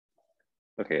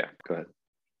Okay, yeah, go ahead.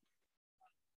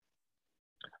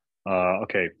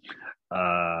 Okay.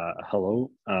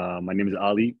 Hello. My name is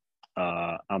Ali.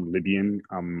 I'm Libyan.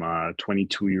 I'm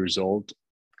 22 years old.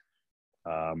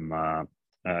 I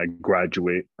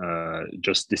graduate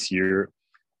just this year,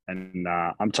 and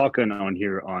I'm talking on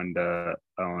here on the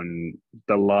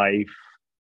life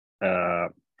uh,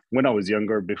 when I was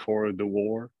younger before the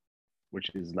war, which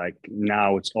is like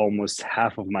now it's almost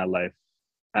half of my life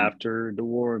Mm. after the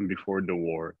war and before the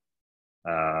war.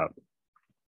 Uh,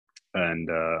 and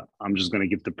I'm just going to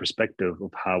give the perspective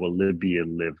of how a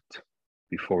Libyan lived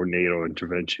before NATO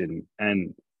intervention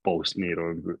and post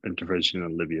NATO intervention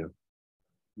in Libya.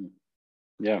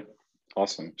 Yeah,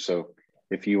 awesome. So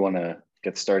if you want to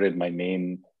get started, my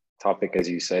main topic, as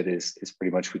you said, is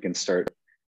pretty much we can start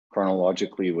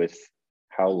chronologically with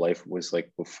how life was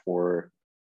like before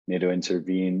NATO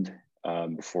intervened,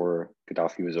 before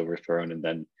Gaddafi was overthrown, and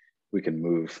then we can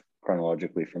move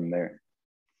chronologically from there.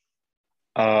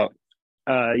 Uh,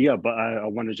 yeah, but I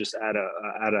want to just add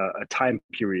a time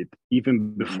period even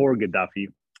Mm-hmm. before Gaddafi,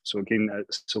 so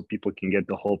people can get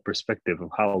the whole perspective of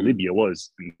how Mm-hmm. Libya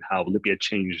was and how Libya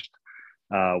changed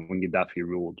when Gaddafi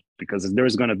ruled, because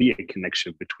there's going to be a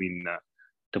connection between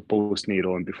the post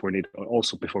NATO and before NATO,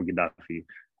 also before Gaddafi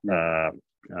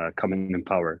coming in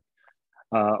power.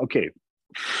 Okay,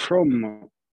 from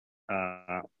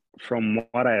uh, from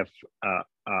what I've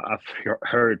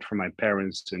heard from my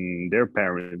parents and their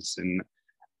parents and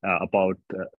about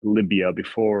Libya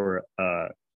before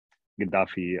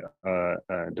Gaddafi,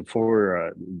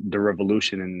 before the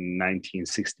revolution in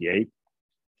 1968.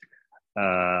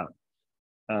 Uh,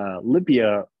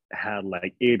 Libya had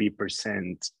like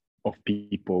 80% of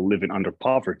people living under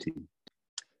poverty.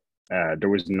 There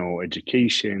was no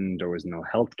education, there was no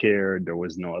healthcare, there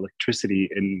was no electricity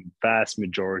in vast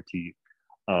majority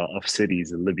of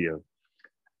cities in Libya.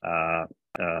 Uh,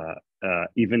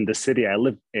 Even the city I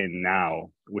live in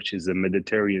now, which is a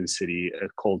Mediterranean city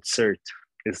called Sirte,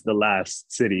 is the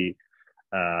last city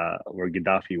where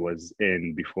Gaddafi was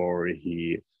in before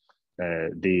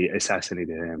they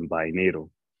assassinated him by NATO.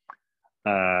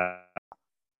 And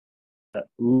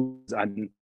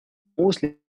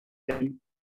mostly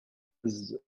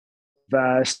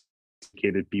vast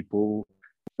educated people,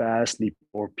 vastly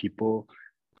poor people,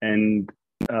 and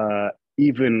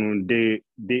even they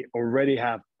already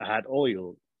have had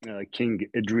oil. King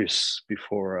Idris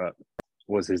before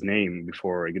was his name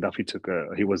before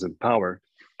Gaddafi he was in power.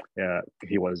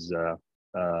 He was a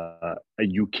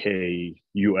UK,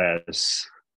 US,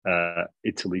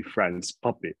 Italy, France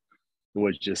puppet. It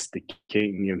was just the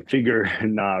Kenyan figure,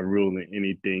 not ruling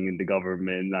anything in the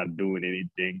government, not doing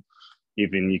anything.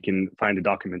 Even you can find the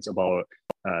documents about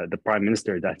the prime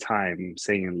minister at that time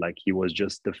saying like he was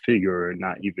just a figure,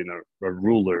 not even a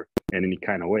ruler in any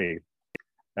kind of way.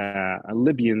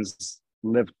 Libyans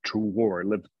lived through war,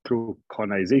 lived through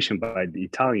colonization by the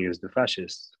Italians, the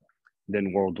fascists,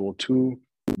 then World War II,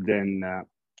 then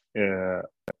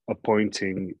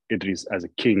appointing Idris as a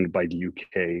king by the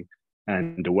UK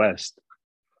and the West.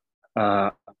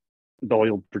 The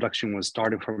oil production was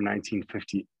starting from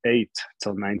 1958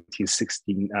 till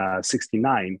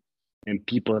 1969, and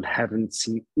people haven't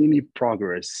seen any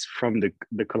progress from the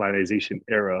colonization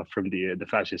era from the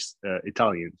fascist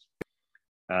Italians.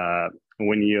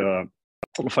 When you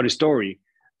funny story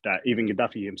that even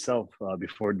Gaddafi himself,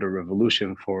 before the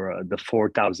revolution, for the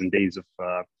 4,000 days of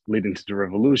leading to the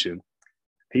revolution,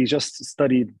 he just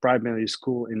studied primary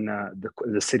school in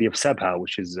the city of Sabha,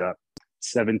 which is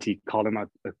 70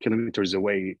 kilometers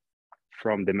away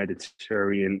from the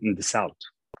Mediterranean in the south,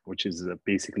 which is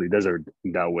basically desert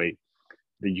in that way.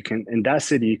 That you can in that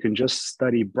city you can just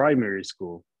study primary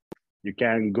school. You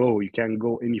can't go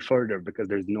any further because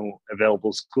there's no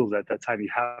available schools at that time. You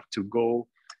have to go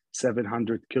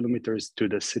 700 kilometers to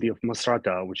the city of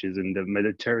Masrata, which is in the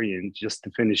Mediterranean, just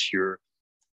to finish your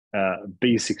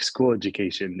basic school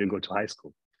education, then go to high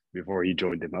school before he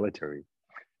joined the military.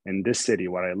 And this city,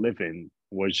 what I live in,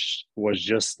 was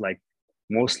just like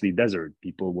mostly desert.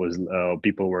 People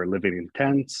were living in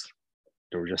tents.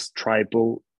 They were just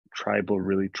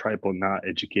really tribal, not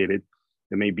educated.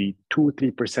 There may be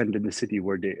 2-3% in the city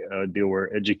where they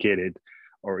were educated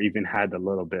or even had a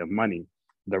little bit of money.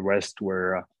 The rest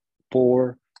were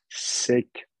poor,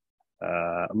 sick,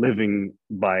 living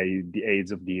by the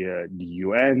aids of the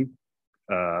UN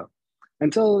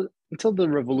until the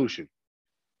revolution.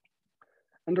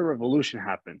 And the revolution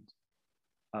happened.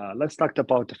 Let's talk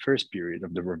about the first period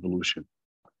of the revolution,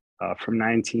 from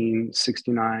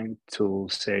 1969 to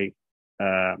say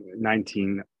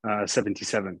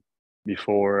 1977,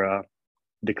 before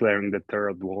declaring the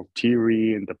third world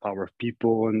theory and the power of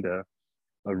people and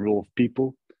a rule of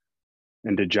people,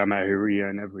 and the Jamahiriya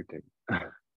and everything.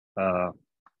 uh,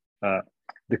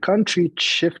 the country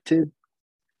shifted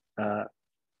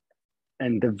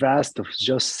in the vast of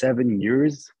just 7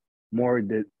 years more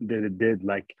than it did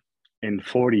like in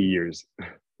 40 years.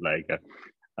 Like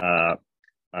a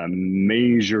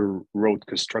major road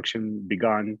construction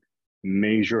began,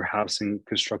 major housing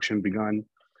construction began,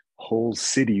 whole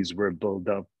cities were built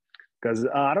up. Because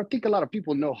I don't think a lot of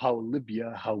people know how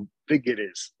big it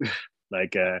is,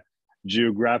 like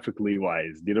geographically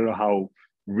wise. They don't know how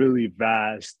really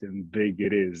vast and big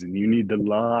it is. And you need a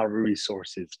lot of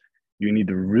resources. You need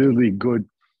a really good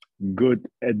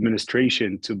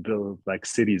administration to build like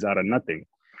cities out of nothing.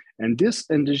 And this,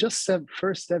 in the just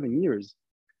first 7 years,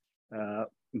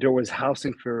 there was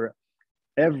housing for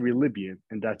every Libyan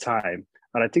in that time.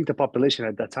 And I think the population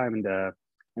at that time in the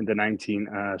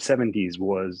 1970s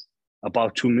was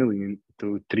about 2 million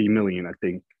to 3 million, I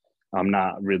think. I'm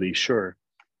not really sure.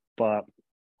 But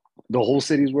the whole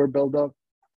cities were built up.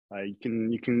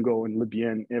 You can go in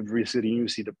Libya, in every city, you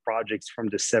see the projects from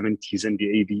the 70s and the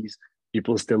 80s,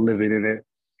 people still living in it.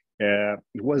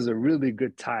 It was a really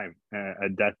good time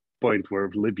at that point where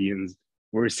Libyans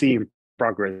were seeing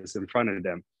progress in front of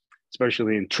them,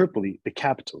 especially in Tripoli, the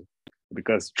capital,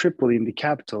 because Tripoli in the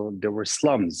capital, there were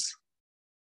slums.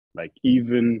 Like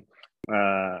even,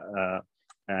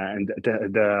 and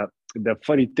the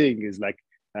funny thing is like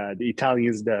the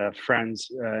Italians, the French,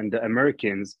 and the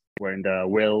Americans were in the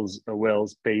Wales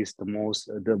base the most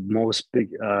big,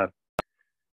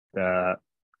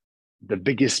 the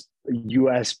biggest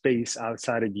U.S. base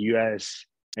outside of the U.S.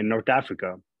 in North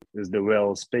Africa is the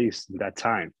Wales base in that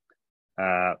time.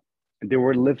 They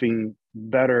were living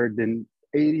better than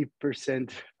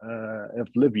 80% of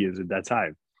Libyans at that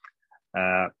time.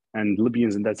 And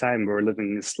Libyans at that time were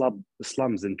living in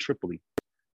slums in Tripoli.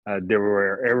 There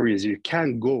were areas you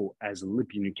can't go as a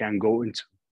Libyan, you can't go into.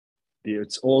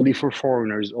 It's only for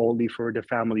foreigners, only for the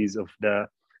families of the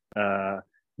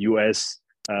US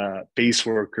base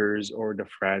workers or the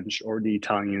French or the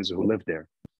Italians who live there.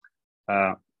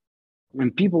 When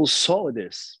people saw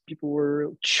this, people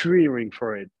were cheering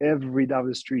for it every down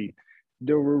the street.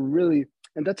 There were really,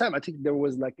 at that time, I think there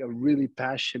was like a really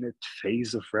passionate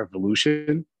phase of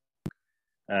revolution,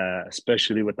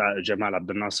 especially with Jamal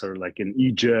Abdel Nasser, like in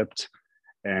Egypt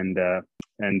and the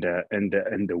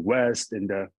West and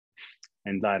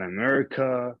Latin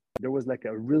America. There was like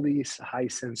a really high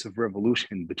sense of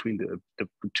revolution between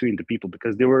the people,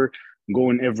 because they were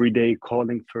going every day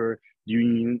calling for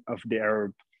union of the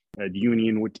Arab, the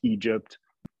union with Egypt.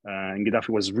 And Gaddafi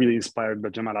was really inspired by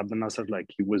Jamal Abdel Nasser. Like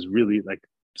he was really like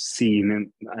seen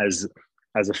him as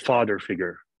a father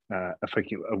figure, if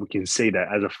we can say that,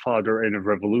 as a father and a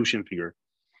revolution figure.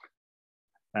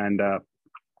 And at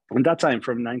that time,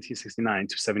 from 1969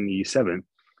 to 77,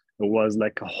 it was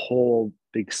like a whole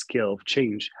big scale of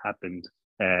change happened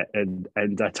at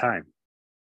that time.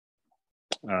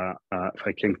 If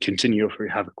I can continue, if we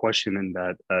have a question in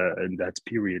that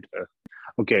period.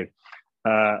 Okay,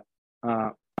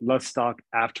 let's talk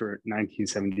after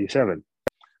 1977.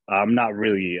 I'm not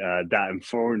really that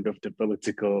informed of the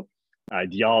political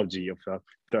ideology of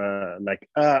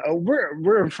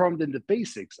we're informed in the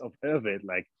basics of it,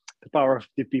 like the power of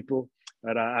the people.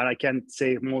 And I can't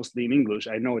say it mostly in English.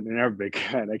 I know it in Arabic,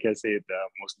 and I can say it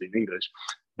mostly in English.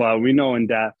 But we know in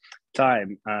that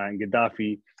time,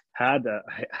 Gaddafi had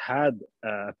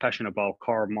a passion about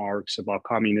Karl Marx, about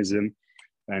communism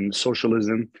and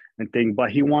socialism and things,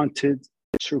 but he wanted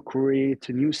to create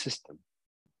a new system.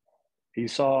 He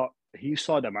saw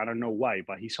them. I don't know why,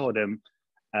 but he saw them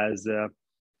as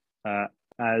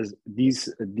these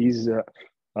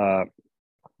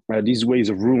ways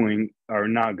of ruling are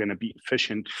not going to be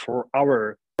efficient for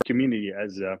our community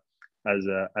as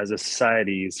a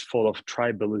society is full of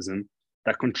tribalism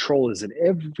that controls in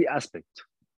every aspect.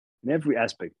 We're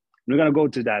going to go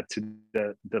to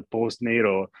the post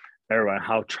NATO era,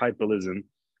 how tribalism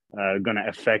going to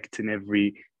affect in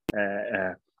every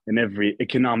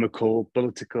economical,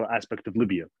 political aspect of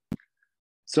Libya.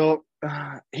 So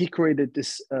he created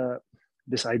this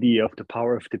idea of the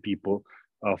power of the people,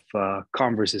 of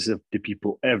converses of the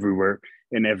people everywhere,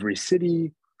 in every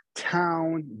city,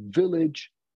 town,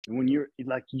 village. And when you're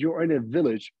in a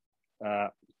village,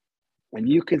 and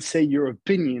you can say your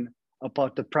opinion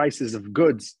about the prices of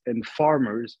goods and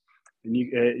farmers, and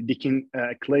they can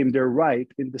claim their right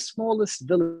in the smallest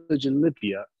village in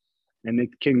Libya, and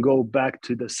it can go back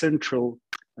to the central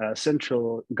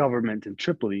government in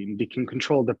Tripoli, and they can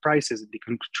control the prices, they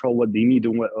can control what they need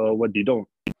and what they don't.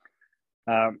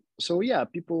 So yeah,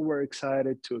 people were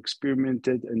excited to experiment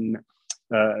it and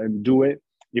do it.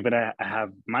 Even I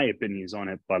have my opinions on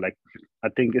it, but like I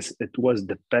think it was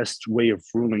the best way of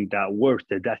ruling that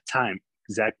worked at that time.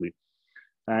 Exactly.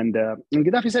 And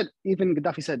Gaddafi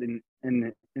said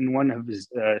in one of his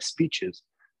speeches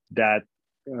that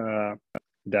uh,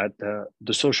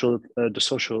 the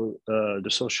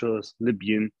socialist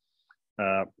Libyan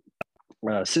uh,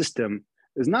 system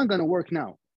is not going to work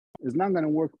now. It's not going to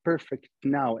work perfect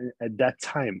now at that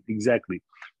time exactly,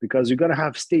 because you're going to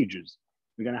have stages.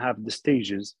 You're going to have the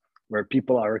stages where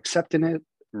people are accepting it,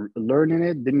 learning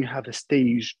it. Then you have a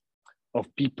stage of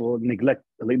people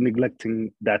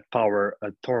neglecting that power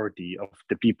authority of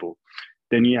the people.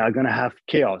 Then you are going to have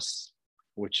chaos,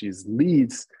 which is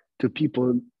leads to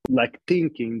people like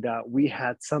thinking that we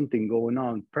had something going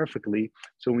on perfectly,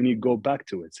 so we need to go back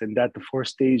to it. And that the fourth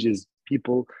stage is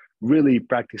people really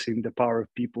practicing the power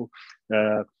of people,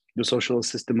 the social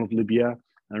system of Libya,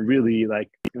 and really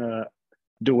like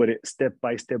do it step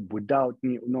by step without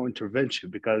no intervention,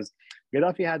 because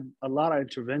Gaddafi had a lot of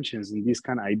interventions in these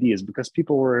kind of ideas, because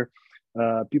a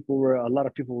lot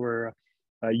of people were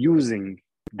using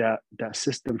that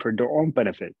system for their own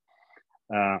benefit.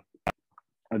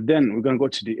 And then we're going to go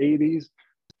to the 80s.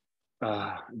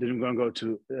 Then we're going to go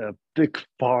to a big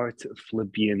part of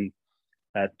Libyan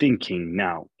thinking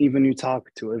now. Even you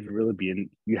talk to every Libyan,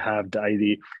 you have the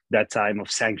idea that time of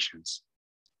sanctions.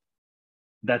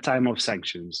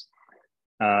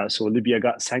 So Libya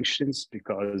got sanctions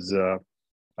because of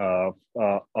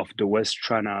the West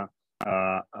trying to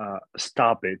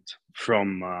stop it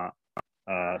from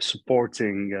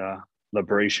supporting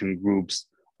liberation groups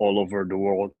all over the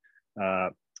world,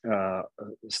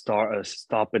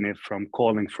 stopping it from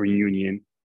calling for union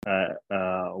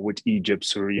with Egypt,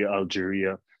 Syria,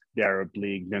 Algeria, the Arab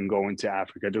League, then going to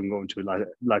Africa, then going to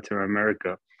Latin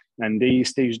America. And they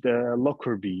staged the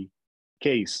Lockerbie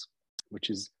case, which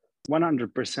is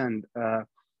 100%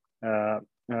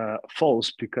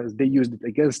 false, because they used it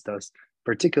against us.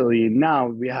 Particularly now,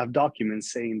 we have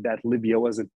documents saying that Libya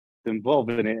wasn't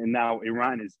involved in it, and now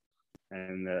Iran is.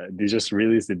 And they just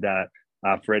released that.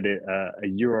 I've read it a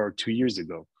year or 2 years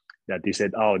ago, that they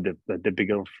said, "Oh, the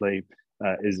bigger flame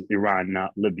is Iran,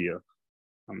 not Libya."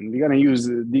 They're gonna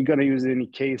use any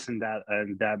case in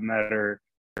that matter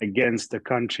against the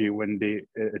country when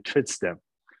it fits them.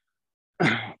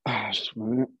 Just a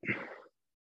minute.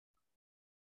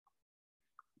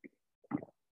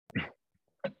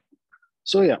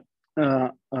 So yeah,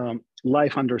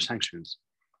 life under sanctions.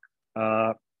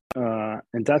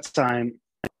 And that time,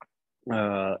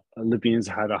 Libyans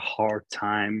had a hard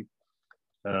time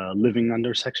living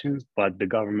under sanctions, but the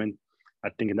government, I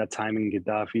think, in that time in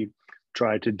Gaddafi,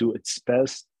 tried to do its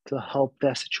best to help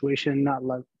that situation. Not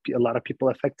like a lot of people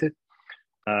affected.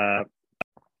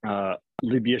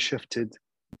 Libya shifted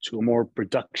to a more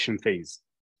production phase.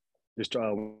 We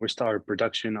started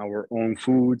production, our own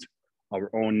food, our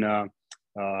own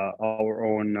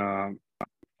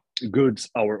goods,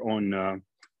 our own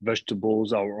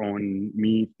vegetables, our own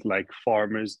meat. Like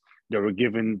farmers, they were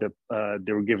given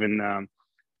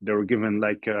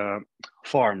like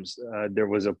farms. There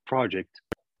was a project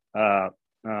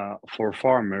for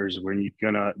farmers when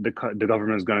the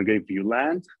government is gonna give you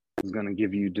land, is gonna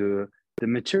give you the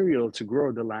material to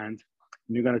grow the land,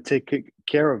 and you're gonna take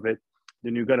care of it.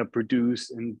 Then you're gonna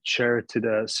produce and share it to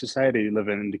the society you live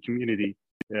in the community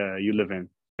you live in.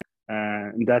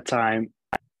 In that time,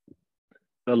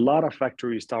 a lot of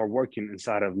factories start working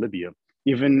inside of Libya,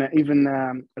 even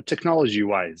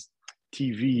technology-wise,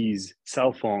 TVs,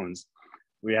 cell phones.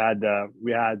 We had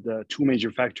two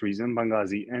major factories in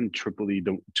Benghazi and Tripoli,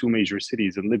 the two major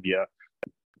cities in Libya,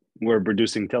 were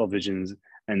producing televisions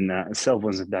and cell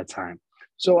phones at that time.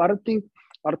 So I don't think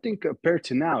compared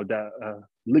to now that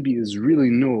Libyans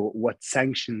really know what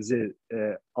sanctions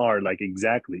are like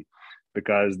exactly,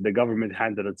 because the government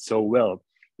handled it so well.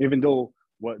 Even though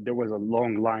there was a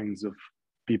long lines of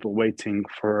people waiting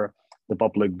for the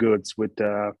public goods with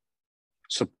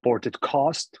supported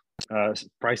cost.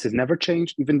 Prices never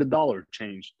changed. Even the dollar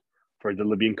changed for the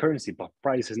Libyan currency, but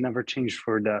prices never changed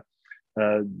for the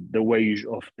wage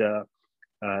of the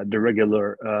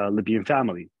regular Libyan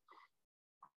family.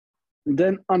 And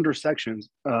then under sections,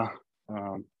 I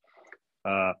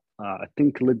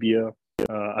think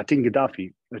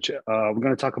Gaddafi, which we're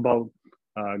going to talk about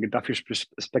Gaddafi's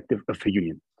perspective of a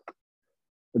union.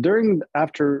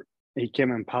 After he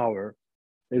came in power,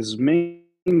 his main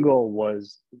goal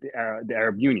was the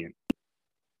Arab Union.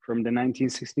 From the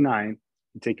 1969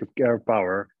 to take care of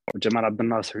power, Jamal Abdel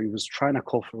Nasser, he was trying to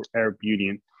call for Arab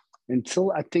Union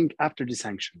until I think after the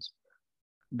sanctions,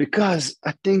 because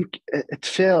I think it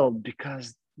failed,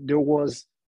 because there was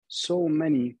so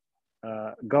many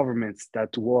governments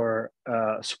that were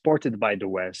supported by the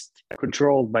West,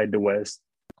 controlled by the West,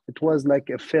 it was like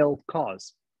a failed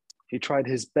cause. He tried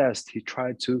his best. He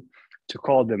tried to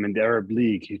call them in the Arab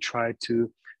League. He tried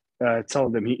to tell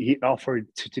them. He offered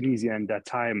to Tunisia at that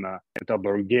time,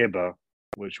 Bourguiba,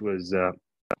 which was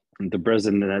the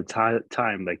president at that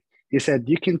time. Like he said,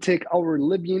 you can take our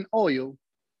Libyan oil.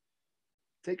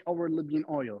 Take our Libyan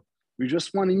oil. We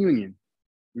just want a union.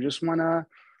 We just want to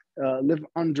live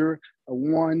under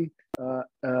one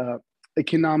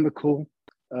economical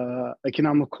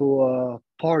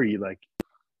party, like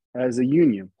as a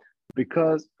union,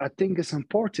 because I think it's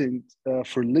important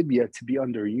for Libya to be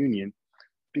under a union,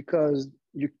 because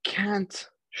you can't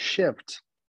shift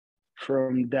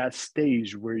from that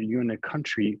stage where you're in a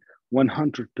country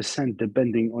 100%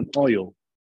 depending on oil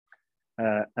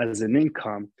as an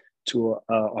income to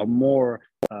a more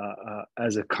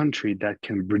as a country that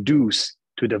can produce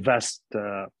to the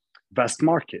vast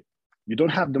market. You don't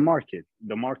have the market.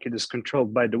 The market is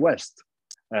controlled by the West.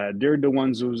 They're the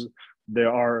ones they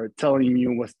are telling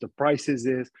you what the prices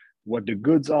is, what the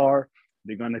goods are.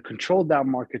 They're going to control that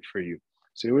market for you.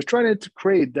 So he was trying to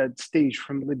create that stage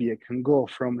from Libya can go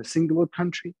from a singular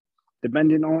country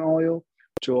depending on oil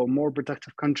to a more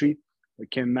productive country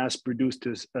that can mass produce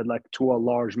this like to a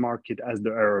large market as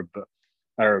the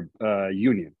Arab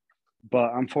Union.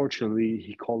 But unfortunately,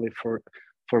 he called it for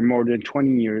more than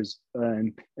 20 years,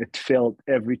 and it failed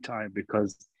every time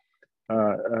because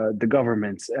the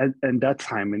governments at that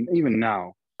time and even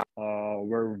now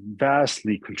were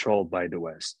vastly controlled by the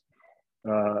West.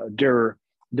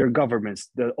 Their governments,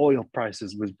 the oil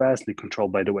prices was vastly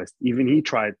controlled by the West. Even he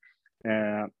tried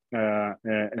in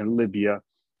Libya.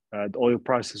 The oil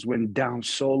prices went down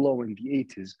so low in the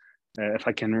 80s, if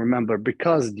I can remember,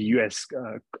 because the US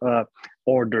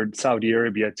ordered Saudi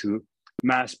Arabia to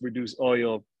mass produce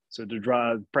oil so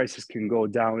the prices can go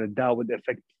down, and that would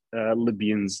affect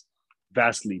Libyans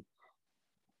vastly.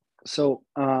 So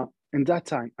in that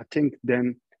time, I think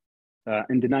then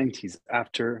in the 90s,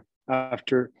 after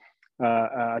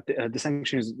the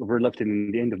sanctions were lifted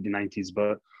in the end of the 90s,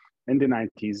 but in the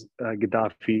 90s,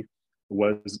 Gaddafi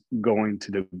was going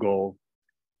to the goal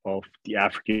of the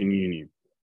African Union,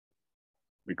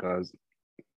 because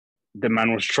the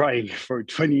man was trying for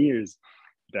 20 years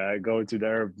to go to the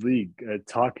Arab League,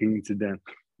 talking to them,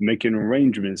 making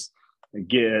arrangements,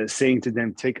 saying to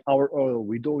them, take our oil,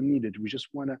 we don't need it. We just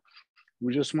want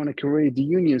to create the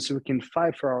union so we can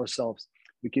fight for ourselves.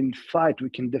 We can fight, we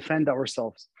can defend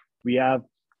ourselves. We have,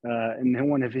 in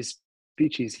one of his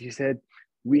speeches, he said,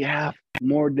 we have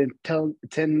more than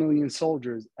 10 million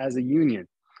soldiers as a union.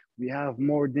 We have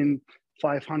more than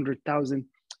 500,000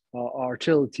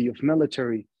 artillery of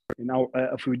military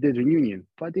if we did a union.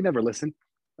 But they never listened.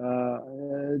 They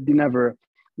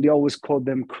always called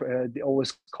them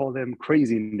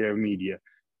crazy in their media.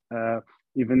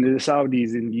 Even the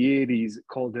Saudis in the 80s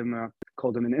called him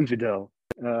an infidel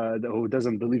who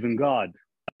doesn't believe in God,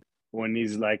 when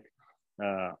he's like,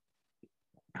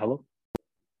 hello?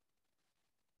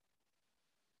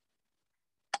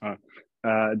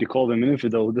 They called him an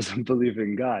infidel who doesn't believe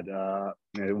in God.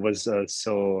 It was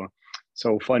so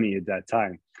funny at that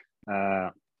time.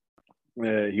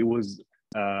 He was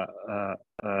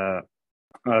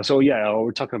so yeah,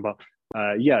 we're talking about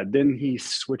then he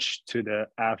switched to the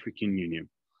African Union.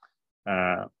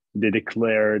 They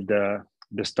declared the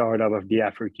startup of the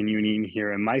African Union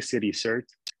here in my city,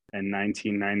 Sirte, in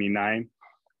 1999.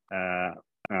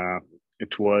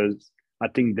 It was, I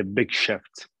think, the big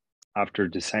shift after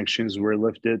the sanctions were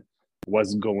lifted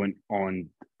was going on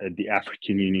the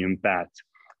African Union path,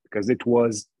 because it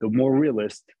was the more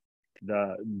realist,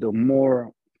 the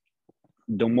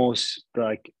most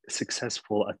like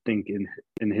successful, I think,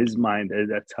 in his mind at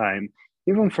that time.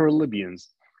 Even for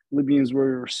Libyans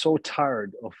were so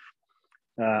tired of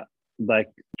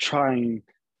like trying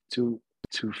to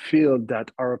feel that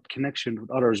Arab connection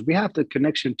with others. We have the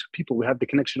connection to people. We have the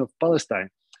connection of Palestine.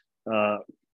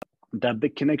 That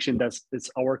big connection, it's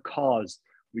our cause.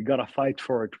 We gotta fight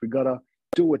for it. We gotta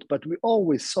do it. But we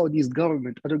always saw these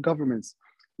other governments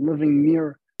living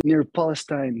near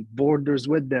Palestine, borders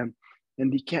with them,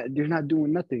 and they're not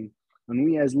doing nothing. And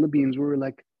we as Libyans, we were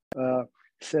like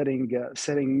setting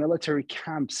military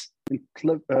camps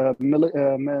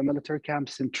military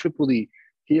camps in Tripoli,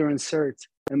 here in Sirte,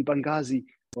 in Benghazi.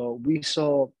 We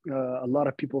saw a lot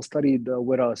of people studied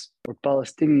with us, were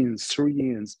Palestinians,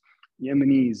 Syrians,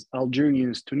 Yemenis,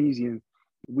 Algerians, Tunisians.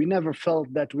 We never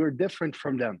felt that we're different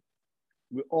from them.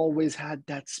 We always had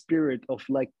that spirit of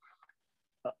like,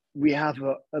 we have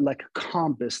a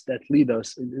compass that lead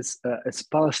us in this, it's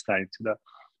Palestine, to the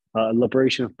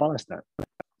liberation of Palestine.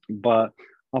 but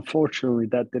unfortunately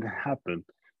that didn't happen.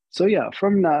 So yeah,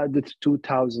 from the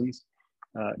 2000s,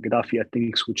 Gaddafi I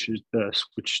think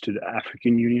switched to the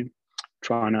African Union,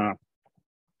 trying to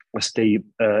stay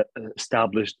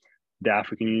established. The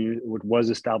African Union was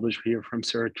established here from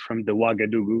the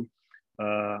Ouagadougou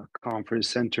conference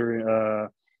center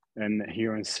and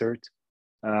here in Sirte,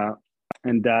 uh,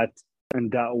 and that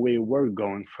way we're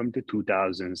going from the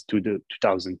 2000s to the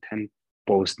 2010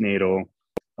 post NATO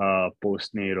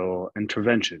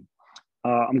intervention.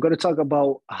 I'm going to talk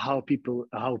about how people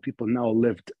now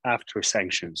lived after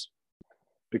sanctions,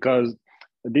 because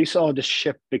they saw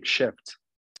the big shift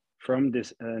from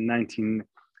this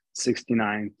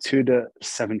 1969 to the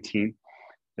 17,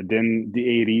 and then the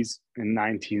 80s and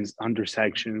 90s under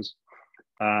sanctions.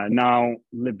 Now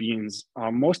Libyans,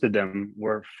 most of them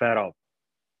were fed up.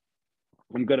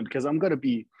 I'm gonna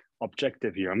be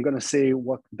objective here. I'm gonna say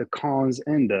what the cons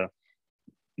and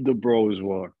the pros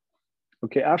were.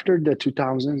 Okay, after the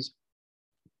 2000s,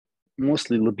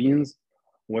 mostly Libyans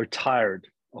were tired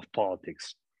of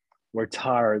politics. We're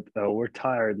tired.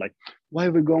 Like, why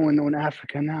are we going on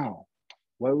Africa now?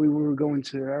 Why we were going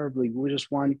to the Arab League? We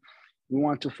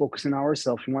want to focus on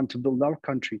ourselves. We want to build our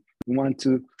country. We want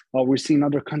to. We're seeing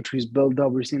other countries build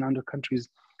up. We're seeing other countries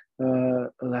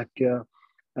go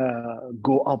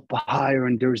up higher,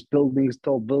 and there's buildings,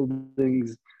 tall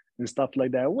buildings, and stuff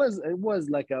like that. It was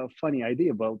like a funny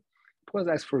idea, but it was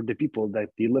as for the people that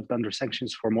they lived under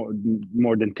sanctions for more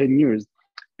than 10 years.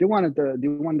 They wanted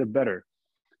better.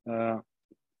 Uh,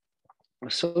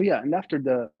 so yeah, and after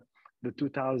the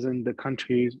 2000, the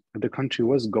country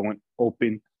was going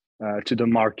open to the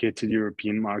market, to the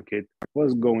European market,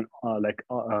 was going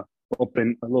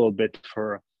open a little bit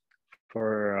for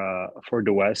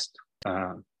the West.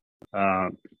 Uh,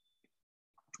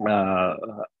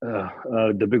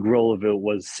 the big role of it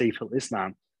was Saif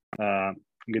al-Islam.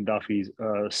 Gaddafi's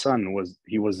son was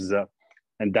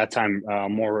at that time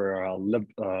more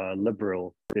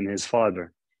liberal than his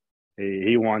father.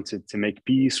 He wanted to make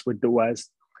peace with the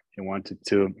West. He wanted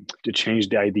to change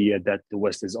the idea that the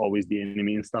West is always the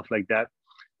enemy and stuff like that.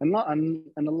 And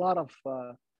a lot of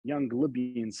young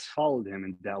Libyans followed him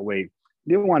in that way.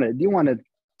 They wanted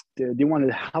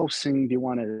housing. They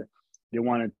wanted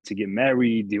to get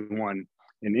married. They wanted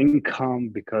an income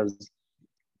because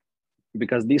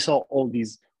they saw all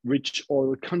these rich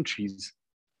oil countries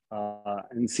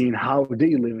and seeing how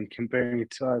they live and comparing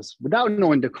it to us without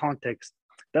knowing the context.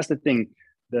 That's the thing.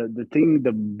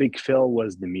 The big fail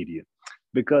was the media,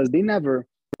 because they never,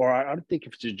 or I don't think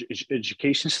if it's the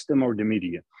education system or the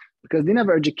media, because they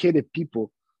never educated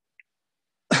people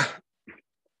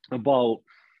about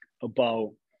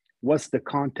what's the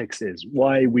context is,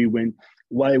 why we went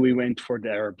for the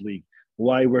Arab League,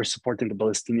 why we're supporting the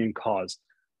Palestinian cause,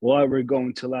 why we're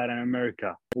going to Latin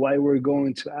America, why we're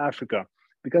going to Africa,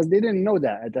 because they didn't know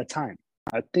that at that time.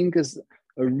 I think is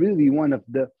really one of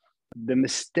the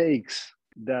mistakes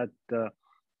that the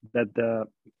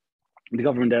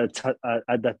government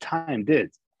at that time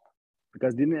did,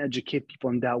 because they didn't educate people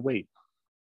in that way.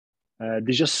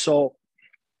 They just saw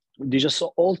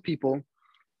old people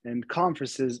in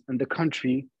conferences in the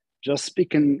country just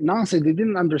speaking nonsense. They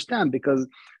didn't understand, because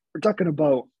we're talking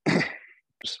about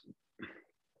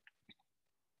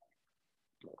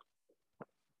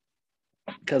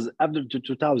because after the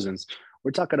 2000s,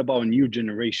 we're talking about a new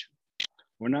generation.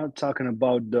 We're not talking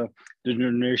about the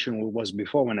generation who was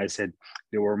before, when I said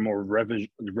they were more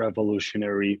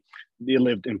revolutionary. They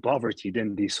lived in poverty,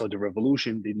 then they saw the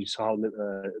revolution, then they saw how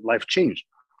life changed.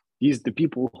 These the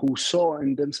people who saw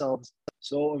in themselves,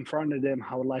 saw in front of them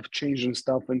how life changed and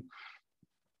stuff, and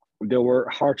they were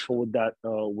heartful with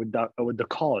the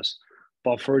cause.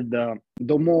 But for the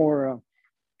more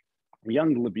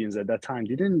young Libyans at that time,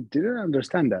 they didn't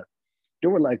understand that. They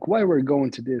were like, why we're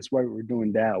going to this, why we're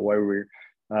doing that, why we're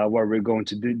going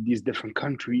to these different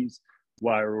countries,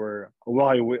 why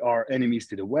we are enemies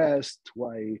to the West,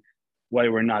 why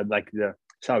we're not like the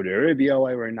Saudi Arabia,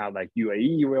 why we're not like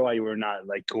UAE, why we're not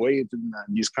like Kuwait and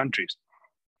these countries.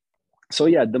 So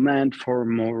yeah, demand for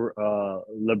more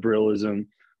liberalism,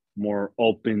 more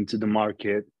open to the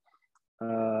market.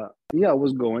 Was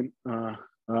going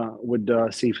with the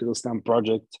Saif al-Islam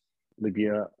project,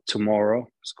 Libya Tomorrow,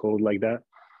 it's called like that.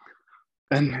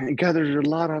 And it gathered a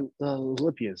lot of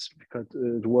Libyans, because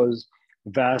it was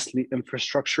vastly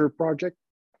infrastructure project.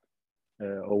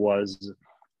 It was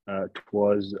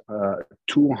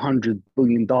 $200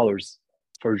 billion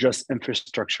for just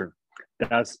infrastructure.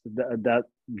 That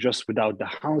just without the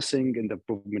housing and the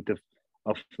improvement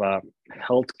of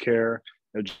healthcare,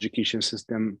 education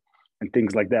system, and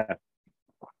things like that.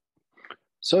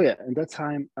 So yeah, at that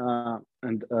time,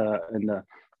 and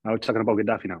I was talking about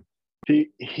Gaddafi now.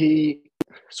 He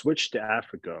switched to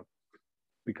Africa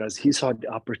because he saw the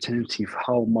opportunity of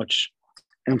how much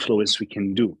influence we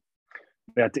can do.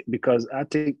 Because I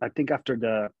think after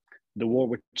the war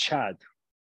with Chad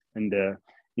in the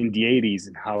 80s,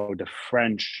 and how the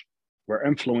French were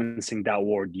influencing that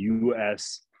war, the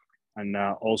US and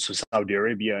also Saudi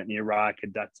Arabia and Iraq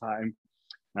at that time,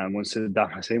 when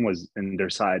Saddam Hussein was in their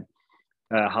side,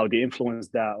 how they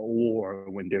influenced that war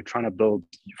when they're trying to build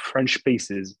French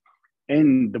bases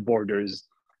in the borders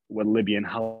with Libya, and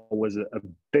how it was a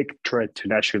big threat to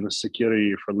national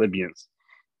security for Libyans.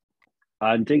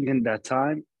 I think in that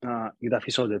time,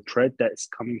 Gaddafi saw the threat that is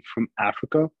coming from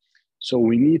Africa. So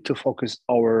we need to focus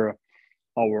our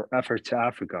effort to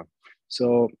Africa.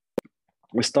 So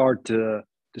we start the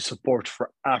support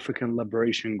for African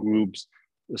liberation groups.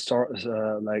 Start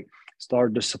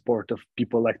the support of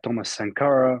people like Thomas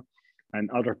Sankara and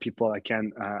other people. I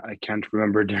can't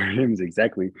remember their names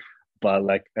exactly, but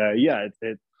we're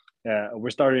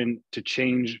starting to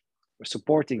change,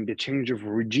 supporting the change of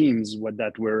regimes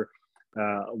that were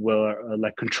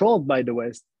like controlled by the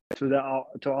West to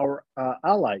our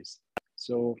allies.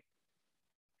 So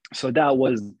that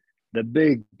was the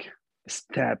big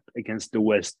step against the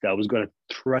West that was going to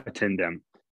threaten them.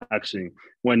 Actually,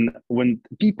 when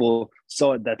people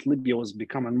saw that Libya was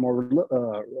becoming more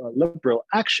liberal,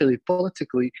 actually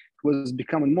politically it was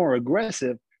becoming more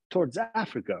aggressive towards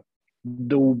Africa.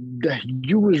 The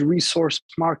huge resource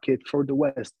market for the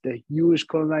West, the huge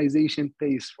colonization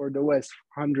pace for the West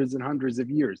for hundreds and hundreds of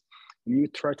years, and you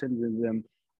threatened them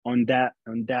on that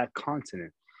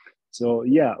continent. So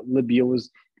yeah, Libya was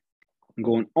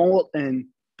going all in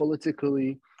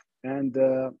politically and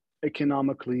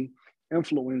economically,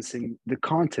 influencing the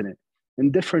continent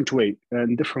in different ways.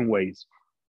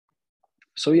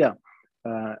 So yeah,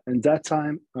 in that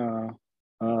time,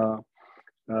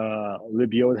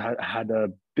 Libya had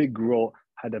a big role,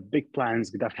 had a big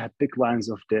plans. Gaddafi had big plans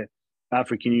of the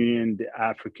African Union, the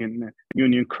African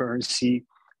Union currency,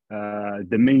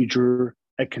 the major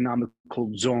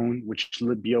economical zone, which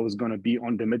Libya was going to be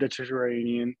on the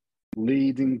Mediterranean,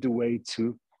 leading the way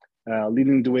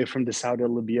from the south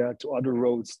of Libya to other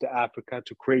roads to Africa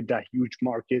to create that huge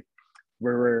market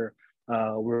where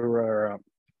we're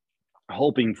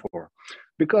hoping for.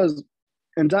 Because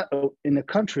in a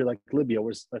country like Libya,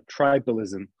 where a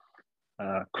tribalism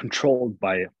controlled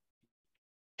by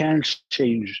can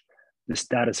change the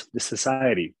status of the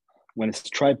society when it's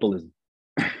tribalism,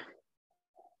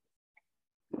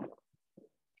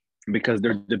 because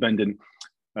they're dependent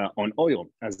on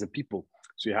oil as a people.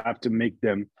 So you have to make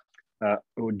them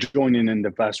join in the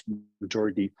vast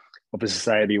majority of a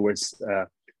society where it's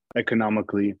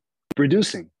economically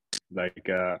producing, like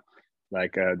the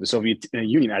Soviet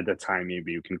Union at that time,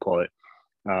 maybe you can call it.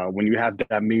 When you have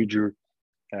that major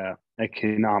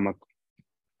economic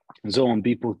zone,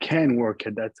 people can work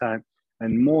at that time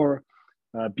and more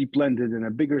be blended in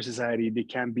a bigger society. They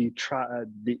can be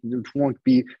it won't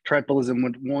be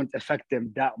tribalism won't affect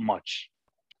them that much.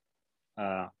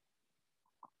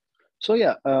 So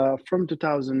yeah, from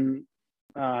 2000,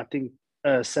 I think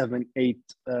 7, 8,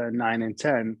 9, and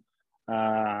 10,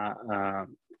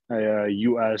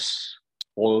 U.S.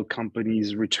 oil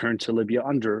companies returned to Libya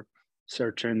under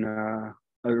certain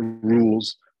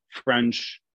rules.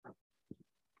 French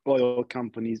oil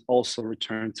companies also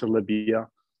returned to Libya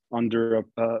under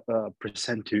a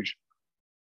percentage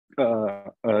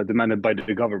demanded by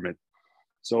the government.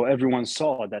 So everyone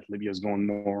saw that Libya is going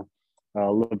more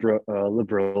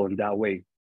liberal in that way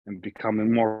and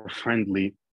becoming more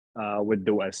friendly with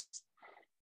the West.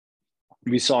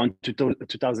 We saw in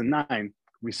 2009,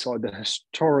 we saw the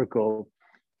historical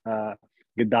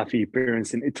Gaddafi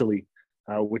appearance in Italy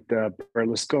with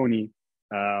Berlusconi,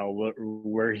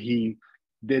 where he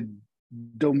did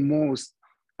the most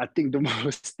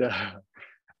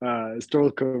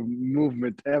historical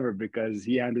movement ever, because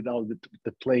he handed out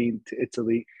the plane to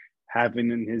Italy,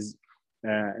 having in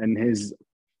his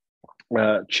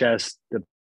chest the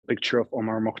picture of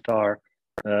Omar Mokhtar,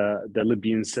 the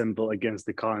Libyan symbol against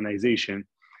the colonization.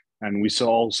 And we saw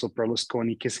also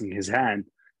Berlusconi kissing his hand,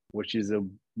 which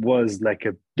was like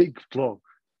a big blow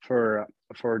for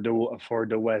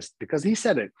the West, because he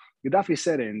said it. Gaddafi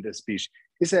said it in the speech.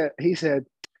 He said,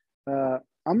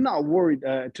 I'm not worried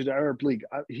to the Arab League.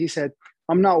 He said,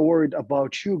 I'm not worried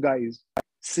about you guys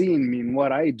seeing me in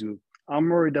what I do. I'm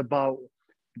worried about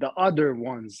the other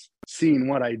ones seeing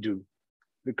what I do,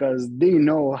 because they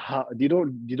know how they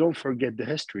don't forget the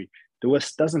history. The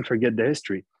West doesn't forget the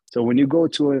history. So when you go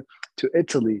to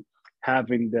Italy,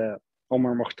 having the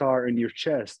Omar Mokhtar in your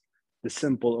chest, the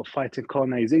symbol of fighting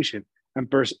colonization, and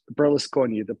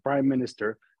Berlusconi, the prime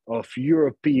minister of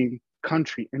European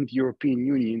country and the European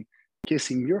Union,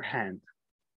 kissing your hand,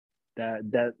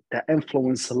 that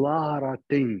influence a lot of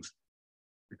things,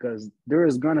 because there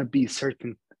is gonna be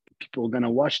certain people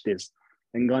gonna watch this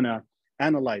and gonna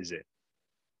analyze it.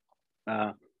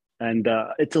 And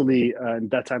Italy, at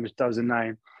that time,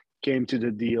 2009, came to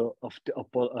the deal of the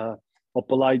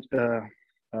apology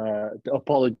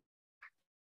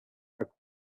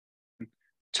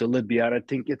to Libya. And I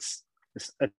think it's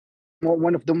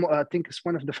one of the I think it's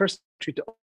one of the first country to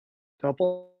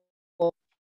apologize.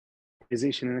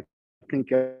 And I think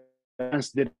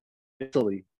France did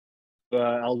Italy.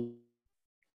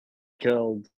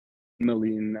 Killed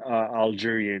million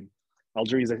Algerians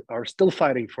are still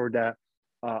fighting for that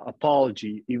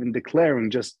apology, even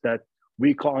declaring just that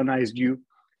we colonized you,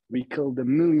 we killed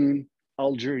 1 million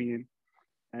Algerian,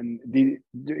 and they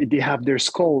have their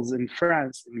skulls in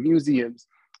France in museums,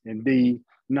 and they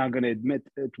not gonna admit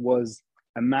it was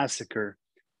a massacre,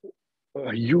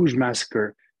 a huge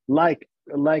massacre, like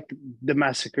the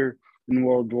massacre in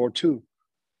World War II.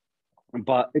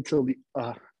 But Italy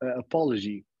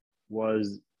apology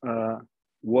was a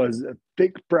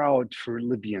big proud for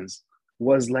Libyans,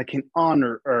 was like an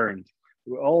honor earned.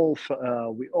 We all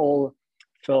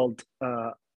felt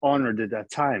honored at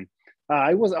that time.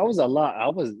 I was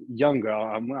younger.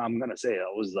 I'm gonna say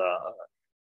I was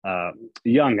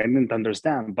young. I didn't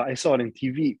understand, but I saw it on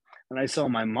TV, and I saw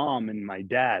my mom and my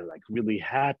dad like really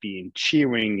happy and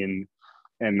cheering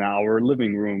in our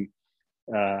living room.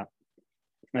 And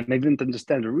I didn't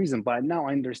understand the reason, but now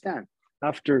I understand.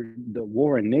 After the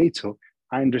war in NATO,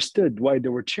 I understood why they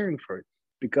were cheering for it,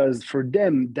 because for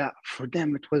them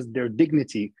it was their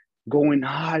dignity going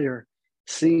higher,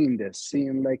 seeing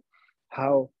like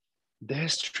how the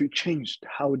history changed,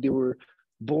 how they were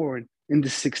born in the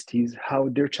 60s, how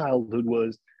their childhood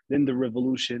was, then the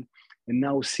revolution, and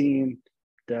now seeing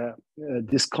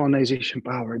this colonization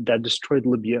power that destroyed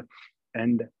Libya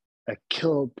and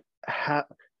killed the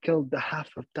half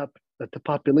of the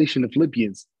population of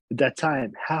Libyans at that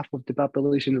time, half of the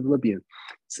population of Libyans,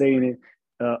 saying it,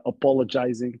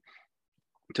 apologizing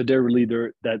to their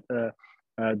leader that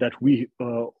we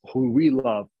who we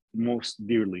love most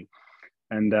dearly.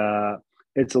 And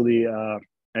Italy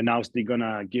announced they're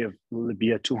gonna give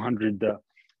Libya $200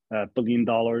 billion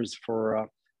for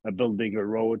building a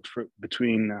road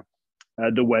between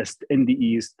the West and the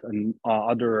East and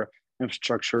other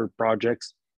infrastructure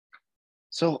projects.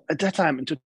 So at that time in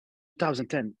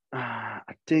 2010, I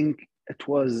think it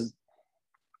was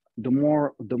the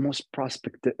most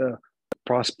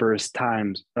prosperous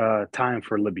time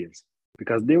for Libyans,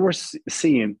 because they were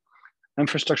seeing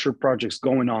infrastructure projects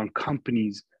going on,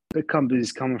 big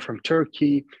companies coming from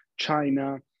Turkey,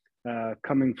 China,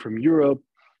 coming from Europe.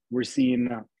 We're seeing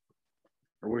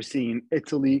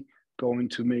Italy going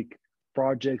to make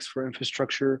projects for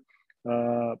infrastructure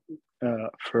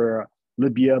for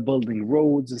Libya, building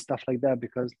roads and stuff like that,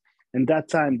 because in that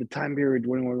time, the time period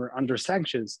when we were under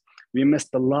sanctions, we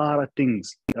missed a lot of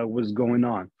things that was going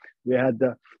on. We had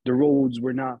the roads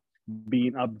were not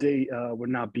being updated, were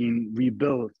not being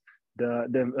rebuilt.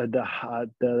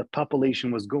 The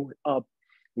population was going up.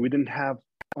 We didn't have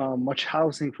much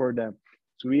housing for them,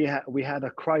 so we had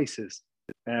a crisis.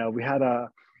 We had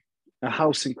a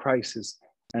housing crisis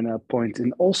and a point,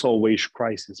 and also a wage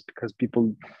crisis, because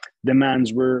people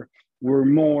demands were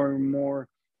more and more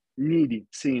needy.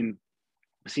 Seeing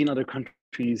other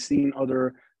countries, seeing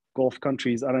other Gulf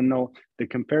countries. I don't know. The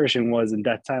comparison was in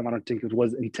that time. I don't think it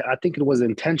was. I think it was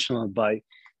intentional by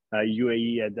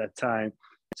UAE at that time.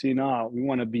 So we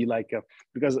want to be like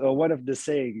because one of the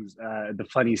sayings, the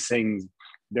funny sayings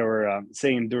they were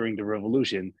saying during the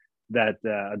revolution, that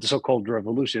the so-called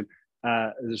revolution,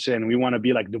 saying we want to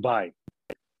be like Dubai.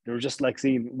 They were just like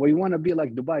saying, we want to be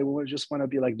like Dubai. We just want to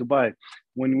be like Dubai.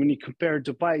 When you compare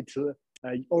Dubai to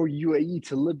or UAE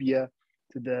to Libya,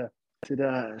 to the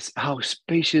how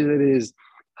spacious it is,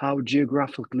 how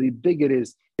geographically big it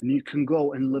is, and you can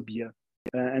go in Libya,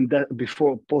 and that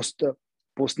before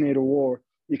post-NATO war,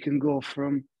 you can go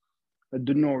from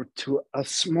the north to a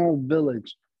small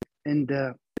village in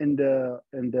the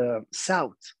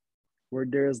south, where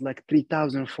there's like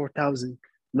 3,000, 4,000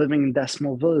 living in that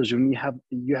small village, and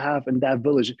you have in that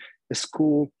village a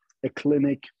school, a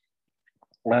clinic,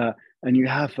 and you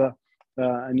have a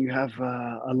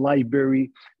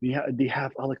library. They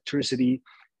have electricity,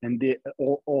 and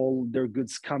all their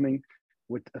goods coming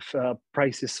with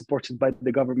prices supported by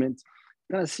the government.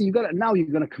 See, you're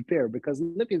gonna compare, because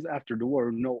Libyans after the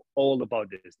war know all about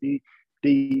this.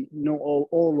 they know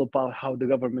all about how the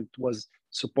government was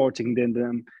supporting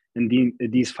them in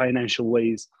these financial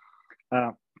ways.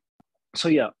 So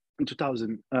yeah, in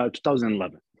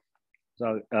 2011.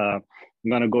 So I'm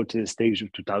gonna go to the stage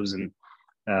of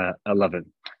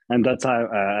 2011, and that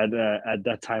time at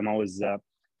that time I was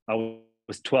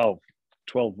 12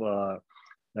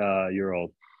 year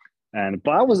old, and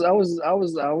but I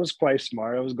was quite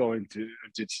smart. I was going into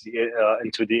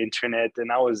the internet,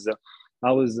 and I was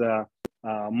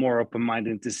more open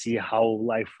minded to see how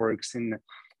life works in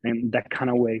that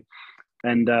kind of way.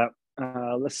 And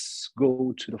let's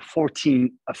go to the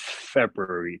 14th of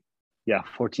February. Yeah,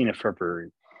 14th of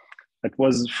February. It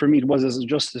was, for me, it was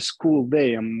just a school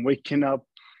day. I'm waking up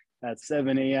at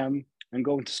 7 a.m. and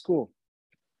going to school.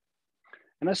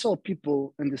 And I saw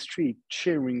people in the street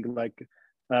cheering, like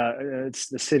it's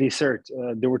the city cert.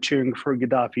 They were cheering for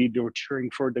Gaddafi. They were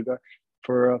cheering for the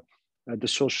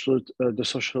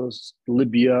socialist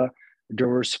Libya. They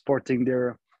were supporting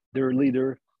their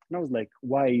leader. And I was like,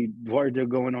 why are they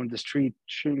going on the street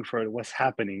cheering for it? What's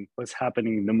happening? What's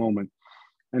happening in the moment?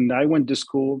 And I went to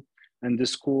school, and the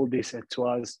school, they said to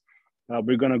us,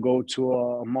 we're gonna go to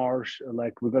a march,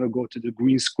 like we're gonna go to the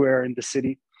Green Square in the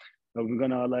city. We're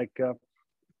gonna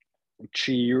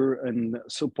cheer and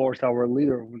support our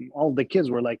leader. And all the kids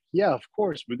were like, yeah, of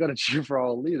course, we're gonna cheer for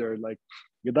our leader. Like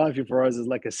Gaddafi for us is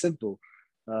like a simple.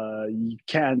 You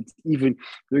can't even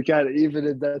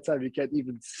at that time, you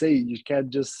can't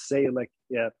just say like,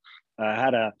 yeah.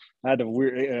 I had a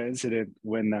weird incident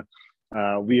when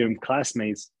we were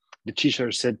classmates. The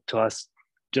teacher said to us,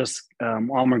 just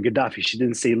Muammar Gaddafi. She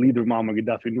didn't say leader Muammar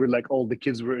Gaddafi. And we're like, all the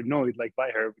kids were annoyed like by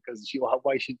her because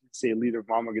why she didn't say leader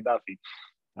Muammar Gaddafi.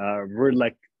 We're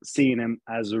like seeing him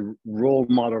as a role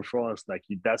model for us. Like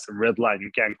that's a red line you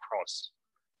can't cross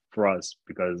for us,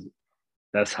 because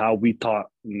that's how we taught,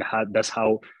 and that's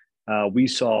how we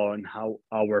saw, and how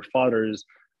our fathers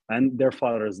and their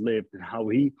fathers lived, and how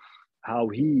he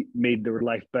made their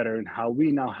life better, and how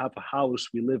we now have a house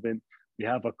we live in, we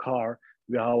have a car,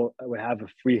 we have a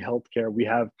free healthcare, we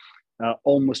have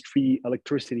almost free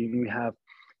electricity, and we have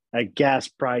a gas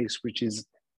price which is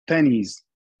pennies.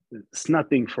 It's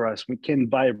nothing for us. We can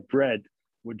buy bread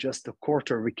with just a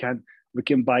quarter. We can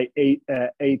buy eight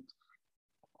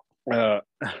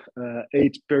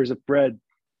pairs of bread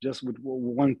just with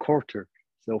one quarter.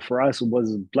 So for us, it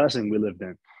was a blessing we lived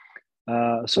in.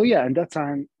 So yeah, at that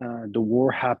time, the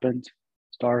war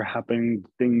started happening.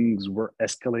 Things were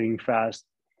escalating fast.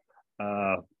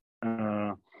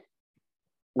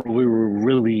 We were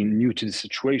really new to the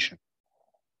situation.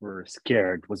 We're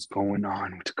scared what's going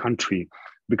on with the country,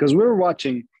 because we were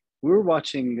watching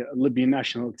Libyan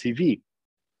national TV,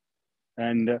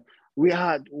 and we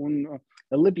had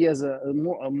Libya as a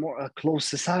more close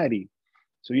society.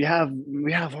 So we have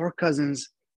our cousins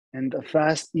in the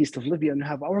fast east of Libya, and we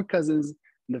have our cousins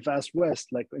in the fast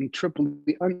west, like in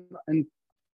Tripoli and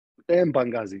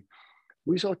Benghazi.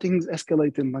 We saw things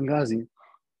escalate in Benghazi,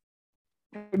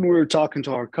 and we were talking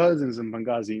to our cousins in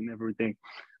Benghazi and everything,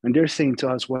 and they're saying to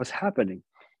us, "What's happening?"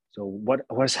 So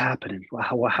what's happening?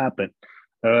 What happened?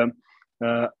 And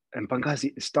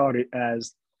Benghazi started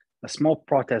as a small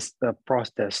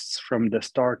protests from the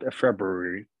start of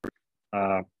February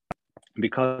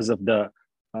because of the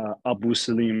Abu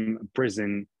Salim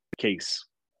prison case.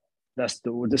 That's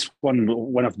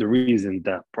one of the reasons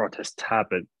that protests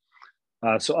happened.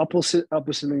 So Abu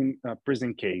Salim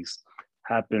prison case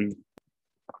happened,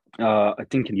 I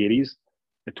think in the 80s.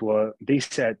 They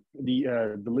said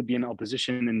the Libyan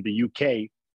opposition in the UK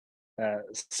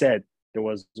said there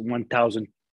was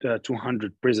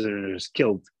 1,200 prisoners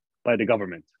killed by the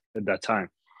government at that time.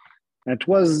 And it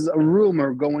was a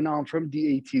rumor going on from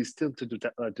the 80s till to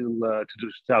the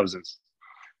 2000s.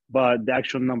 But the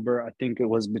actual number, I think it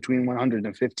was between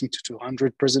 150 to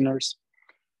 200 prisoners.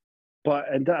 But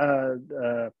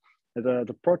the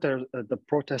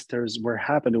protesters were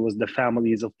happened. It was the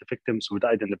families of the victims who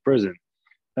died in the prison.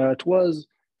 It was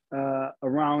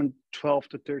around 12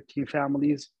 to 13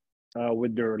 families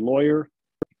with their lawyer,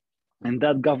 and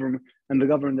the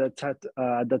government at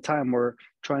the time were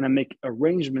trying to make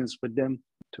arrangements with them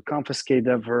to confiscate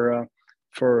them for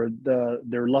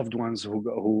their loved ones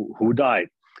who died.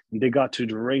 And they got to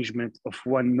the arrangement of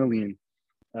 1 million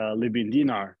Libyan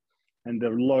dinar, and the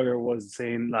lawyer was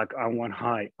saying like, I want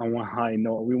high,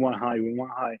 no, we want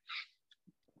high.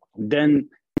 Then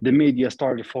the media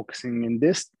started focusing in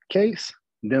this case,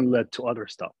 then led to other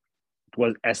stuff. It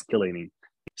was escalating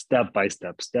step by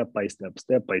step.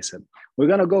 We're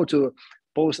gonna go to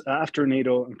post after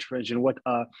NATO intervention, what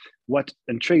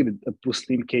intrigued the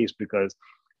Muslim case, because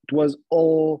it was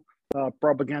all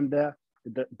propaganda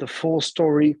the full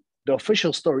story, the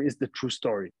official story is the true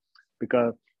story,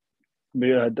 because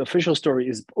the official story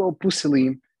is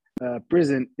Pusalim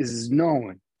prison is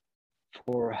known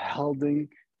for holding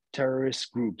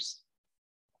terrorist groups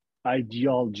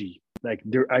ideology. Like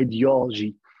their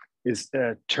ideology is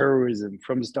terrorism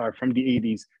from the start, from the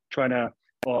 80s, trying to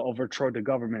overthrow the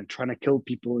government, trying to kill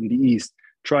people in the east,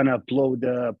 trying to blow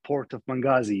the port of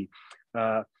Benghazi.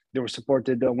 They were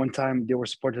supported one time. They were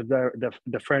supported by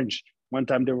the French. One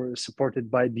time they were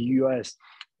supported by the US.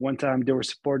 One time they were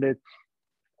supported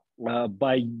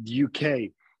by the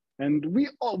UK. And we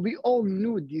all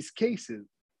knew these cases,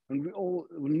 and we all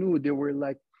knew they were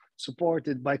like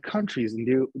supported by countries,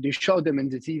 and they showed them in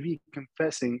the TV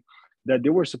confessing that they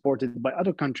were supported by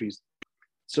other countries.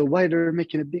 So why they're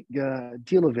making a big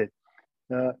deal of it?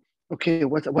 Okay,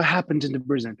 what happened in the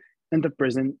prison? In the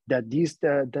prison, that these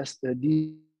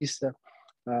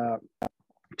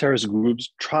terrorist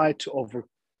groups tried to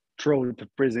overthrow the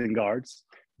prison guards.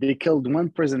 They killed one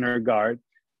prisoner guard.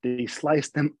 They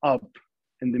sliced him up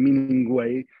in the meaning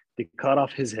way. They cut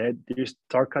off his head. They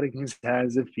start cutting his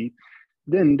hands and feet.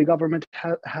 Then the government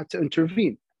had to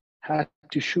intervene, had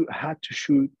to shoot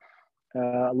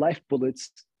live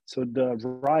bullets so the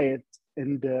riot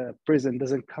in the prison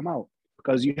doesn't come out,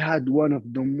 because you had one of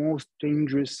the most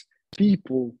dangerous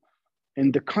people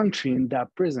in the country in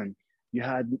that prison. You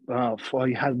had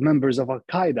members of Al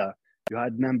Qaeda. You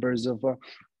had members of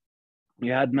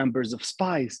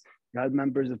spies. You had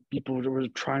members of people who were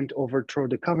trying to overthrow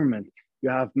the government. You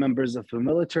have members of the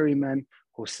military men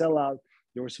who sell out.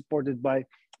 They were supported by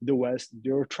the West.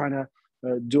 They were trying to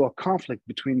do a conflict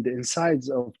between the insides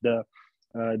of the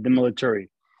military.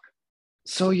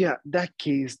 So yeah, that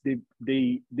case, they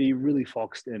really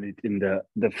focused in it in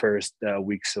the first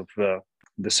weeks of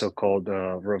the so-called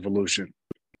revolution.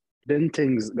 Then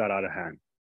things got out of hand.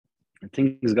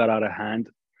 Things got out of hand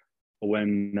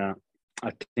when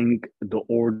I think the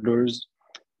orders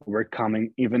were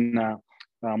coming. Even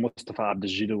Mustafa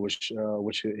Abdeljidu, which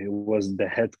was the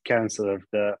head counselor of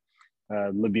the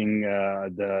Libyan,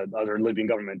 the other Libyan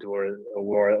government, or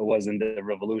was in the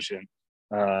revolution.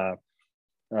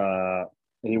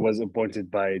 He was appointed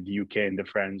by the UK and the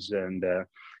French and the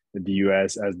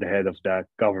US as the head of that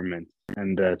government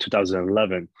in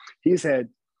 2011. He said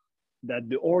that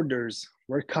the orders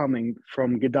were coming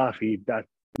from Gaddafi that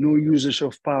no usage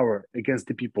of power against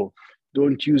the people.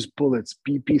 Don't use bullets.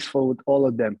 Be peaceful with all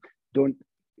of them. Don't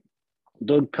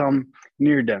come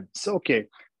near them. So okay,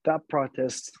 that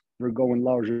protests were going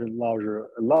larger and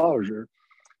larger,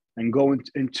 and going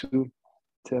into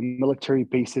the military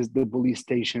bases, the police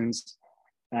stations,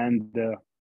 and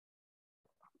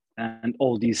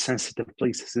all these sensitive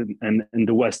places in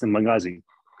the West and Benghazi.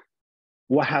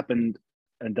 What happened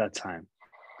at that time?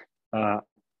 The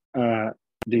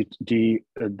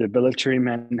military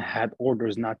men had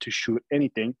orders not to shoot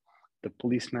anything. The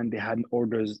policemen, they had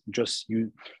orders just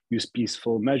use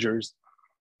peaceful measures.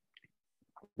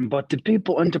 But the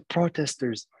people and the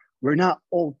protesters were not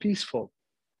all peaceful.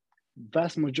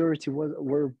 Vast majority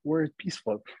were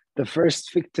peaceful. The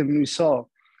first victim we saw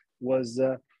was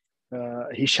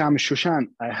Hisham Shushan.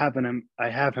 I have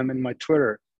him in my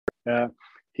Twitter.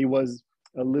 He was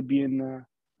a Libyan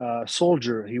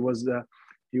soldier. He was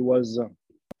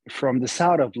from the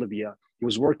south of Libya. He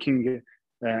was working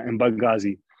in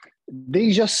Benghazi.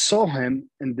 They just saw him,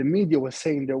 and the media was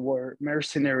saying there were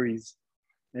mercenaries,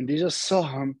 and they just saw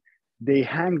him. They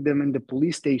hanged him in the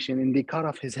police station, and they cut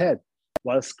off his head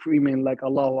while screaming like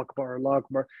Allahu Akbar, Allahu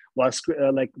Akbar, while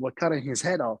cutting his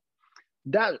head off.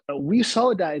 That we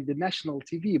saw that in the national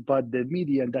TV, but the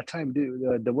media at that time,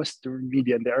 the Western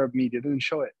media and the Arab media didn't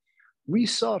show it. We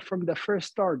saw from the first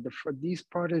start these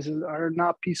protests are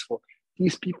not peaceful.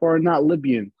 These people are not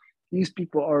Libyan. These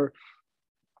people are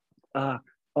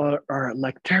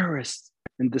like terrorists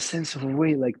in the sense of a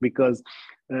way, like, because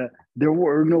there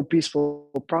were no peaceful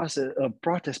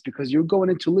protests, because you're going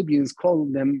into Libyans,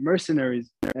 calling them mercenaries,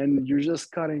 and you're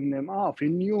just cutting them off.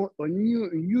 And you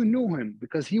knew him,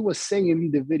 because he was saying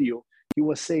in the video, he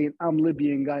was saying, "I'm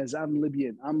Libyan, guys. I'm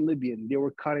Libyan. I'm Libyan." They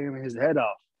were cutting his head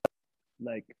off.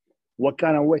 Like, what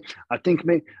kind of way? I think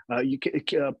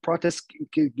protests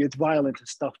get violent and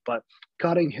stuff, but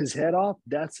cutting his head off,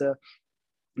 that's a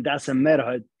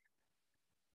method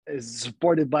is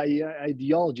supported by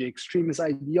ideology, extremist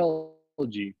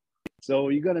ideology. So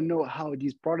you got to know how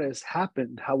these protests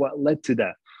happened, how it led to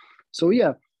that. So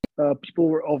yeah, people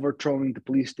were overthrowing the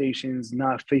police stations,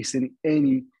 not facing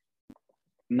any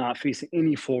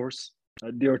force.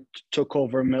 They took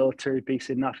over military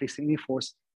bases, not facing any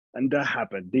force, and that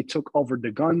happened. They took over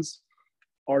the guns,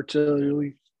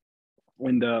 artillery,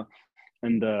 and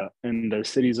in the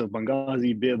cities of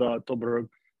Benghazi, Beida, Tobruk,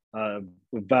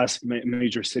 vast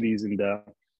major cities in the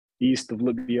east of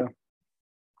Libya.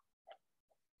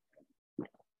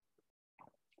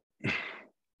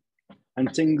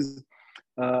 And things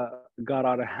got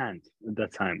out of hand at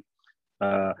that time.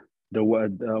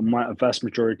 The vast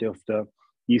majority of the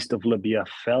east of Libya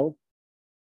fell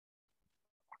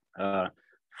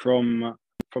from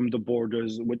the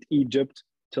borders with Egypt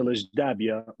till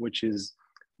Dabia, which is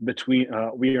between.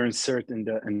 We are inserted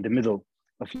in the middle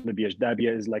of Libya.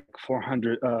 Dabia is like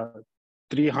 300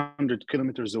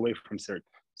 kilometers away from Sirte.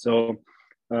 So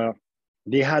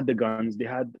they had the guns, they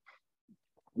had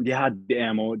the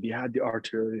ammo, they had the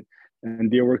artillery,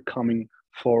 and they were coming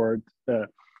forward to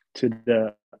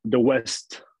the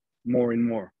west more and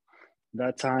more.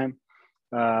 That time,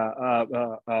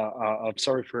 I'm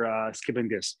sorry for skipping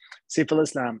this. Saif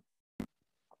al-Islam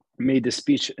made a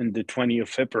speech in the 20th of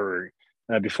February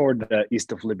before the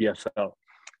east of Libya fell.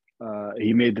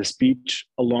 He made the speech,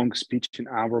 a long speech, an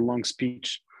hour-long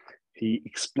speech. He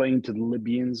explained to the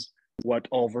Libyans what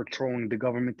overthrowing the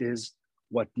government is,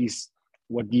 what these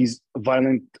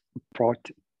violent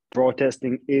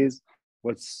protesting is,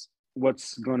 what's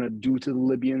gonna do to the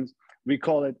Libyans. We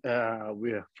call it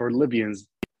for Libyans,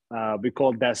 we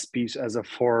call that speech as a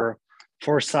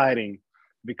foresighting,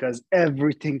 because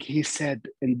everything he said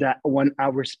in that 1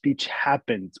 hour speech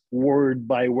happened word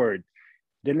by word.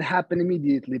 Didn't happen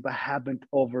immediately, but happened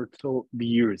over the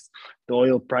years. The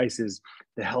oil prices,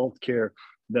 the healthcare,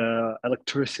 the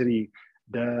electricity,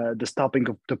 the stopping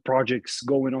of the projects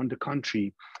going on the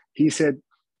country. He said,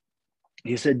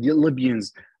 you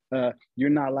Libyans, you're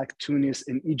not like Tunis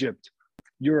and Egypt.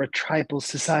 You're a tribal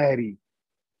society.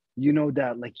 You know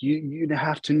that, like you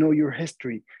have to know your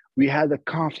history. We had a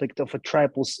conflict of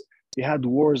we had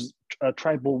wars,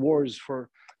 tribal wars for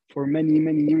many,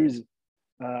 many years.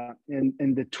 In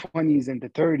the 20s and the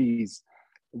 30s,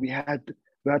 we had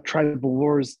tribal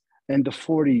wars in the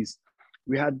 40s.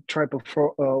 We had tribal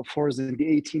wars in the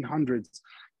 1800s.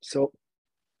 So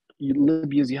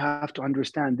Libyans, you have to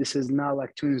understand, this is not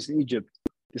like Tunis and Egypt.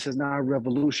 This is not a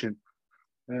revolution.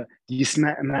 These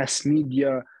mass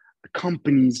media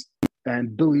companies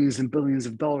and billions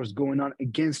of dollars going on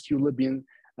against you, Libyan,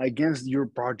 against your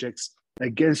projects,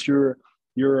 against your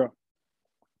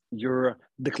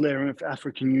declaring of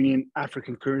African Union,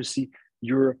 African currency,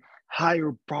 your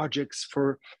higher projects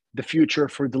for the future,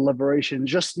 for the liberation,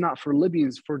 just not for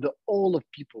Libyans, for the all of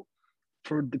people,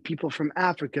 for the people from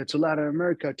Africa to Latin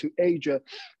America to Asia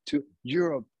to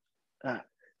Europe.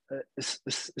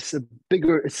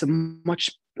 It's a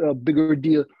much bigger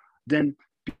deal than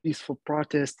peaceful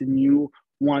protest, and you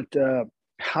want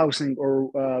housing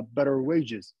or better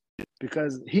wages,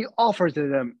 because he offered to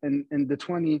them in the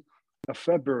 20th of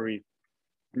February,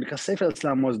 because Saif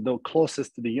al-Islam was the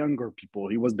closest to the younger people.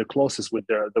 He was the closest with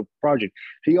the project.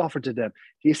 He offered to them,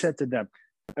 he said to them,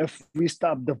 if we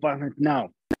stop the violence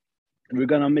now, we're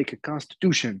gonna make a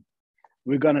constitution.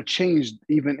 We're gonna change,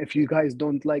 even if you guys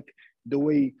don't like the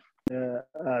way the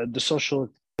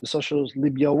socialist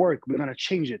Libya work, we're gonna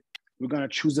change it. We're gonna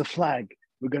choose a flag.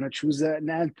 We're gonna choose an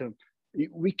anthem.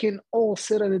 We can all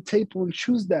sit at a table and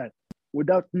choose that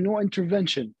without no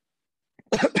intervention.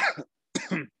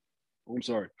 I'm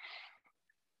sorry.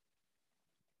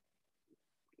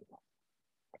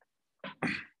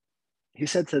 He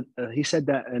said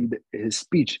that in his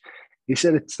speech. He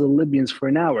said it's the Libyans for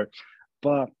an hour,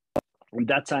 but at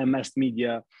that time, mass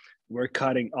media were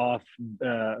cutting off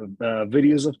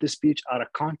videos of the speech out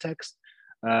of context.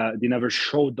 They never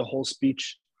showed the whole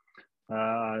speech.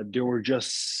 They were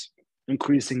just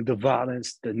increasing the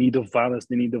violence, the need of violence,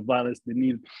 the need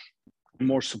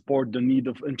more support, the need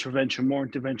of intervention, more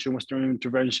intervention, Western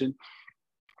intervention.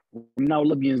 Now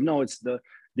Libyans know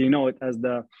they know it as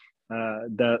the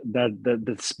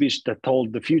speech that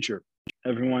told the future.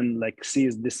 Everyone like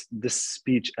sees this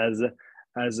speech as a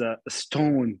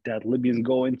stone that Libyans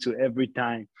go into every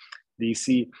time they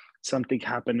see something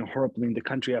happen horribly in the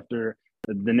country after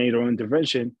the NATO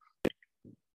intervention.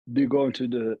 They go into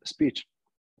the speech.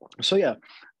 So yeah,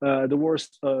 the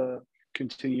wars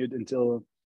continued until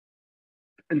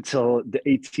the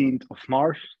 18th of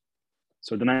March.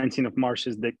 So the 19th of March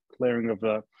is the declaring of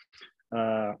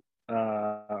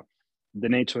the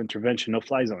NATO intervention,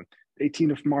 no-fly zone. The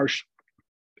 18th of March,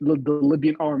 the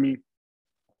Libyan army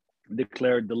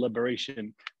declared the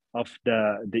liberation of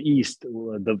the east,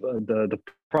 the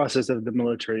process of the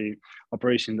military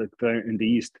operation in the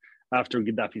east after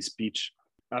Gaddafi's speech,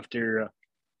 after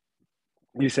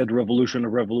he said revolution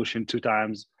 2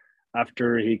 times,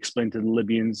 after he explained to the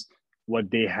Libyans what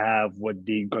they have, what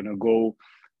they're gonna go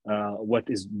what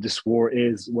is this war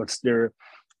is, what's their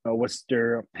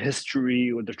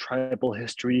history, or the tribal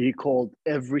history. He called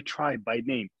every tribe by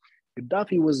name.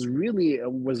 Gaddafi was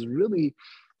really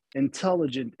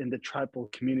intelligent in the tribal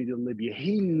community of Libya.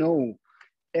 He know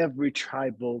every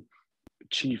tribal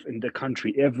chief in the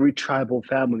country, every tribal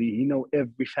family. He know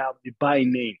every family by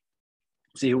name.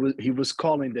 So he was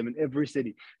calling them in every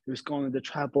city. He was calling the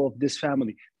tribe of this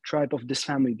family, tribe of this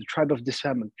family, the tribe of this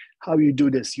family. How you do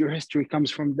this? Your history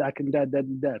comes from that and that, that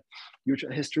and that. Your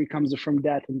history comes from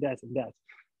that and that and that.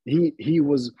 He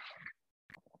was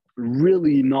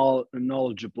really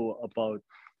knowledgeable about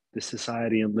the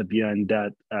society in Libya in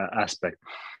that aspect.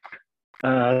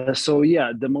 So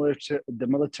yeah, the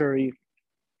military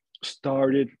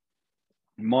started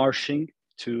marching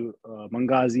to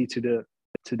Benghazi, to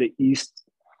the east.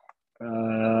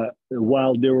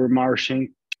 While they were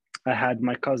marching, I had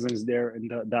my cousins there in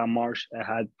that march. I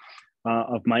had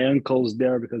of my uncles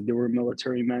there because they were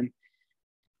military men.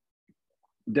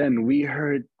 Then we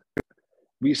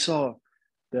saw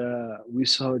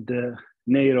the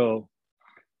NATO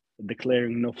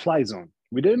declaring no-fly zone.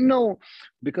 We didn't know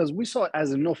because we saw it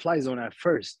as a no-fly zone at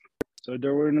first. So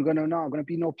there were not gonna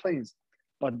be no planes,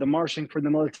 but the marching for the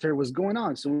military was going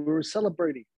on. So we were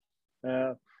celebrating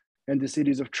in the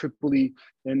cities of Tripoli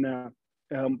and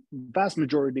vast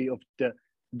majority of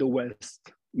the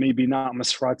West, maybe not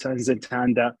Misrata and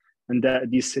Zentanda, and that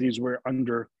these cities were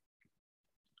under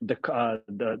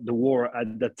the war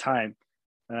at that time.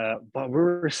 But we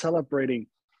were celebrating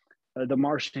the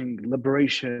marching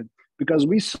liberation because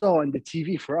we saw in the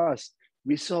TV for us,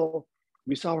 we saw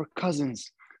our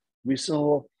cousins, we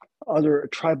saw other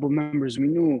tribal members we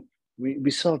knew,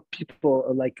 we saw people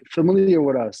like familiar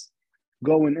with us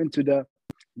going into the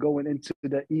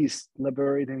east,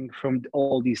 liberating from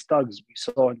all these thugs we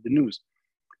saw in the news,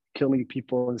 killing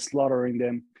people and slaughtering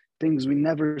them, things we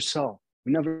never saw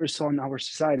in our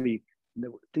society,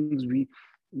 things we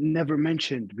never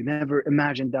mentioned, we never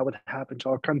imagined that would happen to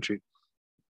our country.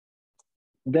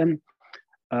 Then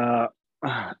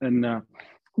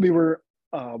we were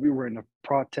in a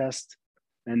protest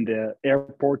in the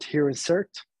airport here in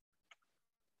Sirte,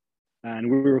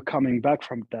 and we were coming back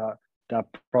from that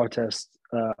protest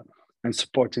and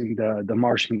supporting the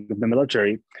marching of the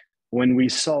military when we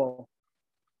saw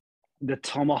the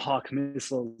Tomahawk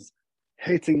missiles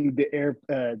hitting the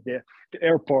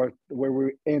airport where we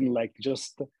were in like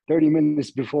just 30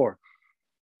 minutes before.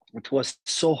 It was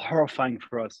so horrifying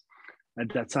for us at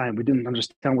that time. We didn't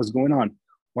understand what's going on.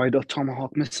 Why the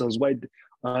Tomahawk missiles? Why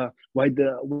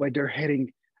they're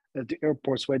hitting the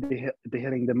airports? Why they're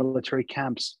hitting the military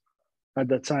camps at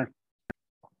that time?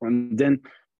 And then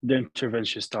the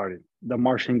intervention started. The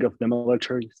marching of the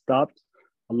military stopped.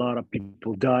 A lot of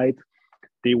people died.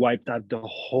 They wiped out the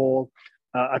whole.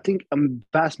 I think a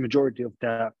vast majority of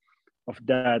that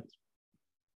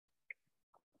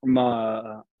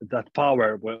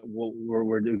power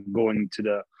were going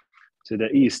to the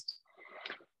east.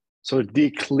 So they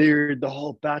cleared the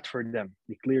whole path for them.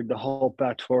 They cleared the whole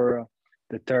path for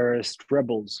the terrorist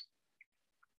rebels.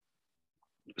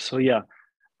 So yeah,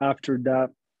 after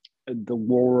that, the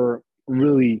war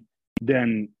really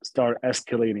then started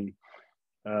escalating.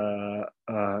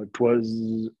 It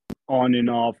was on and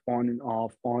off,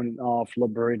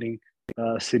 liberating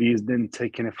cities, then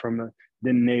taking it from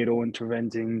then NATO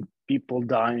intervening, people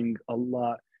dying, a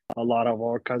lot of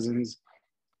our cousins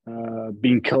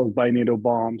being killed by NATO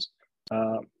bombs,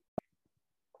 a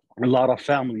lot of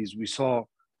families we saw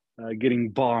getting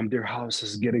bombed, their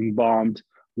houses getting bombed,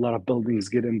 a lot of buildings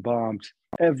getting bombed.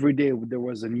 Every day there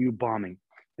was a new bombing.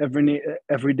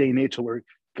 Every day NATO were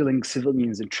killing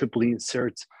civilians in Tripoli and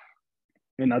Sirte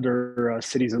and other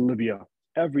cities in Libya.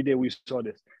 Every day we saw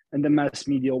this. And the mass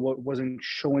media wasn't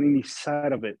showing any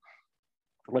side of it.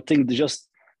 I think just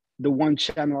the one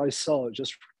channel I saw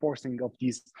just reporting of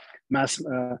these mass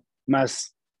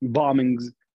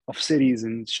bombings of cities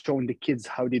and showing the kids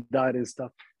how they died and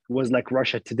stuff was like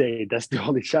Russia Today. That's the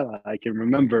only channel I can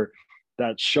remember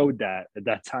that showed that at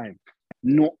that time.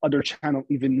 No other channel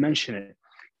even mentioned it.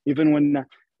 Even when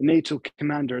NATO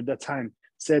commander at that time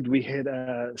said we hit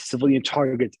a civilian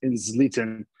target in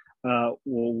Zliten,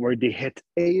 where they hit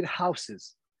 8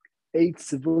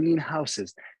 civilian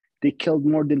houses. They killed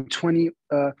more than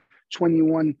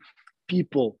 21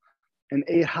 people in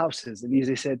 8 houses. And as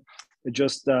they said,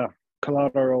 just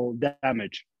collateral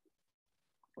damage.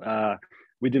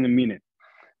 We didn't mean it.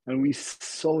 And we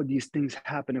saw these things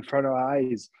happen in front of our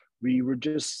eyes. We were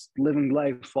just living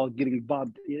life while getting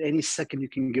bombed. Any second you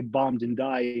can get bombed and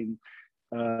die,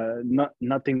 and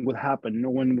nothing will happen.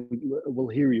 No one will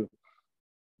hear you.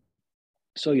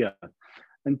 So yeah,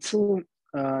 until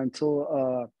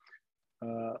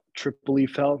Tripoli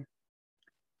fell,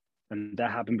 and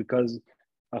that happened because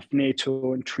of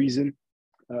NATO and treason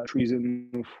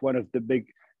of one of the big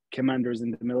commanders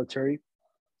in the military,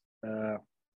 and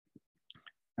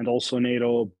also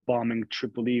NATO bombing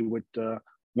Tripoli with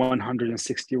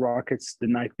 160 rockets the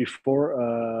night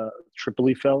before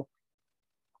Tripoli fell.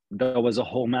 That was a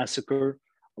whole massacre.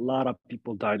 A lot of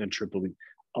people died in Tripoli.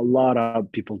 A lot of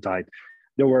people died.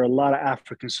 There were a lot of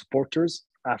African supporters.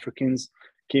 Africans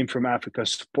came from Africa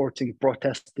supporting,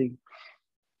 protesting.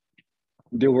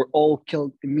 They were all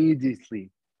killed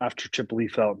immediately after Tripoli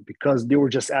fell because they were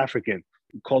just African.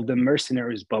 We called them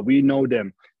mercenaries, but we know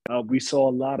them. We saw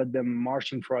a lot of them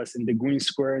marching for us in the Green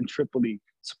Square in Tripoli,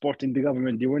 supporting the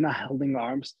government. They were not holding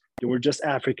arms. They were just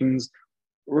Africans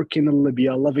working in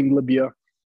Libya, loving Libya.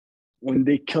 When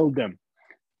they killed them,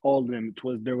 all of them,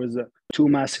 there was two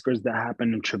massacres that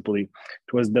happened in Tripoli.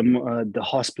 It was the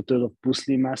hospital of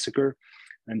Busli massacre,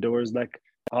 and there was like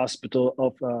a hospital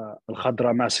of Al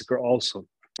Khadra massacre also.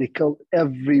 They killed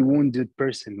every wounded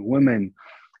person, women,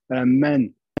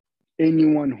 men,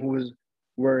 anyone who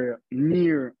were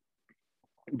near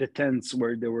the tents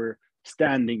where they were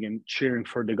standing and cheering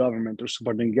for the government or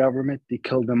supporting the government. They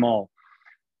killed them all.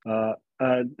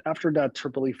 After that,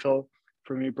 Tripoli fell.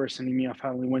 For me personally, me and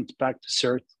family went back to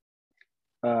Sirte,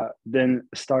 then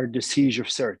started the siege of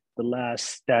Sirte, the last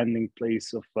standing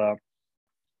place of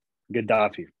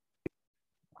Gaddafi.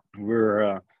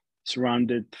 We're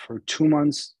surrounded for 2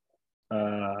 months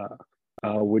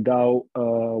without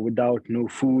no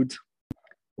food.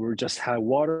 We just had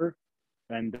water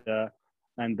and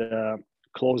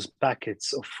closed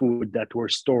packets of food that were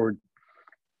stored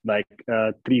like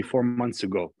 3-4 months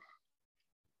ago.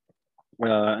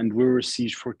 And we were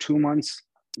sieged for 2 months.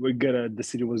 The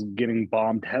city was getting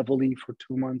bombed heavily for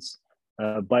 2 months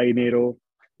by NATO.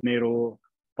 NATO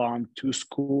bombed 2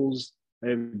 schools.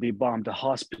 They bombed a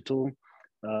hospital.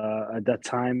 At that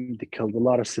time, they killed a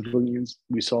lot of civilians.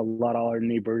 We saw a lot of our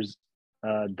neighbors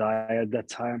die at that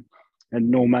time,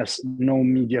 and no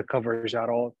media coverage at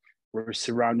all. We're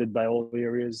surrounded by all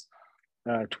areas.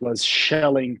 It was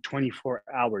shelling 24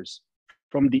 hours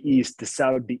from the east, the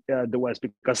south, the west,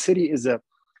 because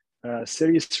the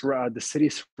city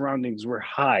surroundings were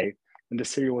high, and the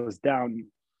city was down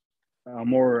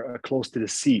more close to the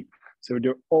sea. So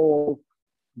they're all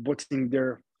putting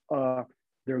their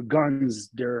guns,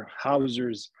 their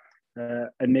howitzers,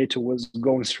 and NATO was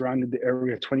going surrounded the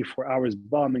area 24 hours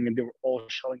bombing, and they were all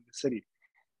shelling the city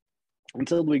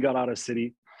until we got out of the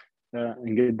city,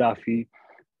 and Gaddafi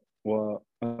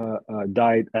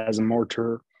died as a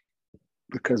martyr,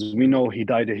 because we know he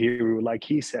died a hero, like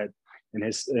he said in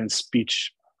his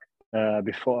speech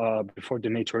before the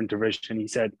NATO intervention. He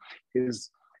said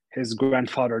his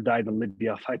grandfather died in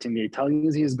Libya fighting the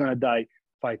Italians. He's gonna die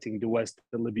fighting the West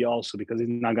in Libya also, because he's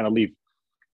not gonna leave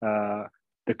the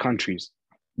country.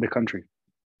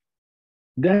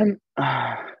 Then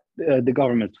the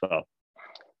government fell.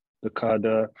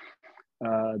 The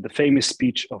famous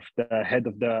speech of the head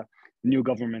of the new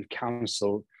government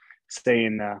council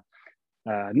saying,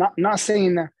 not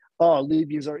saying, oh,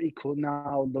 Libyans are equal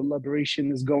now, the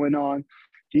liberation is going on.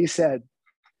 He said,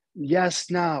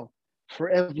 yes, now, for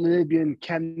every Libyan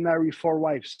can marry 4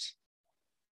 wives.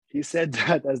 He said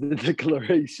that as the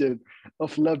declaration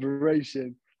of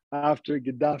liberation after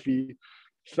Gaddafi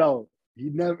fell. He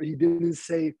didn't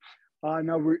say,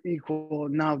 now we're equal,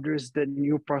 now there's the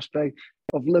new prospect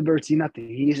of liberty, nothing.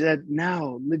 He said,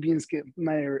 now Libyans can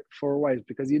marry 4 wives,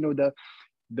 because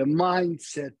the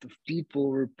mindset of people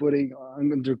were putting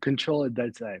under control at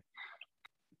that time.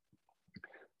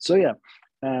 So yeah,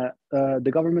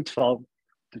 the government fell.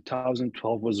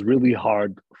 2012 was really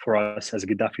hard for us as a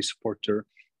Gaddafi supporter.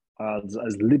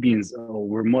 As Libyans,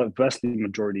 we're vastly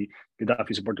majority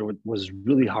Gaddafi supporter. Was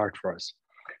really hard for us.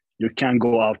 You can't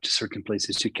go out to certain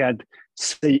places. You can't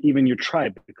say even your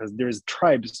tribe, because there's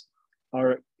tribes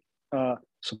are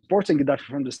supporting Gaddafi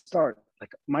from the start.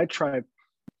 Like my tribe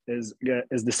is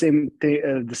the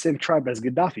same tribe as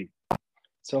Gaddafi.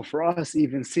 So for us,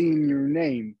 even seeing your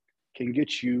name can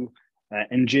get you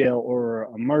in jail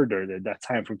or murdered at that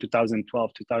time, from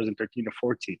 2012, 2013 or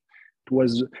 14. It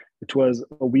was.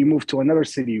 We moved to another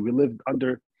city. We lived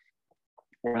under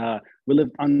a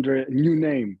new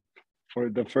name for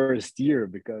the first year,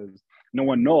 because no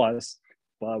one knew us.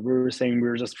 But we were saying we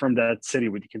were just from that city.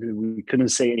 We couldn't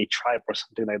say any tribe or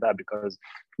something like that, because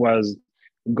it was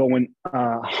going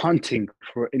hunting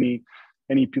for any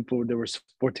people that were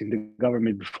supporting the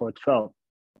government before it fell.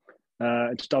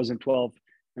 In 2012,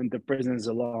 in the prisons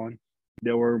alone,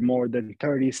 there were more than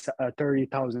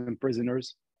 30,000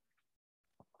 prisoners.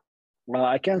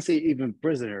 I can't say even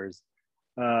prisoners,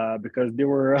 because they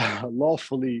were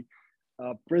lawfully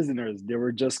prisoners. They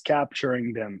were just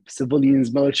capturing them,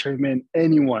 civilians, militiamen,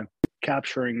 anyone,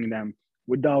 capturing them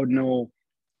without no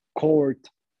court,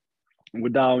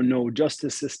 without no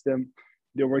justice system.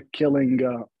 They were killing.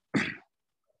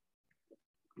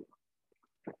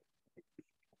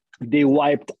 They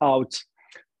wiped out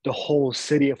the whole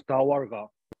city of Tawarga,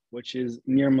 which is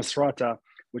near Masrata,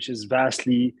 which is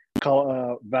vastly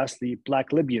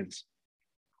Black Libyans.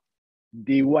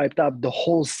 They wiped out the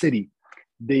whole city.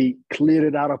 They cleared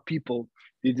it out of people.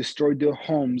 They destroyed their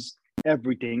homes,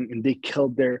 everything, and they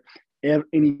killed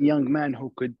any young man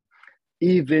who could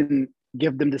even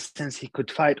give them the sense he could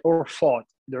fight or fought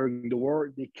during the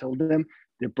war. They killed them.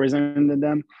 They imprisoned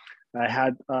them. I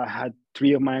had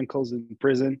three of my uncles in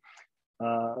prison.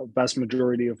 Vast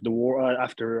majority of the war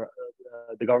after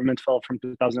the government fell from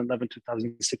 2011,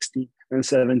 2016, and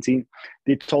 17.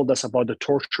 They told us about the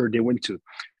torture they went to.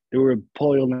 They were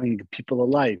boiling people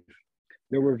alive.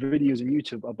 There were videos on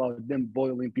YouTube about them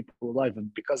boiling people alive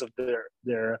because of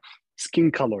their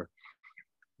skin color,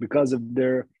 because of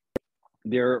they're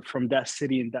from that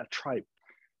city and that tribe.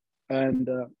 And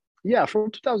from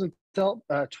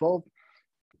 2012,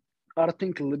 I don't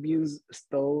think Libyans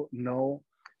still know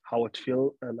how it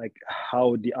feels, like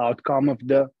how the outcome of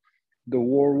the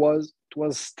war was. It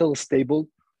was still stable.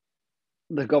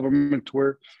 The government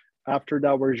were, after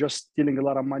that, were just stealing a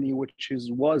lot of money,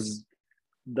 was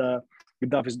the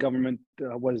Gaddafi's government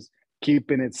was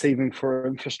keeping it, saving for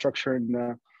infrastructure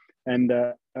and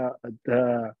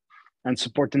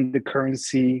supporting the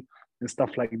currency and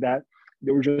stuff like that.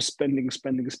 They were just spending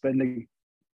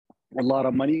a lot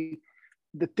of money.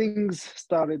 The things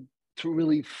started to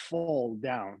really fall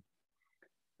down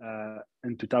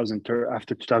in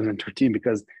after 2013,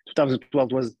 because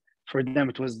 2012 was, for them,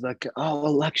 it was like, oh,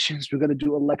 elections, we're gonna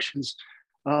do elections,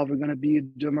 we're gonna be a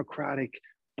democratic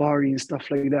party and stuff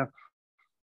like that.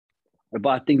 But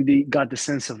I think they got the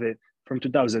sense of it from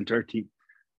 2013.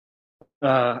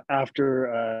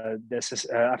 After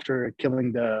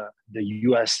killing the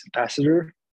U.S.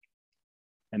 ambassador,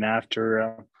 and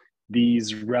after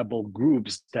these rebel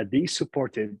groups that they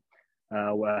supported,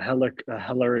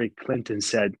 Hillary Clinton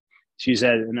said,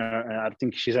 I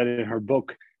think she said in her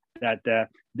book that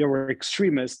they were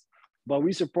extremists, but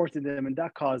we supported them, and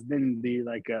that cause then they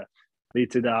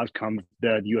lead to the outcome of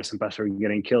the U.S. ambassador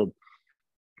getting killed.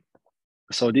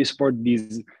 So they support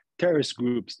these terrorist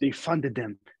groups. They funded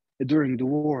them during the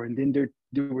war, and then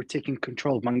they were taking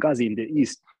control of Benghazi in the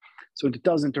east. So in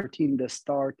 2013, the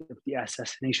start of the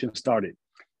assassination started.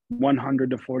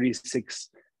 146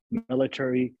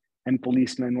 military and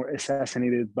policemen were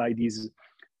assassinated by these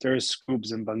terrorist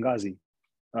groups in Benghazi,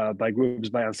 by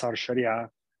Ansar Sharia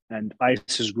and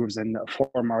ISIS groups and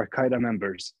former Al-Qaeda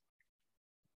members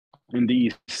in the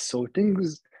east. So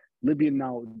Libya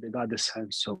now, they got the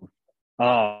sense of,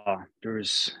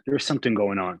 there's something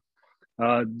going on.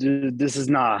 This is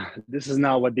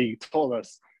not what they told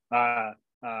us. I'm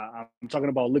talking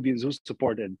about Libyans who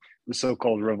supported the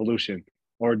so-called revolution,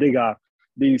 or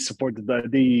they supported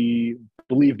they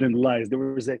believed in lies. They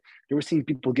were seeing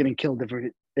people getting killed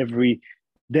every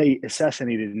day,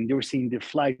 assassinated, and they were seeing the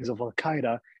flags of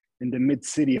Al-Qaeda in the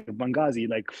mid-city of Benghazi,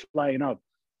 like flying up.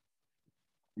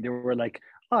 They were like,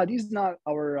 these are not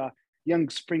our young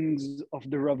springs of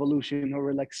the revolution who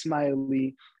were like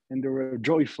smiley, and they were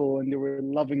joyful, and they were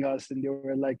loving us, and they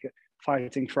were like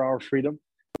fighting for our freedom.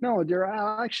 No, they're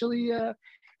actually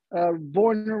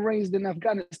born and raised in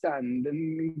Afghanistan,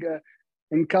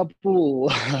 in Kabul.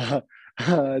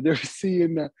 They were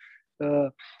seeing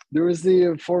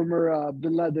former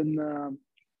Bin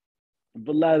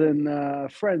Laden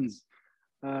friends,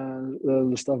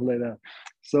 stuff like that.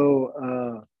 So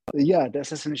the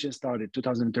assassination started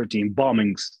 2013.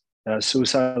 Bombings,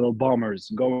 suicidal bombers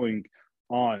going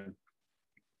on.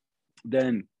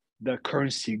 Then the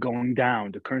currency going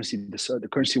down. The currency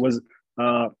was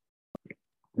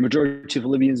majority of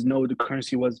Libyans know the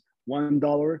currency was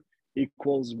 $1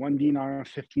 equals 1 dinar and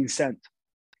 15 cents.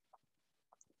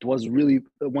 It was really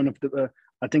one of the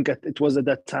I think it was at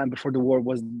that time before the war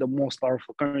was the most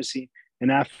powerful currency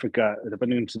in Africa,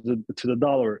 depending to the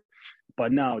dollar.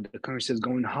 But now the currency is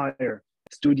going higher.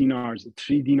 It's 2 dinars,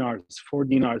 3 dinars, 4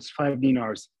 dinars, 5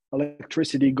 dinars.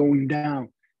 Electricity going down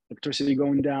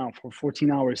for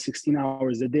 14 hours, 16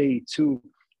 hours a day too.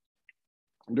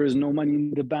 There's no money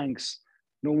in the banks.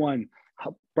 No one.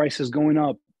 Prices going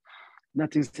up.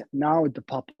 Nothing's now at the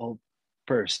pop up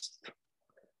burst.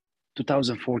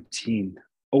 2014,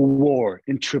 a war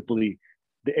in Tripoli.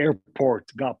 The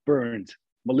airport got burned.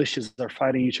 Militias are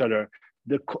fighting each other.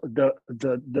 the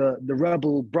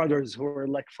rebel brothers who are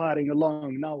like fighting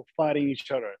along now fighting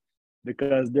each other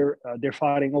because they're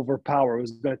fighting over power.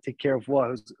 Who's going to take care of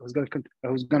what? Who's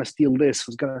going to steal this?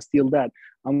 Who's going to steal that?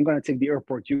 I'm going to take the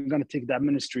airport. You're going to take that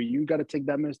ministry. You got to take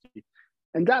that ministry.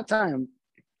 And that time,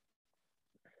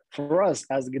 for us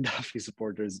as Gaddafi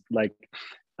supporters, like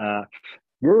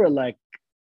we were like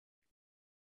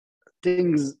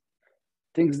things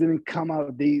didn't come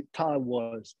out they thought it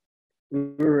was.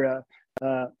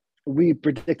 We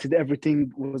predicted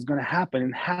everything was going to happen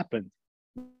and happened.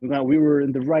 We were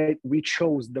in the right. We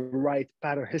chose the right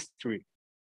path of history.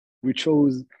 We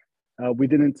chose. We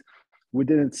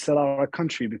didn't sell out our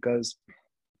country because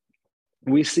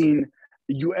we seen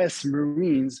U.S.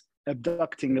 Marines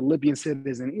abducting a Libyan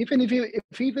citizen, even if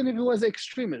he was an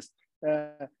extremist,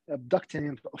 abducting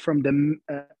him from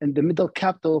in the middle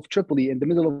capital of Tripoli in the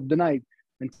middle of the night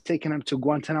and taking him to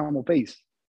Guantanamo base.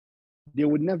 They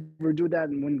would never do that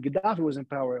when Gaddafi was in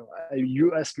power.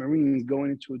 U.S. Marines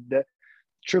going into the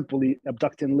Tripoli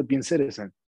abducting Libyan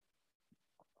citizen.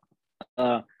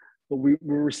 But we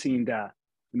were seeing that,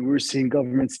 and we were seeing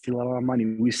government steal a lot of money.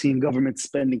 We're seeing government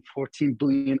spending 14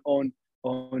 billion on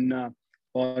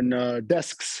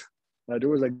desks. There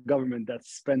was a government that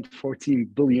spent 14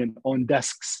 billion on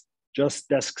desks, just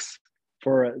desks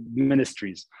for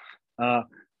ministries.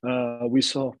 We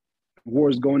saw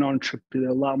wars going on in Tripoli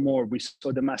a lot more. We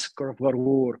saw the massacre of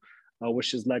Garhour,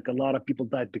 which is like a lot of people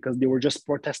died because they were just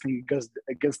protesting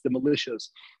against the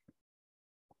militias.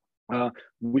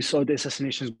 We saw the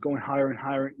assassinations going higher and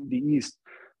higher in the east.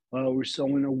 We saw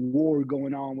a war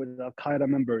going on with Al-Qaeda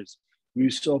members. We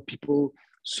saw people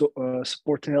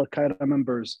supporting Al-Qaeda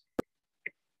members.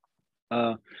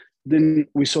 Then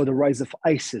we saw the rise of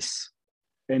ISIS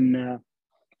in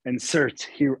Sirte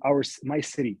here, my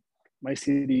city. My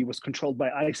city was controlled by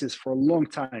ISIS for a long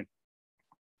time,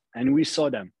 and we saw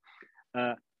them.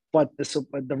 But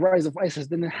the rise of ISIS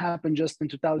didn't happen just in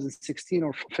 2016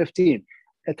 or 15.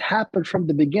 It happened from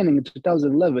the beginning in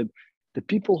 2011. The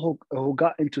people who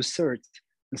got into Sirte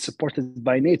and supported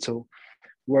by NATO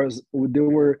they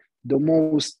were the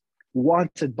most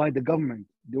wanted by the government.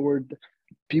 They were the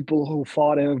people who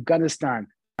fought in Afghanistan,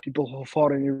 people who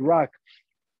fought in Iraq.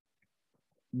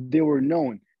 They were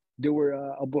known. They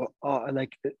were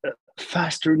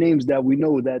faster names that we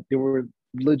know that they were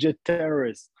legit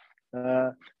terrorists,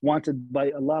 wanted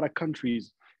by a lot of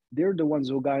countries. They're the ones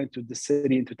who got into the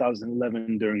city in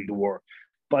 2011 during the war.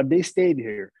 But they stayed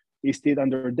here. They stayed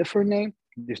under a different name.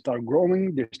 They start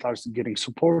growing. They start getting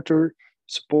supporters.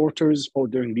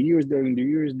 During the years. Then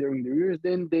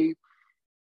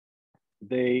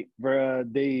they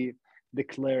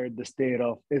declared the state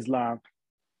of Islam,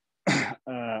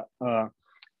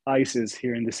 ISIS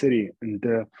here in the city, and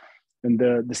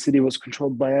the city was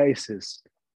controlled by ISIS.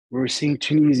 We're seeing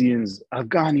Tunisians,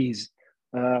 Afghanis,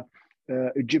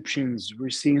 Egyptians. We're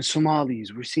seeing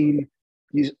Somalis. We're seeing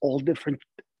these all different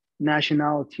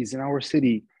nationalities in our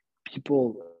city.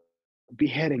 People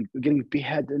getting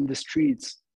beheaded in the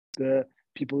streets. The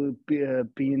people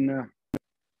being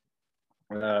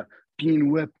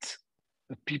whipped.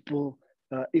 People,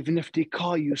 even if they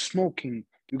call you smoking,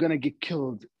 you're gonna get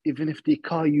killed. Even if they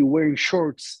call you wearing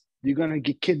shorts, you're gonna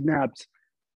get kidnapped.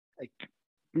 Like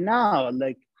now,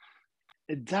 like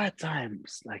at that time,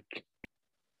 it's like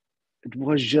it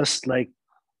was just like,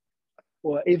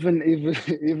 well, even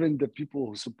the people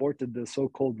who supported the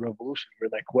so-called revolution were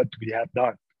like, what we have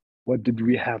done? What did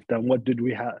we have done? What did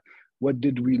we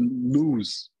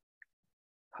lose?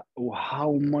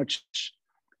 How much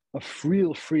of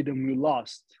real freedom we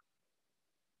lost?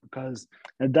 Because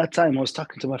at that time, I was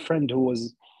talking to my friend who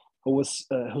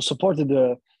supported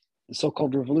the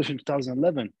so-called revolution in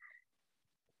 2011.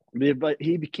 But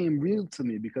he became real to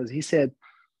me because he said,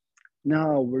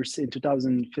 now we're in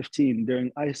 2015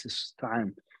 during ISIS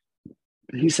time.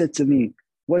 He said to me,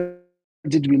 what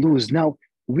did we lose? Now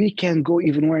we can't go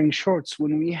even wearing shorts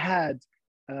when we had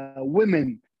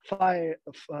women flying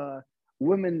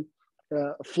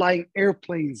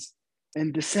airplanes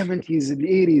in the 70s and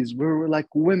 80s. We were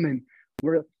like women,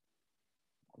 we're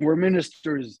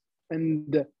ministers,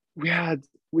 and we had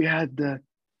the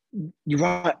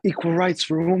equal rights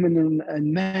for women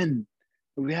and men.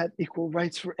 We had equal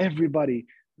rights for everybody.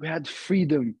 We had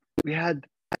freedom. We had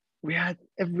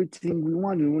everything we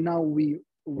wanted. Now we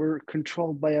were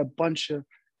controlled by a bunch of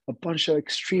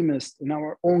extremists in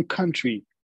our own country.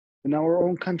 In our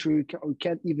own country, we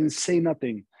can't even say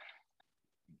nothing.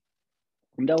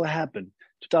 And that what happened.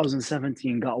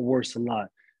 2017 got worse a lot.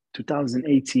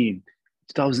 2018,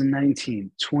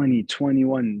 2019, 20,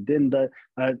 21. Then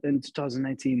in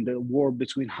 2019, the war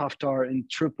between Haftar and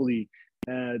Tripoli.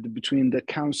 between the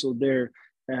council there.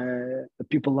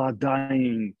 People are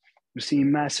dying. We're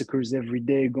seeing massacres every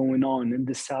day going on in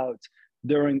the south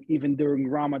even during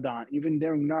Ramadan,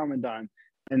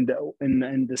 and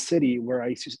in the city where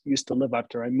I used to live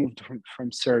after I moved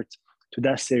from Sirte to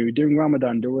that city. During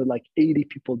Ramadan, there were like 80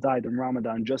 people died in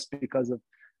Ramadan just because of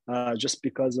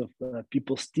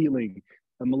people stealing,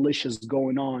 militias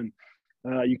going on.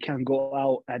 You can't go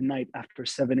out at night after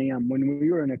 7 a.m. When we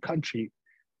were in a country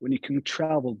when you can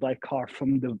travel by car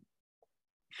from the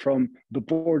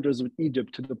borders with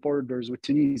Egypt to the borders with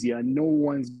Tunisia, and no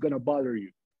one's gonna bother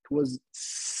you. It was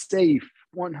safe,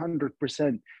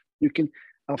 100%. You can,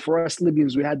 for us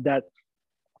Libyans, we had the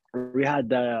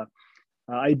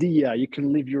idea you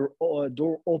can leave your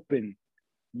door open.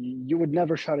 You would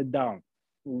never shut it down.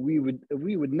 We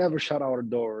would never shut our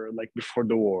door like before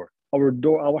the war.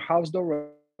 Our house door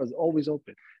was always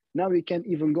open. Now you can't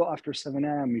even go after 7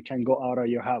 a.m. You can't go out of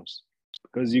your house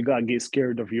because you got get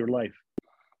scared of your life.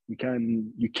 You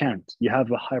can't. You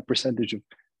have a high percentage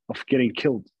of getting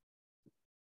killed.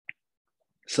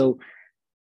 So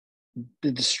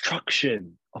the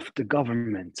destruction of the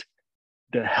government,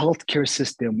 the healthcare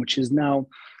system, which is now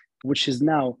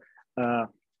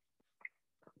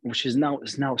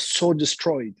so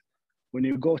destroyed. When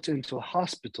you go into a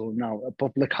hospital now, a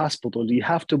public hospital, you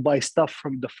have to buy stuff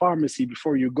from the pharmacy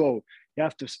before you go. You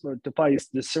have to buy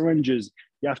the syringes.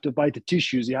 You have to buy the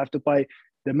tissues. You have to buy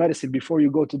the medicine before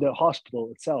you go to the hospital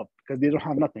itself because they don't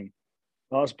have nothing.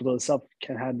 The hospital itself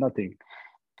can have nothing.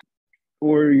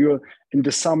 Or you're in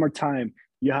the summertime,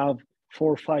 you have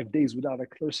 4 or 5 days without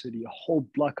electricity, a whole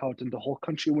blackout in the whole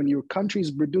country. When your country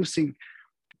is producing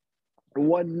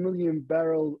 1 million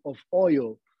barrels of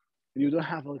oil, and you don't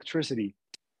have electricity,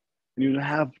 and you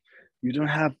don't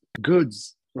have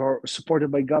goods or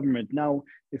supported by government. Now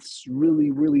it's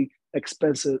really, really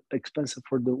expensive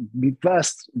for the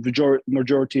vast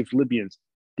majority of Libyans.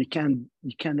 They can't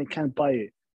buy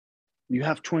it. You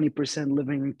have 20%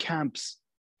 living in camps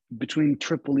between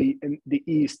Tripoli and the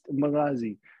east,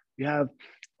 Benghazi. You have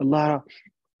a lot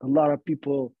of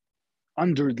people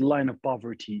under the line of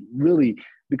poverty, really,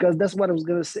 because that's what I was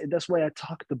gonna say. That's why I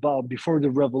talked about before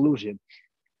the revolution.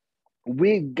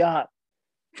 We got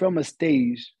from a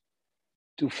stage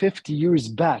to 50 years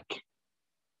back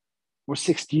or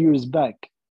 60 years back.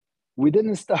 We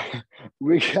didn't start.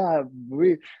 We started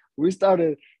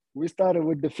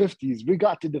with the 50s. We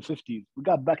got to the 50s. We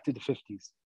got back to the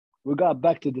 50s. We got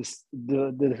back to this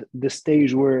the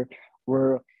stage where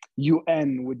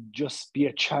UN would just be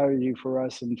a charity for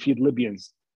us and feed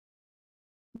Libyans.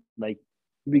 Like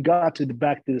we got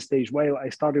back to the stage. Why I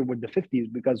started with the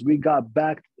 50s, because we got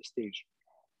back to the stage.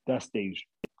 That stage.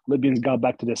 Libyans got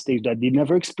back to the stage that they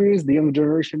never experienced, the younger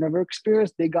generation never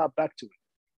experienced. They got back to it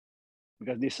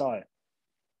because they saw it.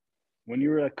 When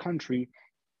you're a country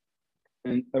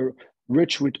and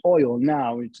rich with oil,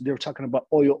 now they're talking about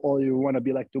oil. You want to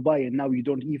be like Dubai, and now you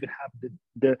don't even have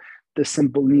the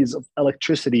simple needs of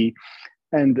electricity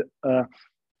and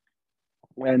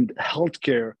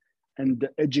healthcare and the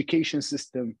education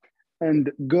system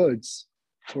and goods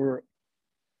for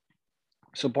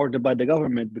supported by the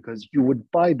government, because you would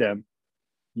buy them.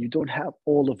 You don't have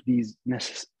all of these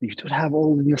you don't have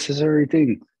all the necessary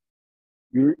things.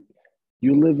 You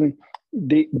live in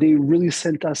they really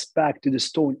sent us back to the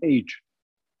Stone Age.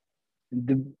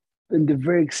 In the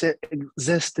very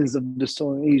existence of the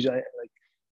Stone Age,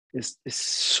 it's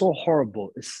so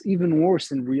horrible. It's even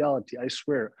worse in reality, I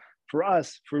swear. For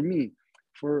us, for me,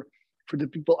 for the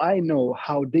people I know,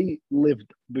 how they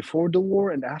lived before the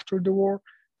war and after the war,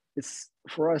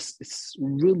 for us, it's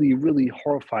really, really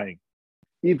horrifying.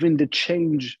 Even the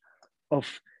change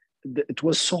of it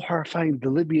was so horrifying. The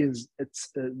Libyans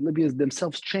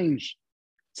themselves changed.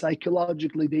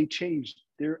 Psychologically, they changed.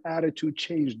 Their attitude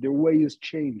changed. Their ways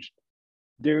changed.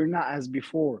 They're not as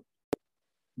before.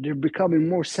 They're becoming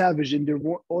more savage in their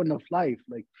own of life.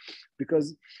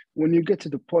 Because when you get to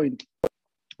the point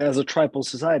as a tribal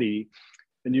society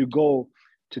and you go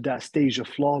to that stage of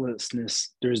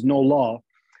lawlessness, there's no law,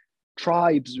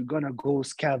 tribes are gonna go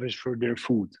scavenge for their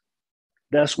food.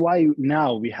 That's why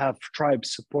now we have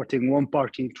tribes supporting one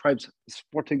party, tribes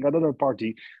supporting another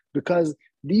party, because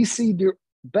they see their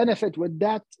benefit with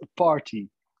that party.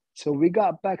 So we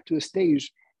got back to a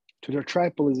stage to the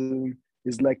tribalism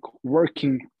is like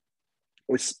working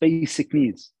with basic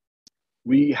needs.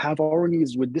 We have our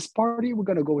needs with this party, we're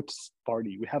gonna go with this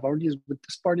party. We have our needs with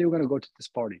this party, we're gonna go to this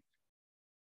party.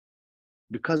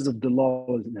 Because of the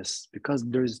lawlessness, because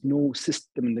there is no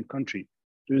system in the country.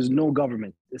 There is no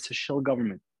government. It's a shell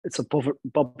government. It's a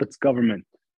puppet government.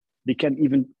 They can't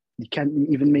even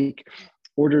make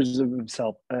orders of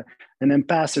himself. An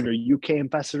ambassador, UK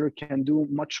ambassador, can do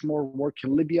much more work in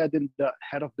Libya than the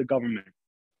head of the government.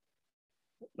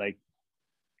 Like,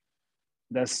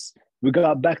 we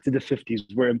got back to the 50s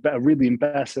where really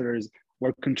ambassadors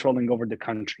were controlling over the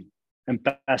country.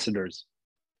 Ambassadors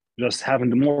just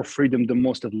having more freedom than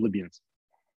most of the Libyans.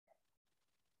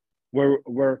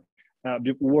 Where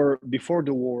before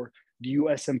the war, the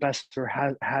U.S. ambassador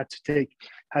had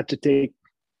to take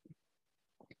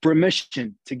permission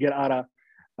to get out of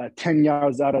 10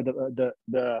 yards out of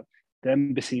the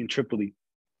embassy in Tripoli.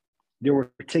 They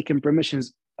were taking permission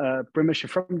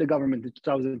from the government in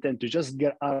 2010 to just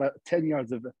get out of 10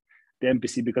 yards of the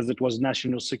embassy because it was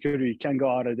national security. You can't go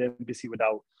out of the embassy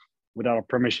without a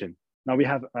permission. Now we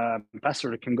have an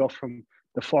ambassador that can go from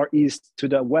the Far East to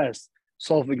the West,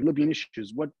 solving Libyan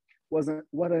issues. What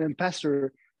an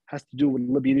ambassador has to do with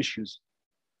Libyan issues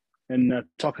and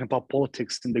talking about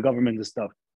politics and the government and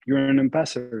stuff. You're an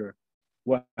ambassador.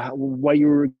 Why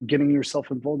you're getting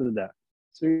yourself involved in that?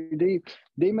 So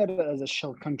they made it as a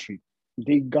shell country.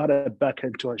 They got it back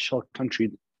into a shell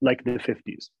country like the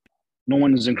 50s. No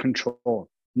one is in control.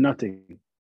 Nothing.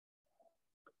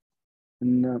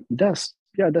 And that's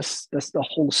the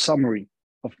whole summary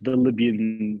of the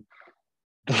Libyan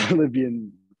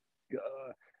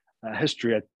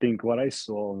history. I think what I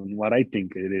saw and what I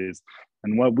think it is,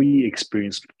 and what we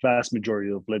experienced. Vast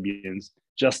majority of Libyans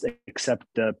just accept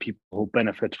people who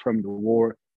benefit from the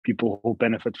war, people who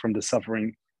benefit from the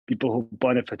suffering, people who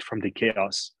benefit from the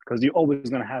chaos, because you're always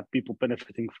going to have people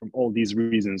benefiting from all these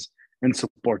reasons and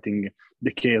supporting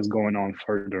the chaos going on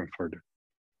further and further.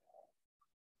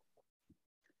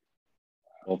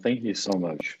 Well, thank you so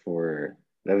much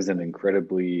that was an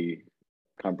incredibly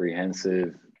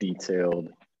comprehensive, detailed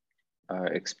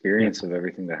experience of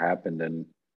everything that happened. And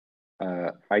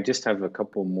I just have a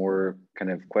couple more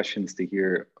kind of questions to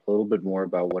hear a little bit more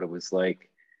about what it was like.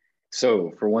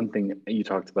 So for one thing, you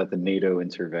talked about the NATO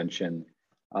intervention.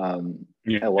 A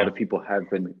lot of people have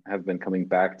been coming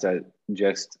back to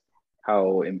just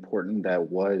how important that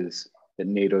was, that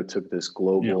NATO took this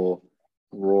global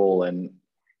role and,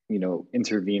 you know,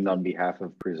 intervened on behalf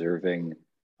of preserving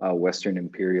Western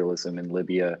imperialism in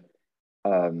Libya.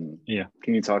 Can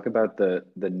you talk about the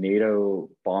NATO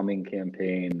bombing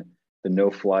campaign, the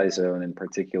no-fly zone in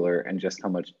particular, and just how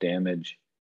much damage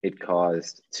it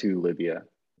caused to Libya?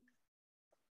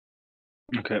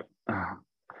 Okay.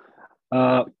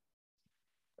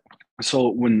 So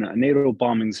when NATO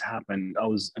bombings happened, I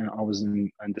was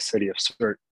in the city of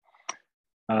Sirte.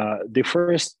 They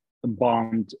first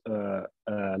bombed,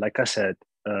 like I said,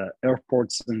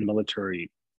 airports and military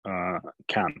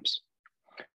camps.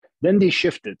 Then they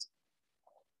shifted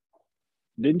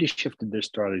their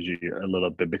strategy a little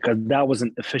bit because that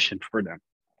wasn't efficient for them.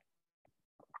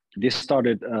 They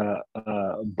started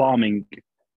bombing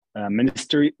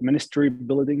ministry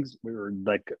buildings, were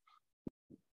like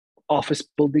office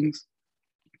buildings,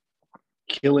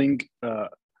 killing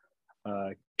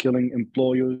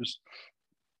employees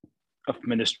of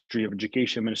Ministry of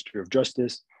Education, Ministry of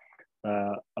Justice.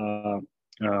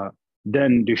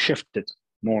 Then they shifted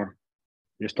more.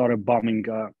 They started bombing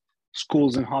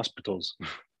schools and hospitals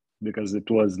because it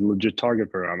was a legit target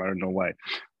for them. I don't know why.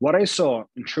 What I saw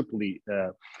in Tripoli,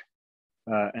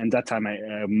 and that time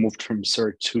I moved from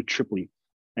Sirte to Tripoli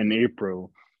in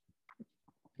April,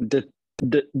 the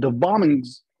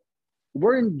bombings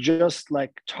weren't just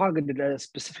like targeted at a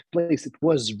specific place. It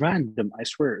was random, I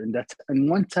swear. And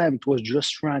one time it was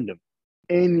just random.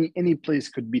 Any place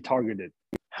could be targeted.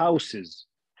 Houses,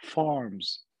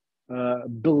 farms,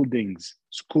 buildings,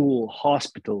 school,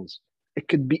 hospitals. It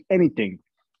could be anything,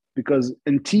 because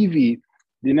in TV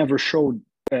they never showed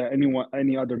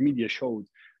any other media showed.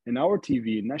 In our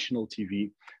TV, national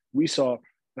TV, we saw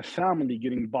a family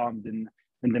getting bombed in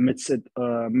the midst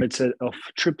of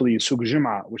Tripoli, Souk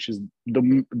Jum'a, which is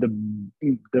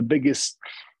the biggest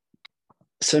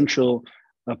central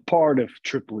part of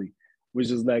Tripoli,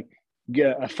 which is like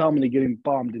a family getting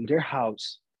bombed in their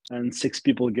house and 6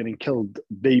 people getting killed,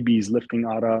 babies lifting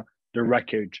out of the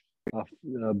wreckage of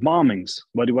bombings.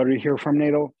 What do you hear from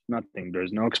NATO? Nothing.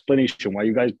 There's no explanation why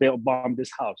you guys bombed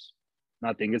this house.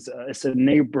 Nothing. It's a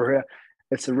neighborhood.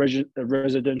 It's a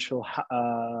residential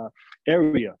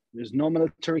area. There's no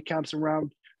military camps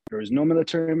around. There is no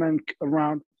military men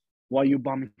around. Why are you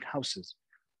bombing houses?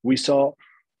 We saw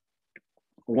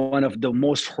one of the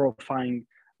most horrifying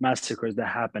massacres that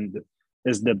happened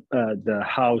is the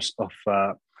house of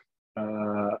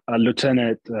a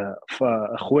Lieutenant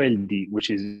Khweldi,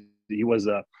 he was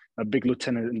a big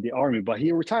lieutenant in the army, but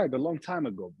he retired a long time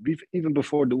ago, even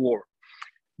before the war.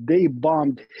 They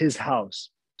bombed his house.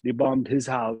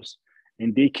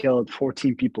 and they killed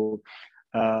 14 people.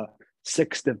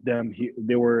 Six of them,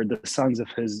 they were the sons of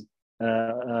his.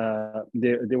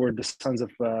 They were the sons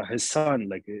of his son.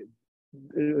 Like it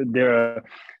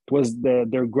was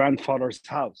their grandfather's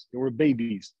house. They were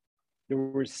babies. There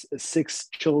were six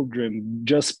children,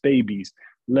 just babies,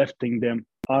 lifting them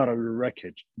out of the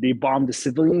wreckage. They bombed the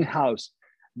civilian house.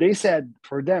 They said,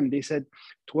 for them, they said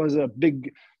it was a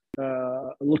big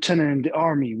lieutenant in the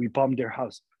army. We bombed their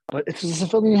house. But it's a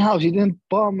civilian house. You didn't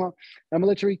bomb a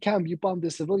military camp. You bombed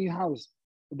the civilian house.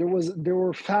 There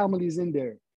were families in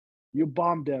there. You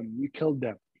bombed them. You killed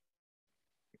them.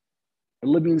 The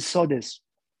Libyans saw this.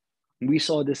 We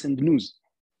saw this in the news.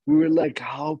 We were like,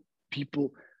 how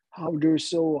they're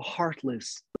so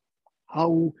heartless.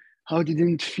 How they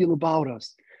didn't feel about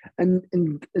us. And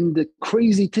the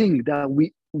crazy thing that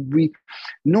we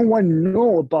no one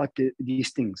know about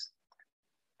these things.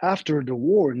 After the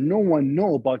war, no one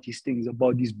know about these things,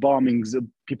 about these bombings of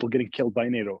people getting killed by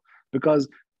NATO, because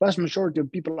vast majority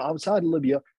of people outside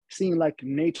Libya seeing like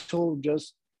NATO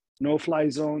just no-fly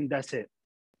zone, that's it.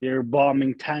 They're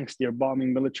bombing tanks, they're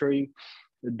bombing military,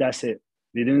 that's it.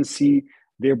 They didn't see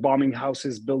they're bombing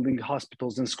houses, building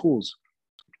hospitals and schools.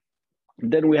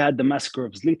 Then we had the massacre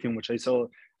of Zliten, which I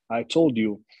told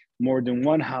you, more than in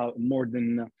one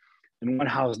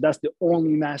house. That's the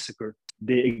only massacre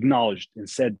they acknowledged and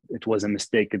said it was a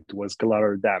mistake, it was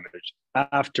collateral damage.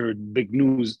 After big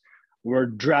news, were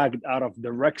dragged out of the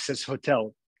Rexus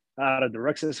Hotel.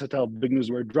 Big news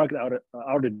were dragged out of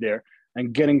there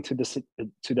and getting to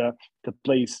the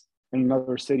place in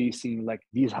another city, seeing like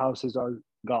these houses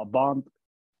got bombed.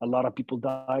 A lot of people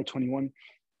died, 21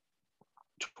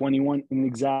 in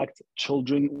exact,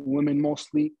 children, women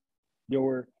mostly. They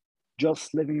were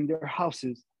just living in their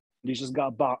houses. They just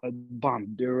got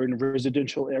bombed. They were in a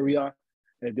residential area.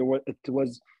 It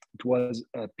was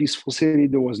a peaceful city.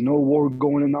 There was no war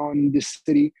going on in this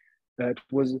city. It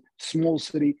was a small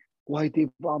city. Why they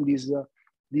bombed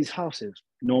these houses?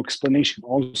 No explanation.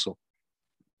 Also,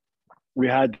 we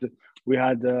had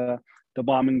the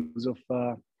bombings of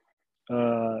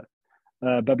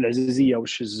Bab al-Aziziyah,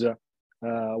 which is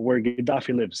where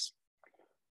Gaddafi lives.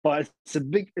 But it's a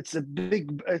big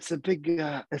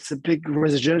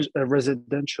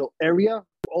residential area,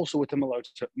 also with a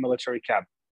military camp.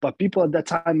 But people at that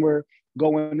time were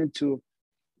going into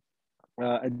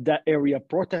that area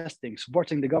protesting,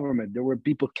 supporting the government. There were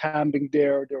people camping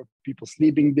there. There were people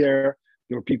sleeping there.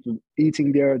 There were people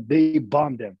eating there. They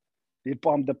bombed them. They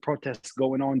bombed the protests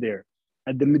going on there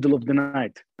at the middle of the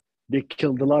night. They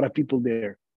killed a lot of people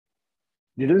there.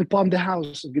 They didn't bomb the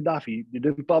house of Gaddafi. They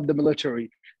didn't bomb the military.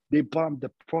 They bombed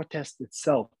the protest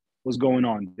itself was going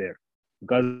on there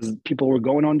because people were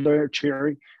going on there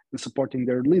cheering and supporting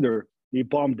their leader. They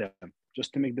bombed them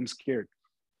just to make them scared.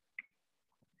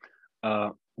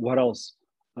 What else?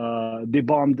 They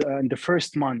bombed in the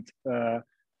first month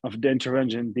of the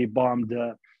intervention. They bombed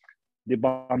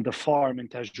the farm in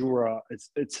Tajura.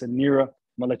 It's a near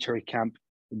military camp.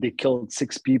 They killed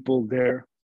 6 people there.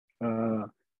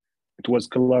 It was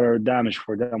collateral damage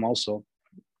for them also.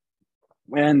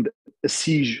 And the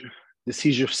siege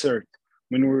of Sirte,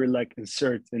 when we were like in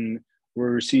Sirte and we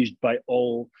were sieged by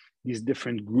all these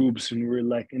different groups and we were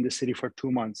like in the city for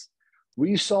 2 months.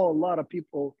 We saw a lot of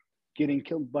people getting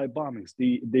killed by bombings.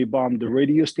 They bombed the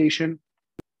radio station.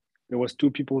 There was 2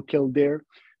 people killed there.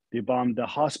 They bombed the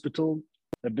hospital,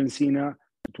 the Benzina.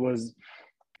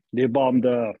 They bombed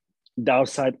the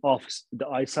outside office,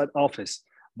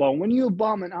 But when you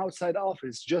bomb an outside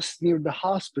office just near the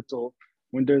hospital,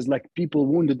 when there's like people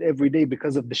wounded every day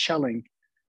because of the shelling,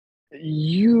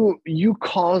 you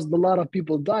caused a lot of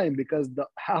people dying because the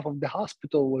half of the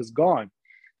hospital was gone.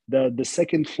 The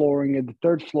second flooring and the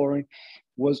third flooring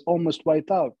was almost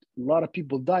wiped out. A lot of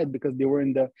people died because they were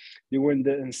in the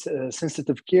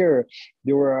sensitive care.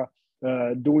 They were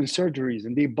doing surgeries,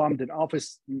 and they bombed an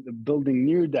office building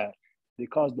near that. They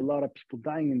caused a lot of people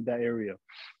dying in that area.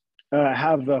 I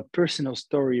have a personal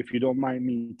story, if you don't mind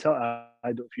me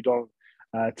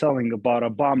telling about a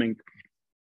bombing.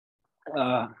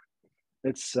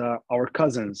 It's our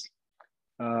cousins.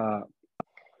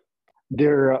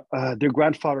 Their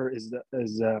grandfather is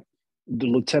the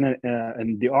lieutenant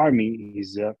in the army.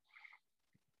 He's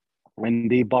when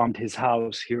they bombed his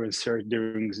house here in Sirte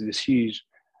during the siege.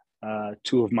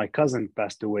 2 of my cousins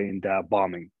passed away in that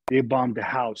bombing. They bombed the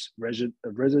house,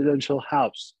 a residential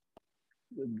house.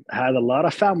 Had a lot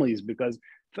of families because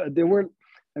they were,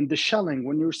 and the shelling,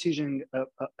 when you're sieging a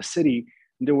city,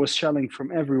 there was shelling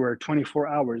from everywhere, 24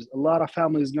 hours. A lot of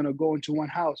families going to go into one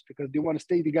house because they want to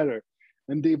stay together,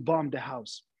 and they bombed the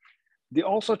house. They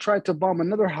also tried to bomb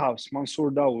another house, Mansour,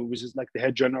 which is like the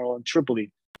head general in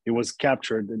Tripoli. He was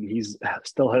captured and he's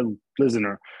still held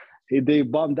prisoner. They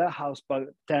bombed that house,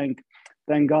 but thank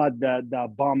God that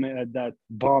that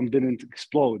bomb didn't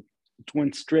explode. It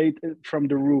went straight from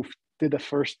the roof to the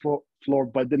first floor,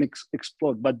 but didn't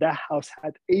explode. But that house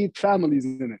had 8 families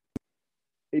in it.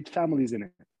 8 families in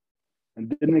it, and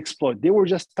didn't explode. They were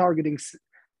just targeting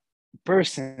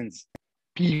persons,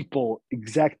 people,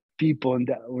 exact people. And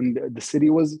when the city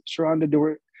was surrounded, there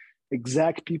were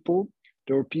exact people.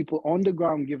 There were people on the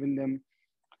ground giving them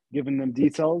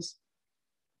details,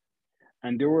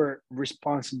 and they were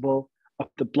responsible of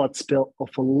the blood spill of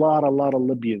a lot of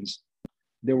Libyans.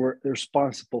 They were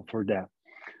responsible for that.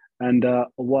 And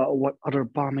what other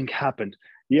bombing happened?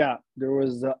 Yeah, there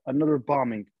was another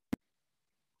bombing.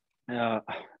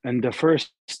 In the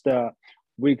first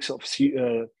weeks of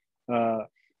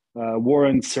war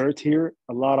in Sirte here,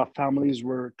 a lot of families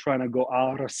were trying to go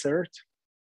out of Sirte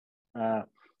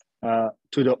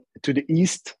to the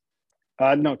east.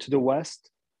 No, to the west.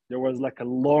 There was like a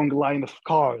long line of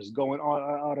cars going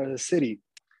out of the city.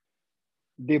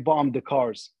 They bombed the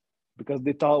cars because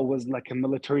they thought it was like a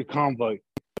military convoy.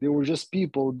 They were just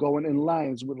people going in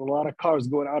lines with a lot of cars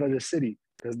going out of the city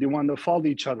because they want to follow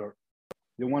each other.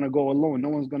 They want to go alone. No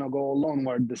one's going to go alone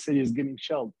where the city is getting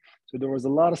shelled. So there was a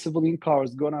lot of civilian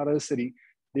cars going out of the city.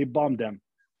 They bombed them.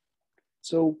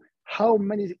 So how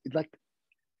many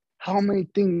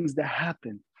things that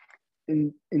happened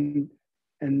in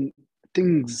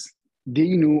things they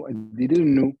knew and they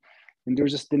didn't know, and they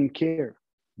just didn't care.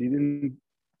 They didn't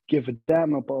give a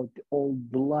damn about all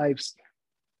the lives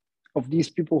of these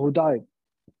people who died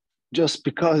just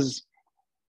because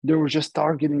they were just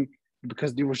targeting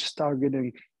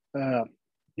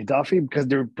Gaddafi, because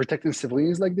they were protecting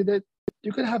civilians like they did.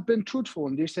 You could have been truthful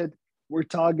and they said, we're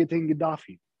targeting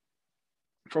Gaddafi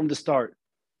from the start.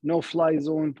 No fly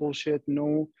zone bullshit,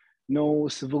 no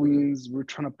civilians. We're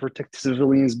trying to protect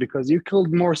civilians because you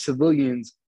killed more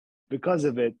civilians because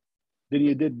of it than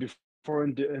you did before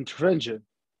in the intervention.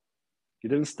 You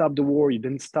didn't stop the war, you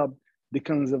didn't stop the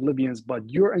killings of Libyans, but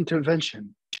your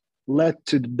intervention led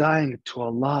to the dying to a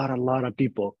lot of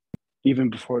people, even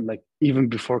before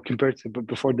compared to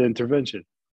before the intervention,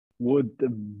 with the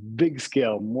big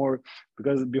scale more,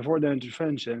 because before the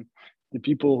intervention, the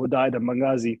people who died at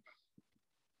Benghazi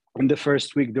in the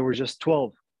first week, there were just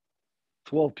 12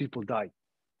 people died.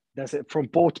 That's it, from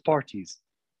both parties.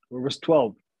 There was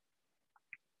 12.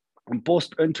 And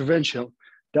post-intervention,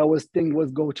 thing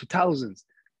was go to thousands.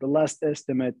 The last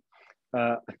estimate,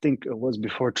 I think it was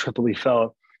before Tripoli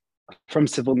fell, from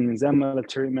civilians and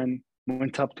military men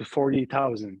went up to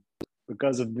 40,000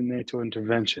 because of the NATO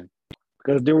intervention.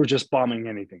 Because they were just bombing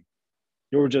anything.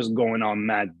 They were just going on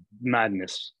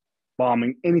madness,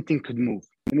 bombing anything could move.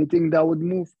 Anything that would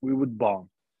move, we would bomb.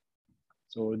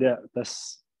 So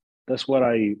that's what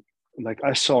I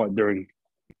saw during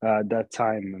that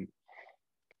time,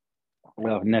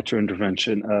 NATO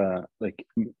intervention, like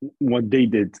what they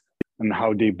did and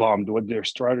how they bombed, what their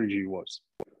strategy was.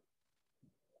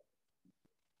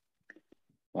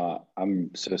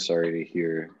 I'm so sorry to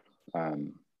hear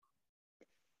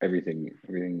everything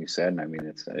you said. And I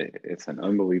mean, it's an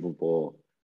unbelievable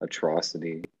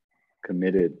atrocity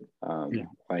committed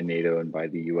by NATO and by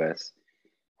the US.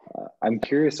 I'm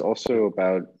curious also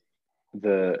about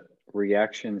the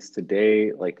reactions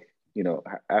today, like, you know,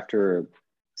 after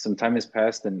some time has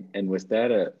passed, and was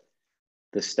that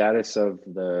the status of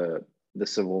the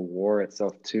civil war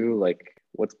itself too? Like,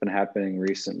 what's been happening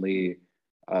recently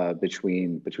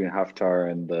between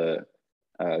Haftar and the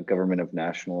government of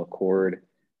national accord,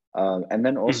 and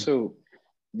then also,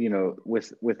 you know,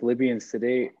 with Libyans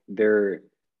today, their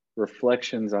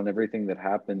reflections on everything that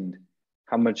happened.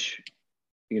 How much,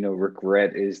 you know,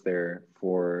 regret is there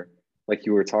for, like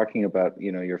you were talking about,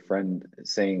 you know, your friend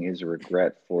saying his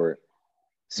regret for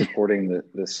supporting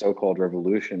the so-called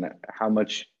revolution? How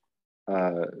much,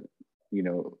 you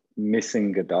know,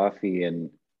 missing Gaddafi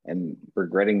and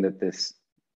regretting that this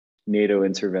NATO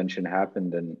intervention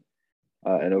happened and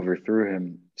overthrew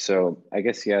him. So I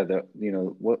guess, yeah, you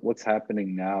know, what's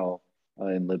happening now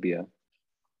in Libya?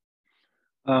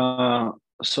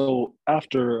 So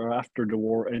after the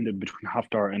war ended between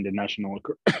Haftar and the National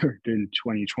Accord in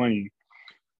 2020,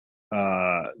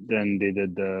 then they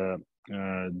did the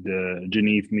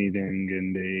Geneva meeting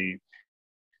and they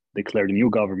declared a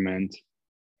new government.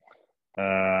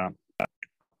 And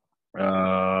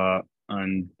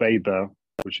Beiba,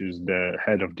 which is the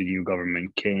head of the new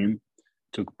government,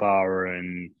 took power,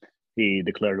 and he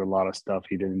declared a lot of stuff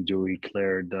he didn't do. He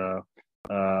declared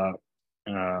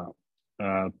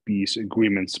peace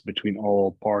agreements between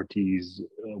all parties,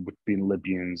 between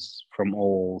Libyans from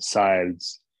all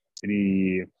sides. And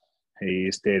he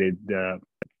stated that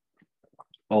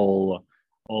all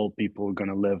people are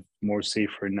gonna live more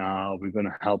safer now. We're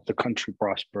gonna help the country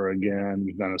prosper again.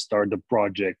 We're gonna start the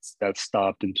projects that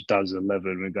stopped in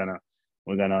 2011.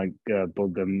 We're gonna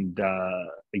build them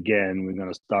again. We're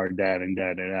gonna start that and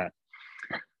that and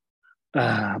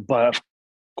that. But of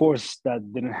course,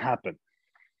 that didn't happen.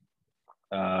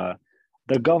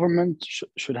 The government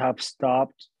should have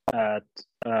stopped at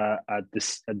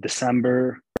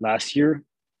December last year,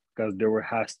 because there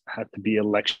had to be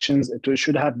elections. It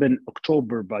should have been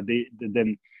October, but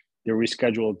then they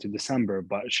rescheduled to December.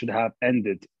 But it should have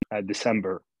ended at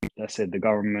December. That's it. The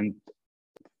government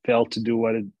failed to do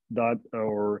what it thought,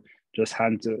 or just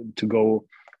had to go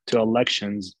to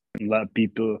elections and let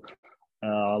people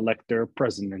elect their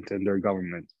president and their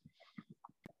government.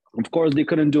 Of course, they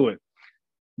couldn't do it.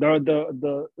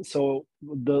 So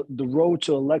the road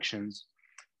to elections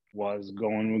was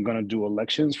going, we're going to do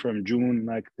elections from June,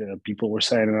 like the people were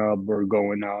signing up, we're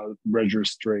going out,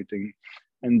 registering.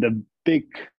 And the big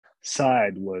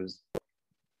side was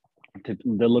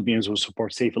the Libyans will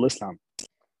support Saif al-Islam,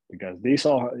 because they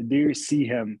see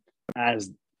him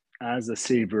as a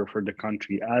savior for the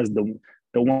country, as the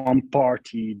one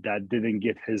party that didn't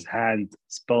get his hand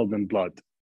spilled in blood.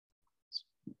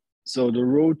 So the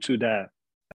road to that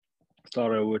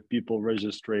started with people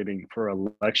registering for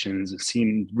elections,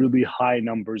 seeing really high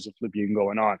numbers of Libyan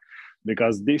going on,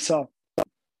 because they saw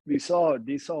a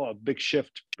big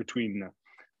shift between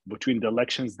the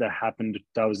elections that happened in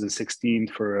 2016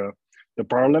 for the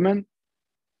parliament,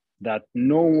 that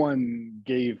no one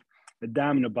gave a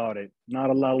damn about it. Not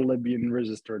a lot of Libyan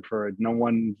registered for it. No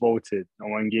one voted. No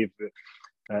one gave it.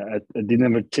 They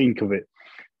never think of it.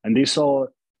 And they saw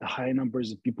the high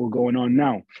numbers of people going on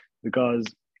now, because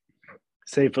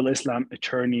Saif al-Islam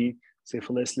attorney, Saif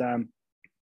al-Islam,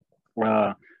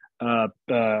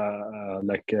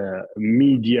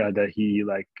 media that he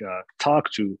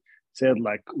talked to, said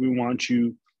we want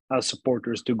you as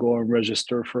supporters to go and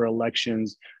register for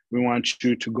elections. We want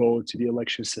you to go to the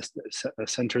election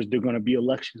centers. They're going to be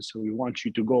elections, so we want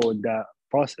you to go in that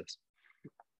process.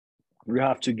 We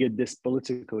have to get this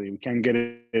politically. We can't get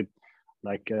it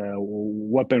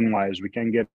weapon-wise. We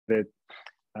can't get it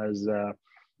as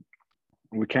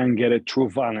we can't get it through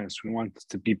violence. We want it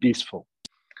to be peaceful.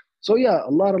 So yeah,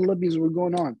 a lot of Libyans were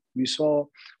going on. We saw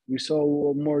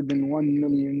more than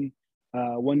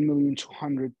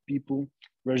 1,200,000 people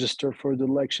register for the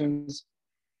elections.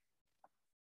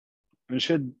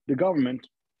 And the government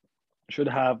should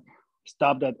have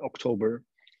stopped at October,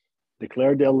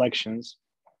 declared the elections,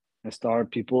 and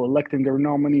start people electing their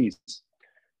nominees.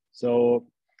 So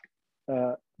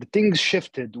the things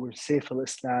shifted where Saif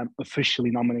al-Islam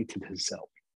officially nominated himself.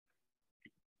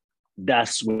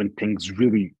 That's when things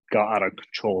really got out of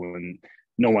control and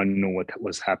no one knew what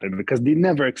was happening, because they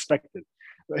never expected.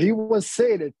 He was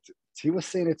saying it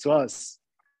to us,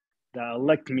 that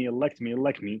elect me.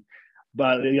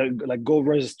 But go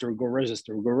register.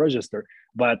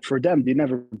 But for them, they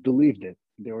never believed it.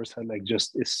 They were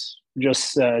it's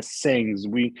just sayings.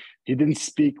 He didn't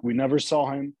speak. We never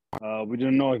saw him. We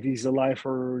didn't know if he's alive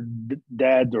or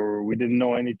dead, or we didn't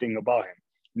know anything about him.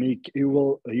 He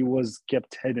was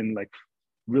kept hidden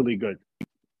really good.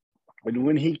 But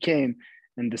when he came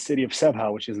in the city of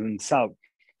Sabha, which is in the south,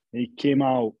 he came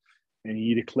out and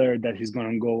he declared that he's going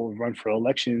to go run for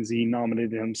elections. He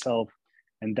nominated himself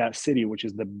in that city, which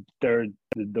is the third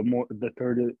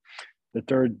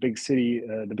big city,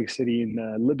 the big city in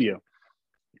Libya.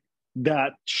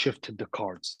 That shifted the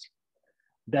cards.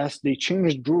 They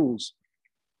changed rules.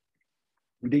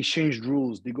 They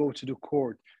go to the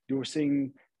court. They were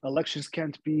saying elections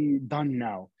can't be done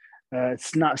now.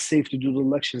 It's not safe to do the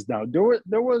elections now.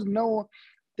 There was no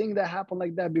thing that happened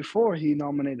like that before he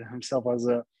nominated himself as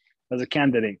a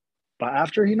candidate. But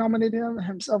after he nominated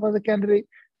himself as a candidate,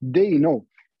 they know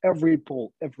every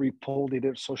poll they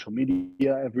did, social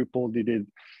media, every poll they did,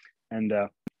 and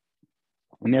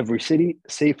in every city,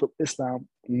 Saif al-Islam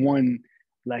won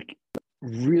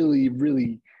really,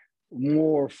 really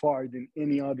more far than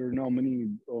any other nominee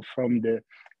from the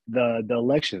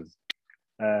elections.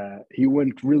 He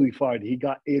went really far. He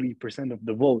got 80% of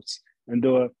the votes, and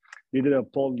they did a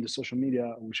poll in the social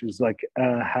media, which was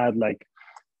had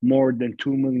more than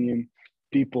 2 million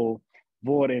people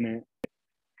vote in it,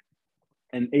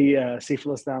 and Saif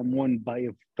al-Islam won by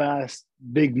a vast,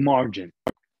 big margin,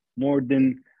 more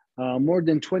than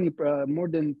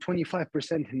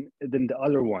 25% than the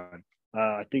other one.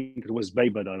 I think it was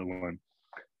Bayba, the other one.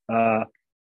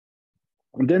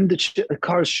 And then the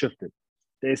cars shifted.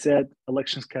 They said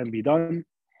elections can be done.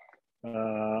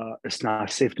 It's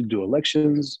not safe to do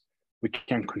elections. We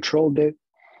can't control it.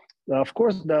 Of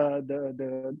course,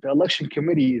 the election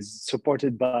committee is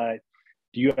supported by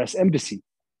the U.S. Embassy.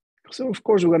 So of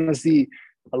course we're gonna see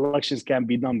elections can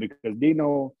be done because they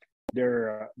know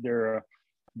their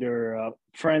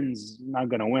friends not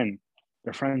gonna win.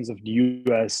 Their friends of the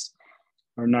U.S.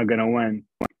 are not gonna win.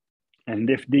 And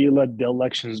if they let the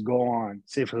elections go on,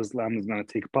 Saif al-Islam is gonna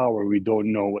take power. We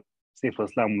don't know what Saif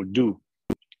al-Islam would do.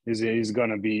 Is he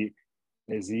gonna be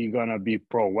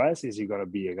pro-West? Is he gonna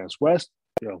be against West?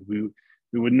 You know, we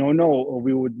would know, or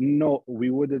we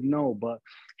wouldn't know. But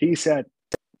he said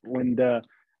when the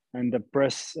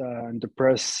press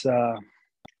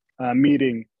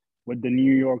meeting with the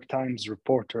New York Times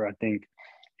reporter, I think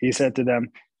he said to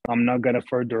them, "I'm not gonna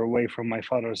further away from my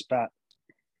father's path."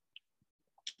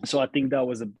 So I think that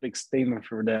was a big statement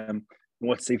for them.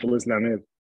 What Saif al-Islam is.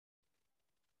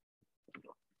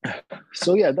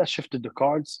 So yeah, that shifted the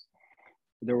cards.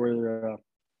 There were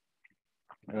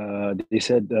they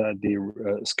said they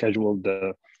scheduled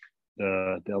the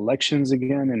elections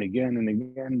again and again and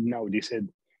again. No, they said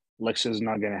elections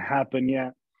not going to happen yet.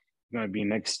 It's going to be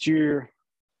next year,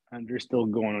 and they're still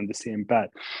going on the same path.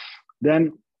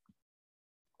 Then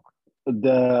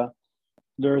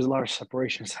there's a lot of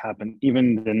separations happen.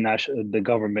 Even the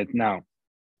government now,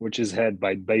 which is headed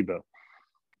by Beiba.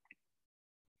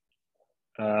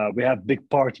 We have big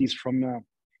parties from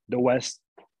the West.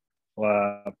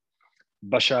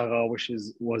 Bashara,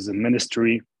 was a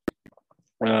ministry.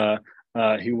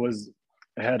 He was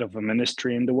head of a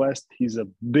ministry in the West. He's a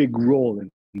big role in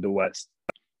the West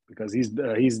because he's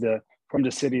from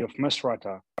the city of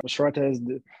Misrata.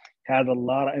 Misrata had a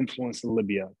lot of influence in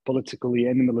Libya, politically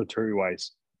and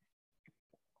military-wise.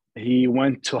 He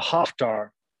went to Haftar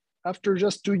after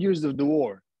just 2 years of the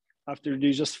war. After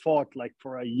they just fought like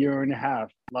for a year and a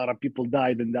half, a lot of people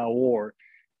died in that war.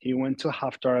 He went to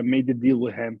Haftar and made a deal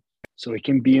with him so he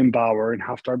can be in power and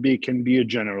Haftar can be a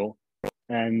general.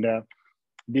 And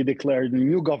they declared a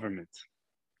new government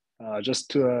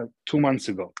just 2 months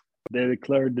ago. They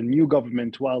declared the new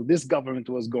government while this government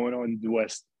was going on in the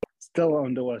West, still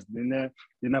on the West. They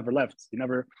never left. They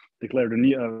never declared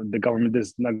the government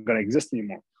is not going to exist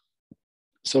anymore.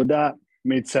 So that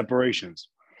made separations.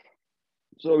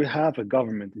 So we have a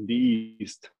government in the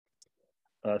East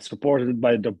supported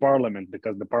by the parliament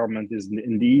because the parliament is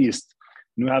in the East.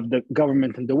 And we have the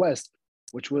government in the West,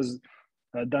 which was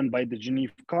done by the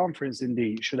Geneva Conference, and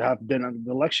they should have done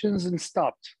the elections and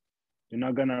stopped. You're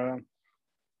not gonna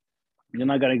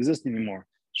exist anymore.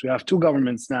 So we have two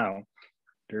governments now.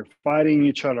 They're fighting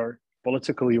each other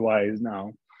politically wise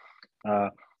now.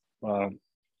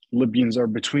 Libyans are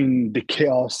between the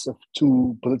chaos of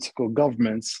two political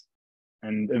governments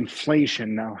and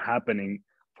inflation now happening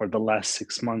for the last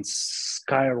 6 months,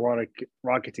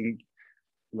 skyrocketing,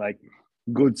 like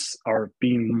goods are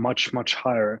being much, much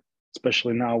higher,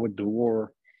 especially now with the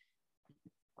war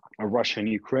of Russia and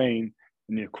Ukraine.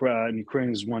 And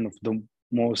Ukraine is one of the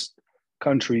most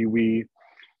country we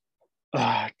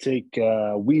take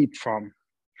wheat from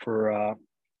for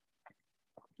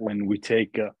when we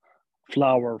take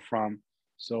flour from.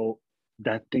 So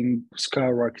that thing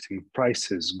skyrocketing,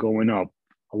 prices going up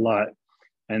a lot,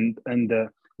 and the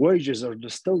wages are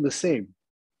still the same.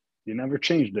 You never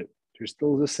changed it. They're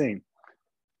still the same.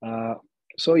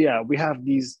 So yeah, we have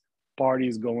these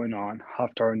parties going on.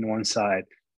 Haftar on one side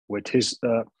with his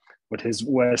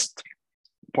West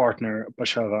partner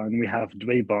Bashara, and we have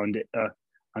Dwayba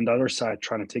on the other side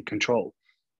trying to take control.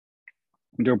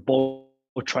 They're both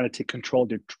trying to take control.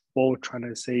 They're both trying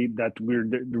to say that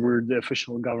we're the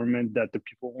official government that the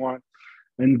people want,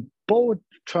 and both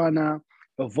trying to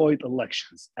avoid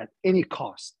elections at any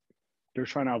cost. They're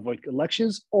trying to avoid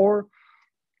elections or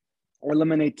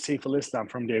eliminate Saif al-Islam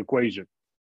from the equation.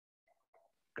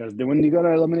 Because when you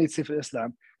gotta eliminate Saif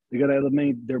al-Islam, you gotta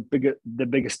eliminate the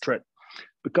biggest threat.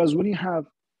 Because when you have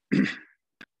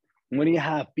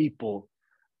people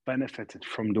benefited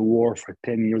from the war for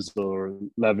 10 years or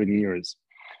 11 years,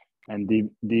 and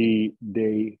they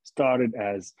started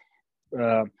as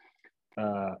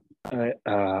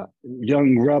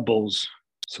young rebels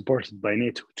supported by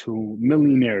NATO to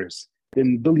millionaires,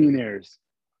 then billionaires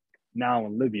now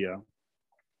in Libya,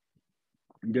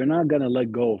 they're not going to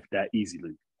let go of that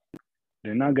easily.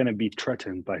 They're not going to be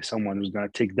threatened by someone who's going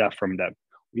to take that from them.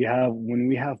 When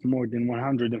we have more than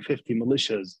 150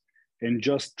 militias in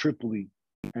just Tripoli,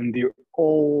 and they're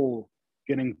all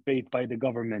getting paid by the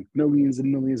government millions and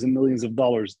millions and millions of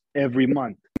dollars every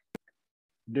month,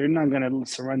 they're not going to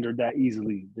surrender that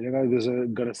easily. They're not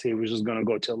going to say we're just going to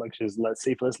go to elections, let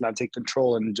Saif al-Islam take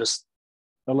control and just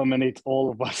eliminate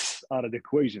all of us out of the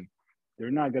equation.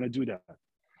 They're not going to do that.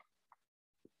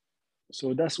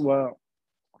 So that's what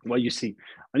you see.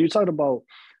 And you talked about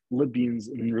Libyans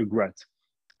and regret.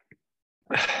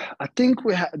 I think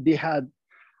I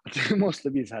think most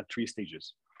Libyans had 3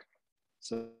 stages.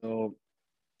 So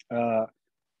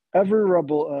every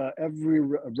rebel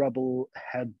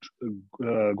had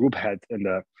group head in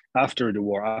the after the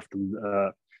war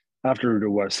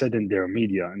said in their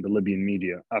media, in the Libyan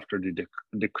media, after they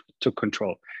took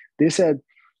control, they said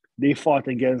they fought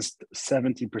against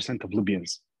 70% of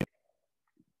Libyans,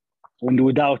 and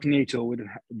without NATO,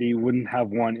 they wouldn't have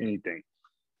won anything,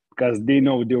 because they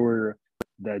know they weren't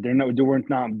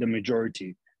not the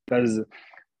majority, because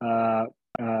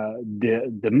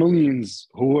the millions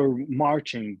who were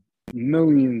marching,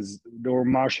 they were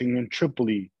marching in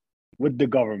Tripoli with the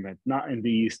government, not in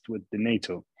the east with the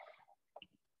NATO.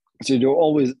 So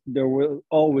there were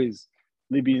always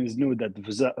Libyans knew that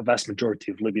the vast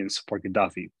majority of Libyans support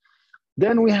Gaddafi.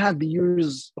 Then we had the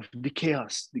years of the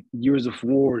chaos, the years of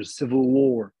wars, civil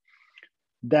war.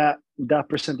 That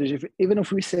percentage, even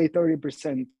if we say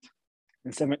 30%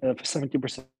 and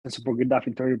 70% support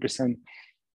Gaddafi, 30%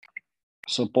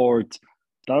 support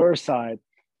the other side,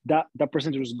 that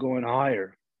percentage was going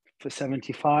higher, for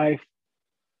 75,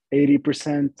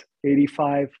 80%,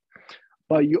 85%.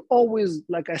 But you always,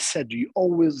 like I said, you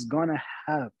always gonna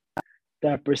have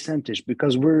that percentage,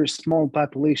 because we're a small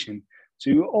population.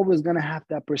 So you're always gonna have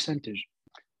that percentage.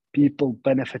 People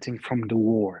benefiting from the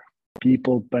war,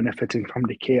 people benefiting from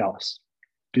the chaos,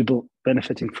 people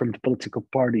benefiting from the political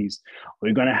parties.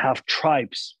 We're gonna have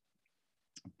tribes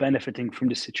benefiting from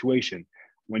the situation.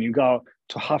 When you go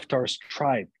to Haftar's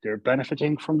tribe, they're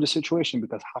benefiting from the situation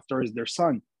because Haftar is their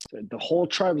son. So the whole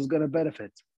tribe is gonna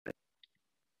benefit.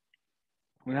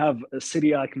 We have a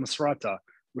city like Misrata,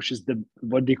 which is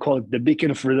what they call the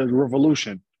beacon for the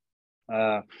revolution.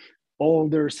 All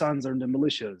their sons are in the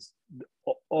militias.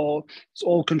 It's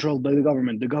all controlled by the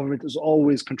government. The government is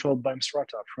always controlled by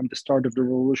Misrata from the start of the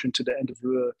revolution to the end of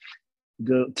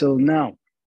till now.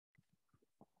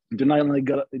 They're not let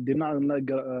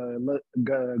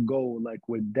go like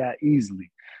with that easily.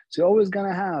 So you're always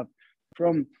gonna have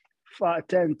from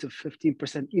 10 to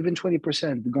 15%, even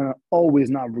 20%, they're gonna always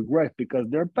not regret, because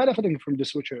they're benefiting from the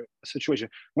situation.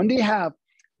 When they have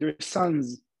their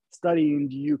sons studying in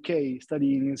the UK,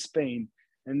 studying in Spain,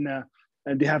 and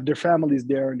they have their families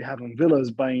there, and they have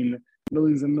villas buying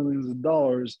millions and millions of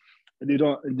dollars, they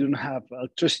don't have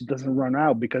electricity, doesn't run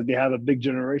out because they have a big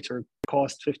generator,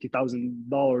 cost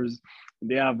 $50,000.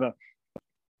 They have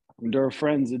their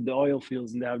friends in the oil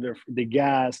fields, and they have the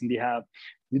gas, and they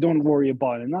don't worry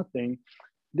about it, nothing.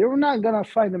 They were not gonna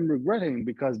find them regretting,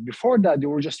 because before that they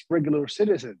were just regular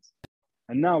citizens,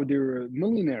 and now they're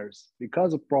millionaires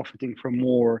because of profiting from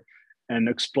war and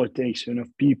exploitation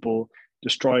of people,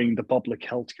 destroying the public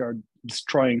healthcare,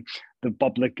 destroying the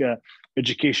public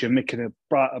education, making it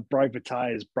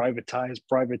privatize.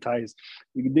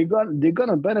 They're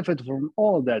gonna benefit from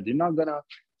all of that. They're not gonna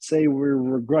say we're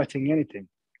regretting anything,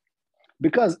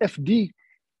 because if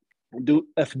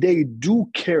they do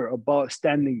care about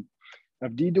standing,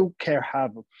 if they do care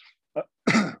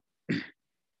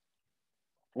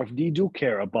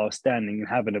about standing and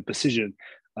having a position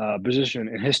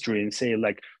in history, and say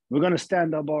like, we're gonna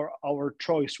stand up our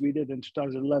choice we did in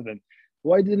 2011.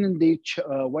 Why didn't they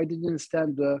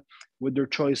stand with their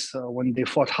choice when they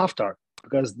fought Haftar?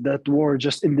 Because that war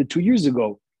just ended 2 years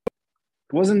ago.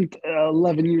 It wasn't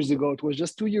 11 years ago. It was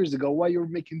just 2 years ago. Why you're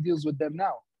making deals with them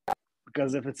now?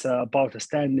 Because if it's about a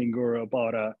standing, or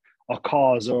about a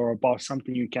cause, or about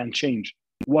something you can change,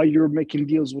 why you're making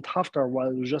deals with Haftar while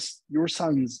it was just your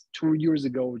sons 2 years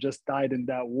ago just died in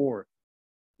that war,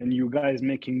 and you guys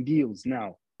making deals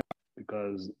now?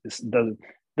 Because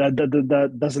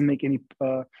that doesn't make any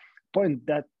point.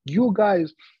 That you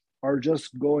guys are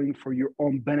just going for your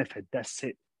own benefit. That's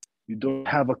it. You don't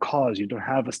have a cause. You don't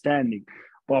have a standing.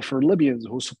 But for Libyans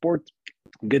who support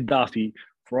Gaddafi,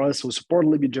 for us who support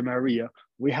Libyan Jamahiriya,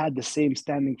 we had the same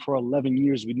standing for 11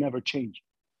 years. We never changed.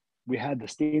 We had the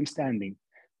same standing.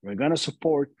 We're going to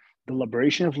support the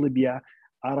liberation of Libya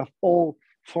out of all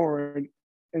foreign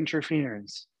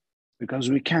interference,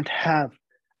 because we can't have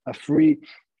a free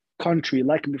country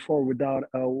like before without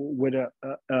with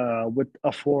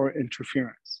a foreign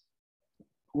interference.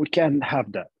 We can't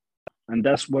have that, and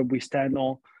that's what we stand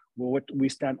on. What we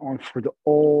stand on for the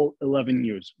all 11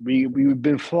 years. We've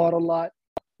been fought a lot.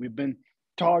 We've been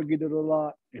targeted a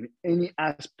lot in any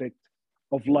aspect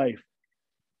of life.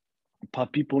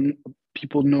 But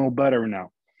people know better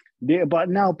now. But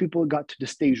now people got to the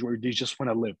stage where they just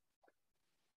want to live.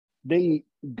 They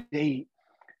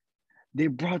they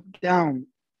brought down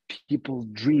people's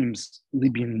dreams,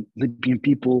 Libyan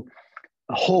people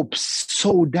hopes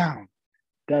so down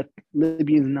that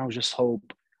Libyans now just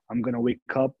hope, I'm gonna wake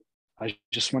up. I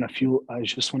just want to fuel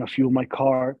my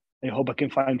car. I hope I can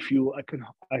find fuel. I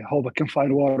hope I can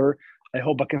find water. I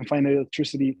hope I can find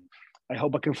electricity. I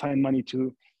hope I can find money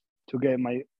to get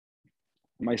my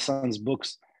son's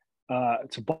books,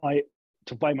 to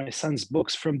buy my son's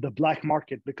books from the black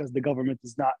market, because the government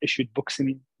has not issued books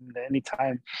any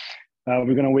time.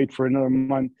 We're gonna wait for another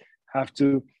month. I have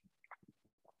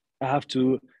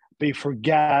to pay for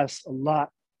gas a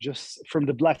lot just from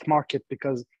the black market,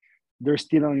 because they're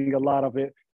stealing a lot of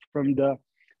it from the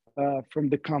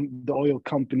oil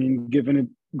company and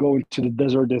going to the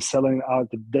desert and selling out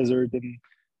the desert, and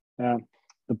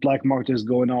the black market is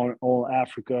going on all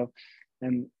Africa.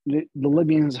 And the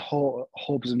Libyans'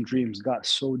 hopes and dreams got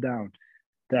so down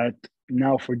that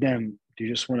now for them, they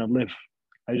just want to live.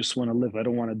 I just want to live. I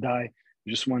don't want to die. I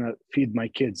just want to feed my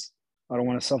kids. I don't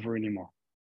want to suffer anymore.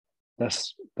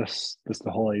 That's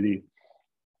the whole idea.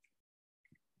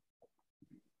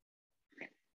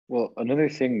 Well, another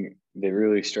thing that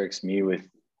really strikes me with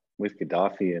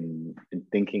Gaddafi and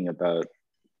thinking about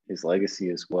his legacy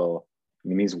as well, I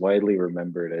mean, he's widely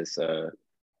remembered as an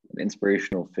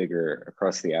inspirational figure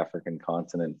across the African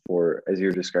continent for, as you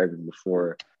were describing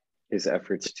before, his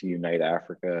efforts to unite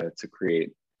Africa, to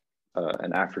create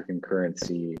an African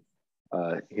currency,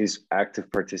 his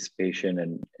active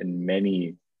participation in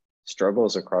many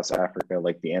struggles across Africa,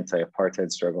 like the anti-apartheid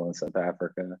struggle in South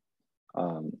Africa.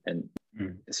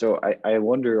 So I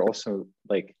wonder also,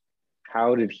 like,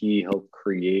 how did he help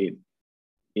create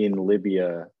in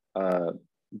Libya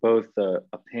both a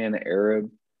Pan-Arab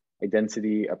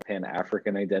identity, a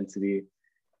Pan-African identity,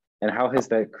 and how has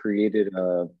that created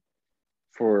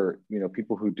for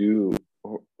people who do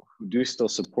still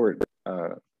support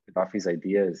Gaddafi's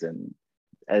ideas, and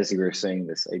as you were saying,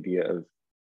 this idea of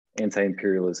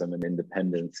anti-imperialism and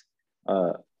independence,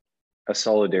 a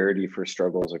solidarity for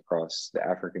struggles across the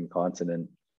African continent,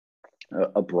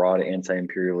 a broad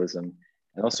anti-imperialism,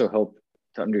 and also help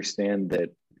to understand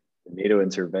that the NATO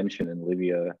intervention in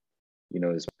Libya,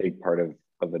 is a big part of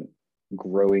a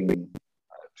growing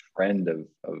trend of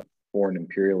foreign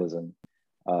imperialism,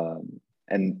 and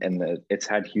that it's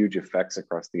had huge effects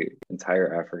across the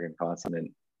entire African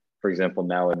continent. For example,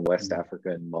 now in West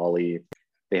Africa and Mali,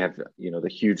 they have the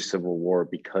huge civil war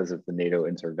because of the NATO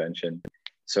intervention.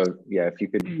 So yeah, if you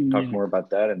could talk more about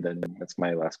that, and then that's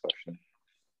my last question.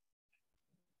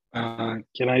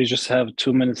 Can I just have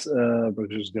 2 minutes? We're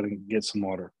just gonna get some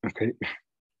water. Okay.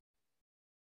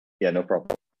 Yeah, no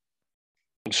problem.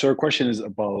 So your question is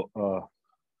about.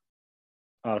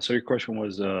 So your question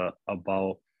was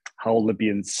about how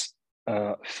Libyans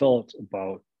felt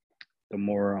about the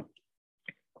more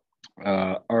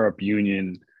Arab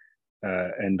Union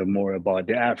and the more about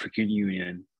the African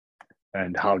Union,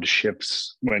 and how the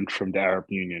ships went from the Arab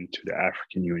Union to the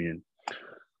African Union.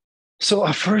 So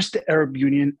at first, the Arab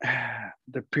Union,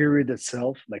 the period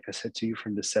itself, like I said to you,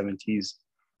 from the 70s,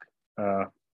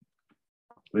 80s,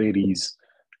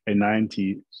 and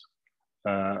 90s,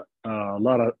 a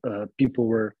lot of people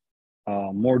were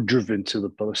more driven to the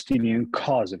Palestinian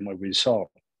cause than what we saw.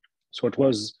 So it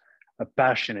was a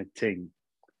passionate thing,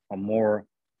 a more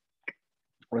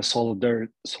a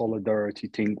solidarity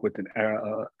thing with an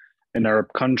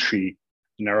Arab country,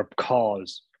 an Arab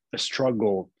cause, a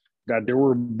struggle that they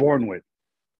were born with.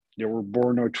 They were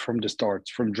born out from the start,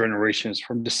 from generations,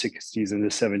 from the 60s and the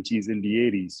 70s and the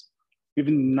 80s,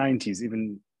 even the 90s,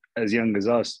 even as young as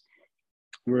us.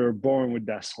 We were born with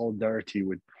that solidarity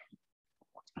with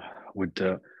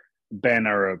the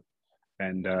Pan-Arab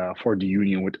and for the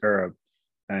union with Arab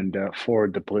and for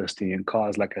the Palestinian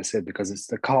cause, like I said, because it's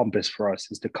the compass for us.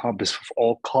 It's the compass for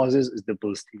all causes, is the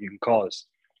Palestinian cause.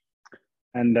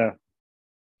 And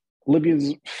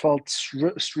Libyans felt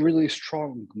really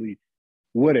strongly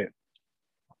with it,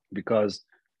 because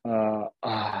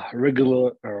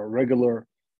regular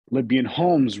Libyan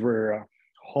homes were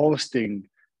hosting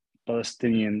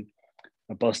Palestinian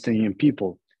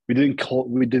people. We didn't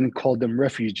call them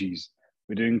refugees.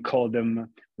 We didn't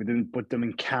put them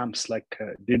in camps like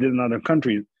they did in other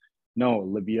countries. No,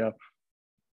 Libya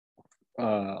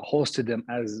hosted them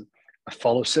as a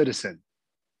fellow citizen,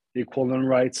 equal in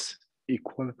rights,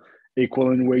 equal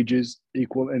in wages,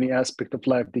 equal in any aspect of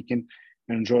life. They can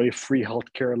enjoy free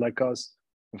healthcare like us,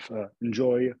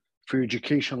 enjoy free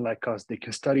education like us. They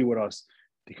can study with us.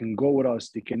 They can go with us.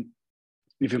 They can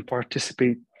even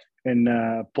participate in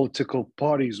political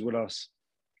parties with us.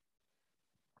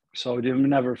 So they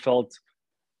never felt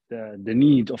the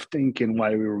need of thinking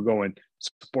why we were going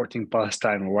supporting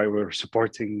Palestine or why we were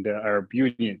supporting the Arab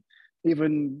Union.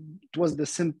 Even it was the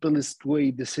simplest way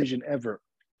decision ever,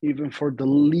 even for the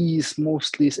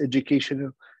most least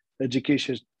education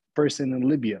person in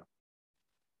Libya.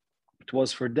 It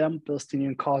was for them,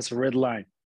 Palestinian cause, a red line.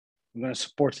 We're going to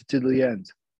support it to the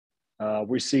end.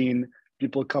 We're seeing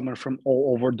people coming from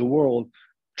all over the world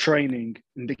training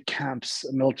in the camps,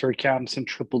 military camps in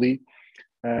Tripoli.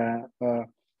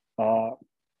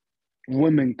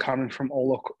 Women coming from all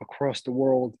across the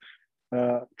world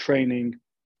training,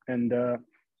 and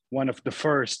one of the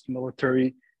first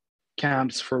military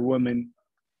camps for women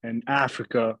in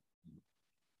Africa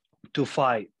to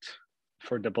fight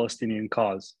for the Palestinian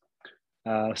cause.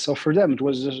 So for them, it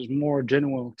was just more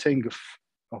genuine thing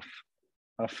of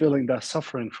feeling that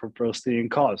suffering for Palestinian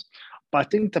cause. But I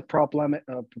think the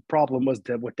problem was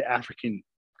with the African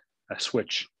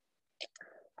switch.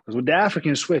 Because with the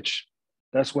African switch,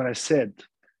 that's what I said.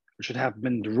 It should have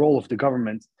been the role of the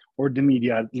government or the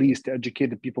media, at least, to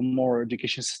educate the people more,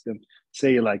 education system,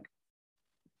 say like,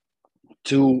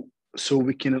 so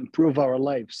we can improve our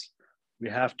lives. We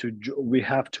have to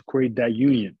create that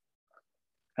union.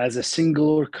 As a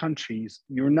singular country,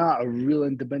 you're not a real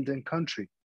independent country.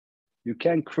 You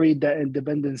can't create that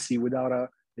independency without a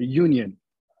union,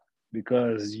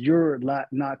 because you're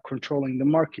not controlling the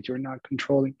market. You're not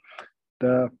controlling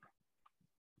the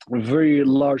very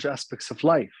large aspects of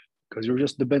life, because you're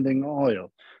just depending on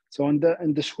oil. So in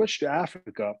the switch to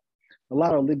Africa, a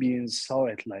lot of Libyans saw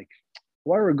it like,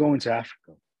 why are we going to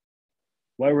Africa?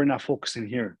 Why we're not focusing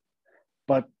here?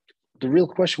 But the real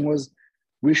question was,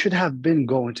 we should have been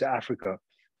going to Africa,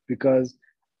 because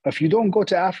if you don't go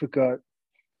to Africa,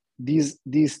 these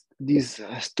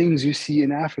things you see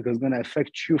in Africa is going to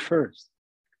affect you first,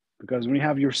 because when you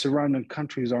have your surrounding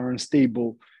countries are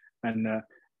unstable and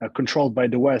controlled by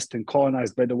the West and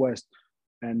colonized by the West,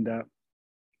 and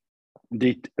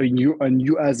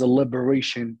you as a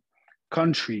liberation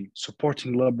country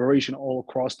supporting liberation all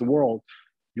across the world,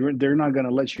 they're not going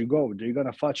to let you go. They're going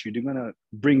to fight you. They're going to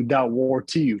bring that war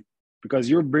to you, because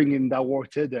you're bringing that war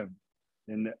to them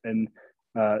in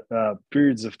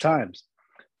periods of times.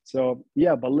 So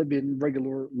yeah, but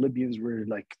regular Libyans were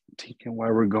like thinking, why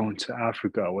we're going to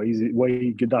Africa? Why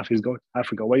Gaddafi is going to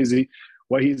Africa? Why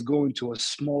he's going to a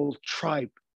small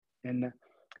tribe in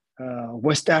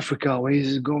West Africa? Why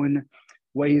he's going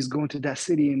to that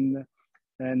city in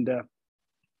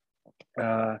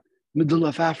middle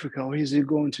of Africa? Why is he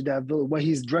going to that village? Why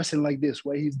he's dressing like this?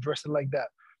 Why he's dressing like that?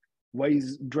 Why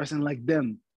he's dressing like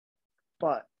them?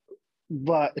 But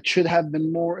it should have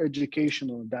been more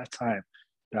educational at that time,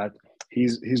 that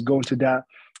he's going to that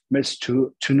mess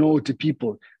to know the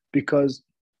people, because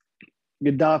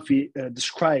Gaddafi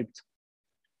described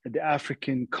the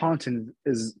African continent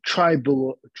as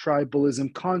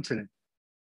tribalism continent.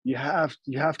 You have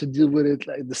to deal with it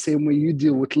like the same way you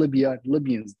deal with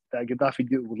Libyans. That Gaddafi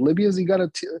deal with Libyans, you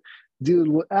gotta deal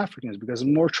with Africans, because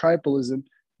more tribalism.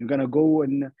 You're gonna go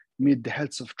and meet the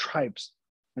heads of tribes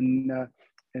in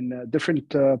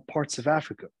different parts of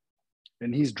Africa,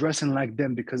 and he's dressing like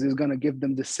them because he's gonna give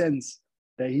them the sense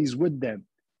that he's with them.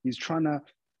 He's trying to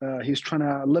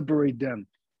liberate them.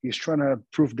 He's trying to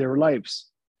improve their lives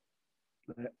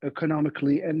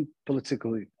economically and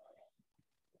politically.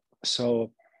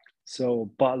 So,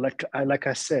 but like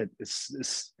I said, it's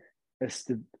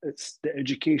the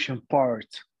education part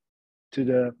to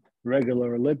the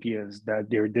regular Libyans that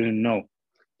they didn't know.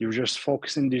 They were just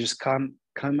focusing. They just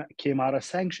came out of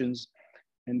sanctions,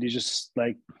 and they just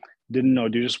like didn't know.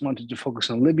 They just wanted to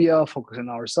focus on Libya, focus on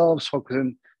ourselves, focus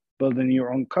on building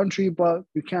your own country. But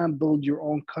you can't build your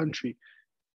own country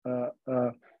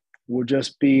with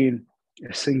just being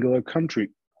a singular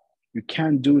country. You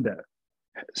can't do that.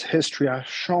 History has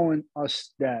shown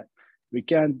us that we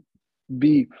can't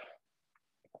be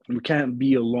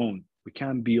alone. We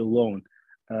can't be alone.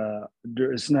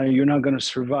 You're not going to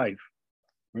survive.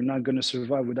 We're not going to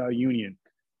survive without union,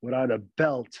 without a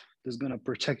belt that's going to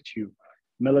protect you,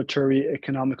 military,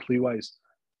 economically wise.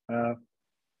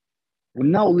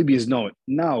 Now Libyans know it.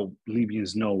 Now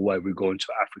Libyans know why we're going to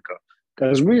Africa,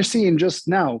 because we're seeing just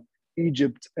now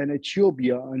Egypt and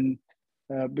Ethiopia and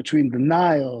between the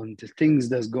Nile and the things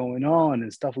that's going on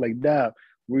and stuff like that.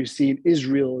 We're seeing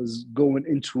Israel is going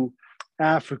into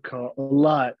Africa a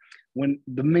lot, when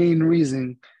the main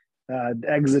reason the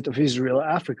exit of Israel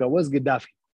Africa was Gaddafi.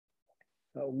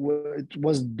 It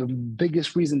was the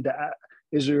biggest reason that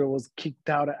Israel was kicked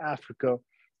out of Africa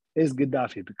is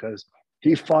Gaddafi, because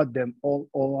he fought them all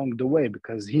along the way,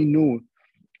 because he knew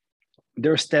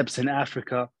their steps in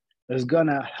Africa is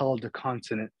gonna help the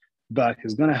continent back.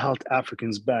 It's going to hold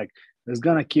Africans back. It's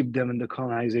going to keep them in the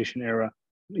colonization era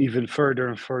even further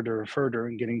and further and further,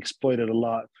 and getting exploited a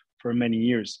lot for many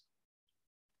years.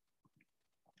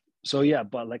 So yeah,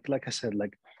 but like I said,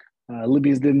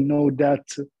 Libyans didn't know that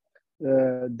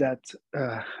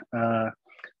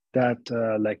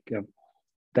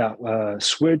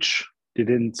switch. They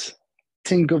didn't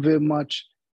think of it much.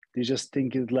 They just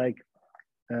think it's like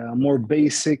more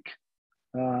basic,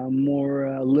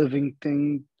 more living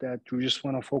thing that we just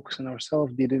want to focus on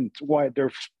ourselves. They didn't widen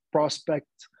their prospect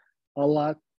a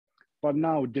lot, but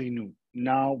now they knew.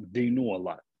 Now they know a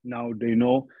lot. Now they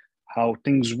know how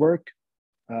things work.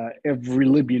 Every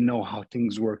Libyan know how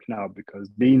things work now, because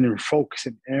they didn't focus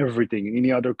in everything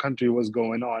any other country was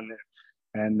going on,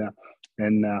 and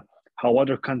how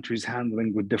other countries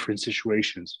handling with different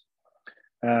situations.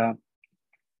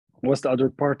 What's the other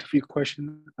part of your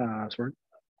question? Sorry.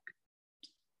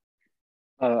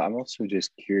 I'm also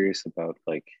just curious about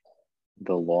like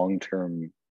the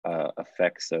long-term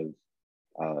effects of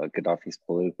Gaddafi's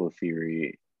political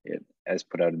theory as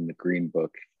put out in the Green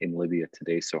Book in Libya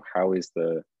today. So how is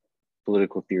the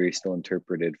political theory still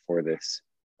interpreted for this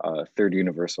third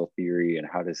universal theory, and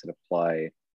how does it apply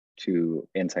to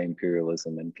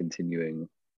anti-imperialism and continuing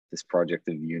this project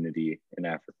of unity in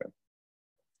Africa?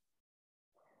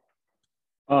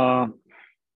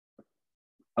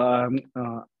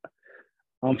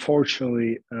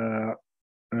 Unfortunately, I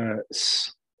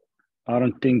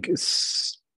don't think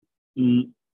it's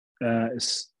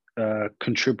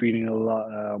contributing a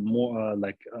lot more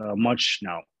much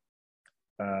now.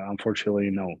 Unfortunately,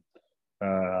 no.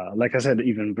 Like I said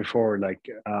even before,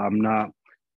 I'm not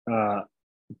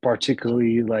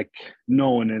particularly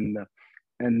known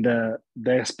in the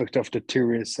aspect of the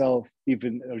theory itself,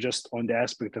 even just on the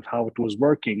aspect of how it was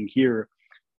working here.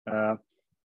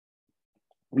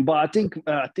 But I think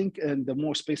in the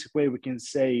most basic way we can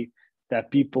say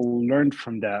that people learned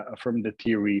from the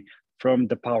theory, from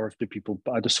the power of the people,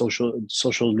 by the social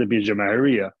Libyan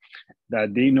Jamahiriya,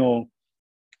 that they know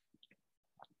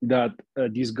that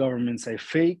these governments are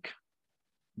fake,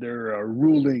 their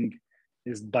ruling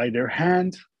is by their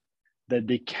hand, that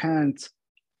they can't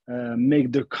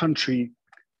make their country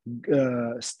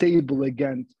stable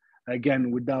again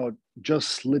without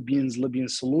just Libyan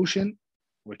solution,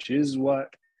 which is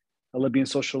what a Libyan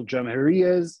social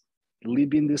Jamahiriya is.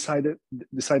 Libyan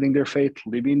deciding their fate,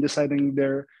 Libyan deciding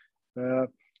their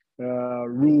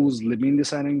rules, Libyan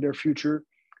deciding their future.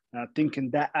 I think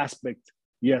in that aspect,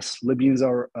 yes, Libyans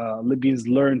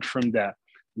learned from that.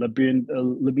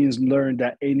 Libyans learned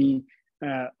that any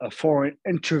a foreign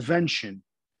intervention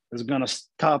is going to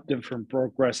stop them from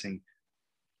progressing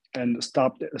and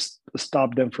stop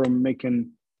them from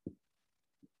making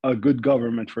a good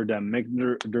government for them, make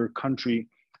their country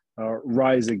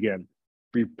rise again,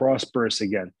 be prosperous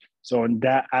again. So in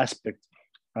that aspect,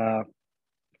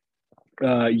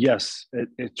 yes,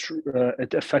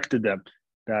 it affected them,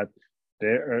 that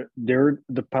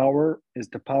the power is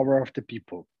the power of the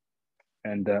people,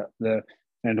 and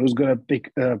who's gonna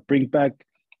bring back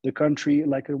the country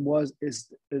like it was is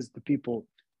the people.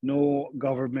 No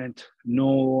government,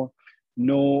 no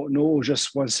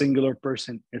just one singular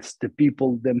person. It's the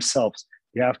people themselves.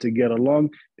 They have to get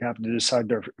along. They have to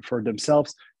decide for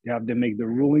themselves. They have to make the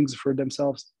rulings for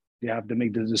themselves. They have to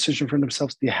make the decision for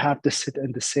themselves. They have to sit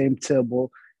at the same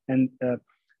table and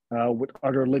with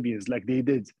other Libyans, like they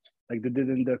did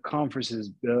in the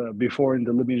conferences before in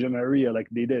the Libyan Jamahiriya, like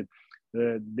they did.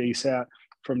 They sat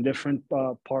from different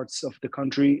parts of the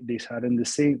country. They sat in the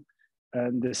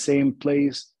same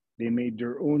place. They made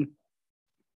their own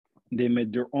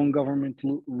government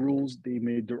rules. They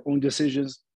made their own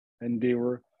decisions, and they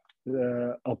were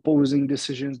opposing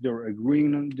decisions. They were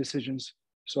agreeing on decisions.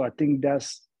 So I think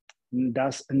that's in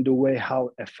the way how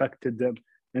it affected them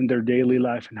in their daily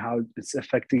life, and how it's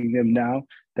affecting them now,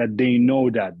 that they know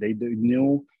that they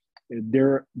know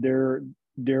they're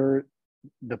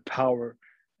the power,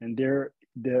 and they're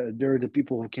the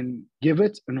people who can give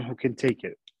it and who can take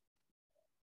it.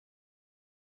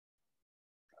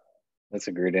 That's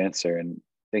a great answer, and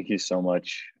thank you so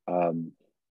much.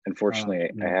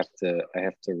 Unfortunately, I have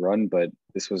to run, but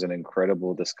this was an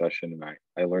incredible discussion, and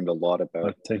I learned a lot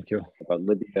about thank you, about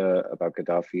Libya, about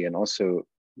Gaddafi, and also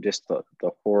just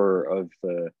the horror of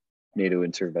the NATO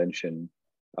intervention,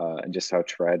 and just how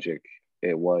tragic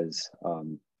it was.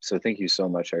 So thank you so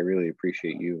much. I really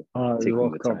appreciate you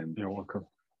taking the time. You're welcome.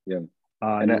 Yeah.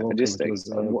 And I just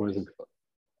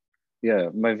yeah,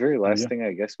 my very last thing,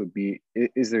 I guess, would be,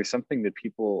 is there something that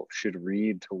people should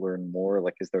read to learn more?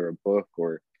 Like, is there a book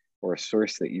or a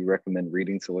source that you recommend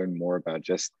reading to learn more about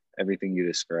just everything you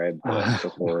described,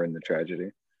 the horror and the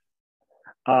tragedy?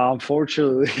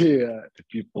 Unfortunately,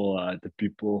 the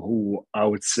people who I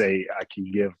would say I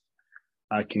can give,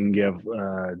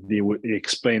 they would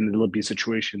explain the Libya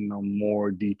situation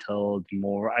more detailed,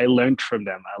 more. I learned from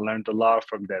them. I learned a lot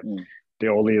from them. Mm, They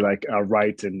only like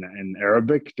write in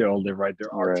Arabic. They only write their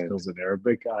right. articles in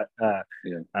Arabic.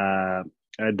 Yeah.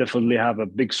 I definitely have a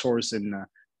big source in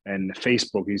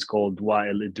Facebook. He's called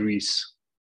Wael Idris.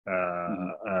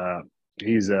 Hmm.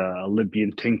 He's a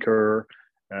Libyan thinker.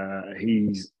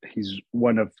 He's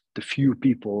one of the few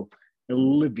people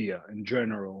in Libya in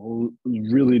general who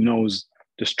really knows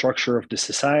the structure of the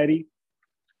society,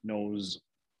 knows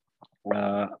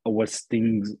what's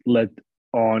things led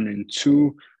on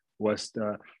into, what's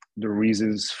the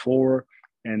reasons for,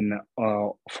 and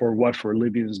for what for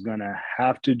Libyans gonna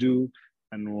have to do,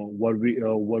 and what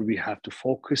we have to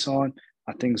focus on.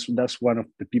 I think that's one of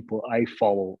the people I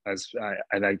follow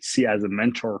and I see as a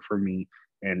mentor for me,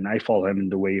 and I follow him in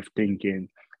the way of thinking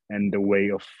and the way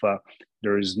of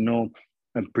there is no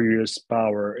imperialist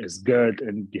power is good,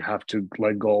 and you have to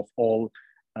let go of all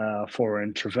foreign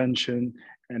intervention,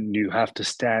 and you have to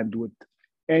stand with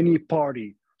any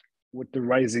party with the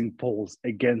rising poles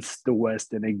against the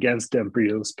West and against the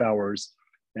imperialist powers.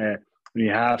 Uh, you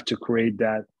have to create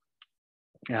that.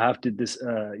 You have to this.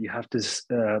 You have to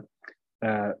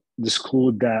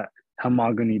disclude that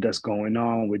homogeny that's going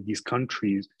on with these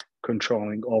countries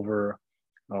controlling over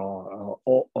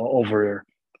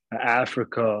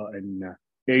Africa and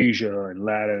Asia and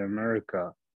Latin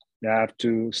America. They have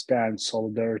to stand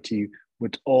solidarity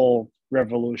with all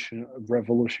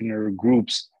revolutionary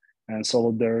groups and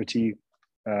solidarity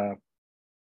uh,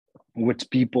 with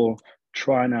people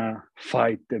trying to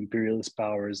fight the imperialist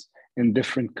powers in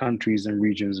different countries and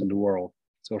regions in the world.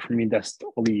 So for me, that's the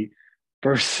only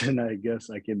person I guess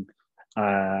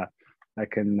uh,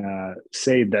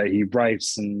 say that he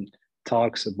writes and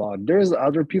talks about. There's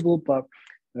other people, but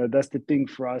that's the thing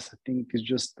for us. I think it's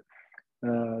just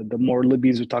the more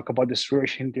Libyans who talk about the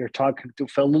situation, they're talking to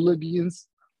fellow Libyans.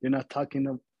 They're not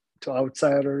talking to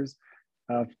outsiders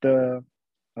of the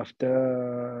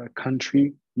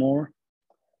country more.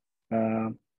 Uh,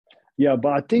 yeah,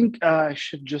 but I think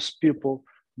should just people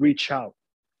reach out.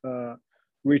 Uh,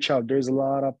 Reach out. There's a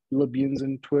lot of Libyans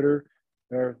in Twitter.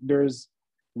 There's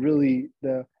really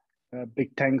the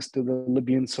big thanks to the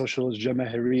Libyan socialist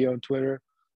Jamahiriya on Twitter.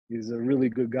 He's a really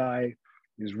good guy.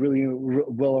 He's really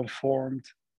well informed.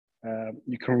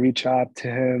 You can reach out to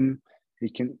him. He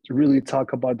can really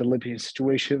talk about the Libyan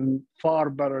situation far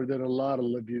better than a lot of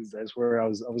Libyans. I swear, I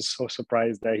was so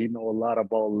surprised that he know a lot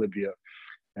about Libya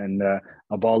and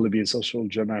about Libyan social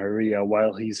Jamahiriya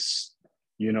while he's,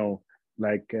 you know,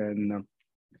 like and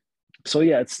so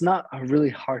yeah, it's not really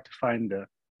hard to find the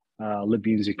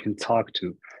Libyans you can talk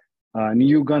to, and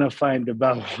you're gonna find the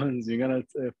bad ones. You're gonna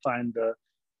find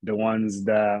the ones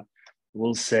that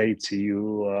will say to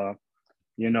you,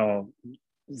 you know,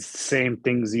 same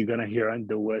things you're gonna hear in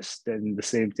the West and the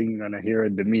same thing you're gonna hear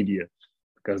in the media,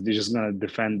 because they're just gonna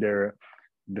defend their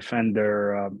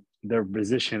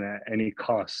position at any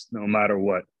cost, no matter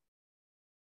what.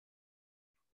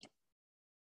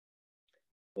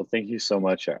 Well, thank you so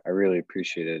much. I really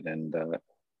appreciate it, and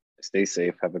stay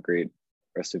safe. Have a great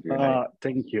rest of your night.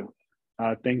 Thank you.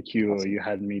 Thank you. Awesome. You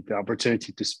had me the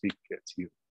opportunity to speak to you.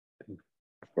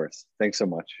 Of course. Thanks so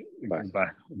much. Bye.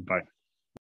 Bye. Bye.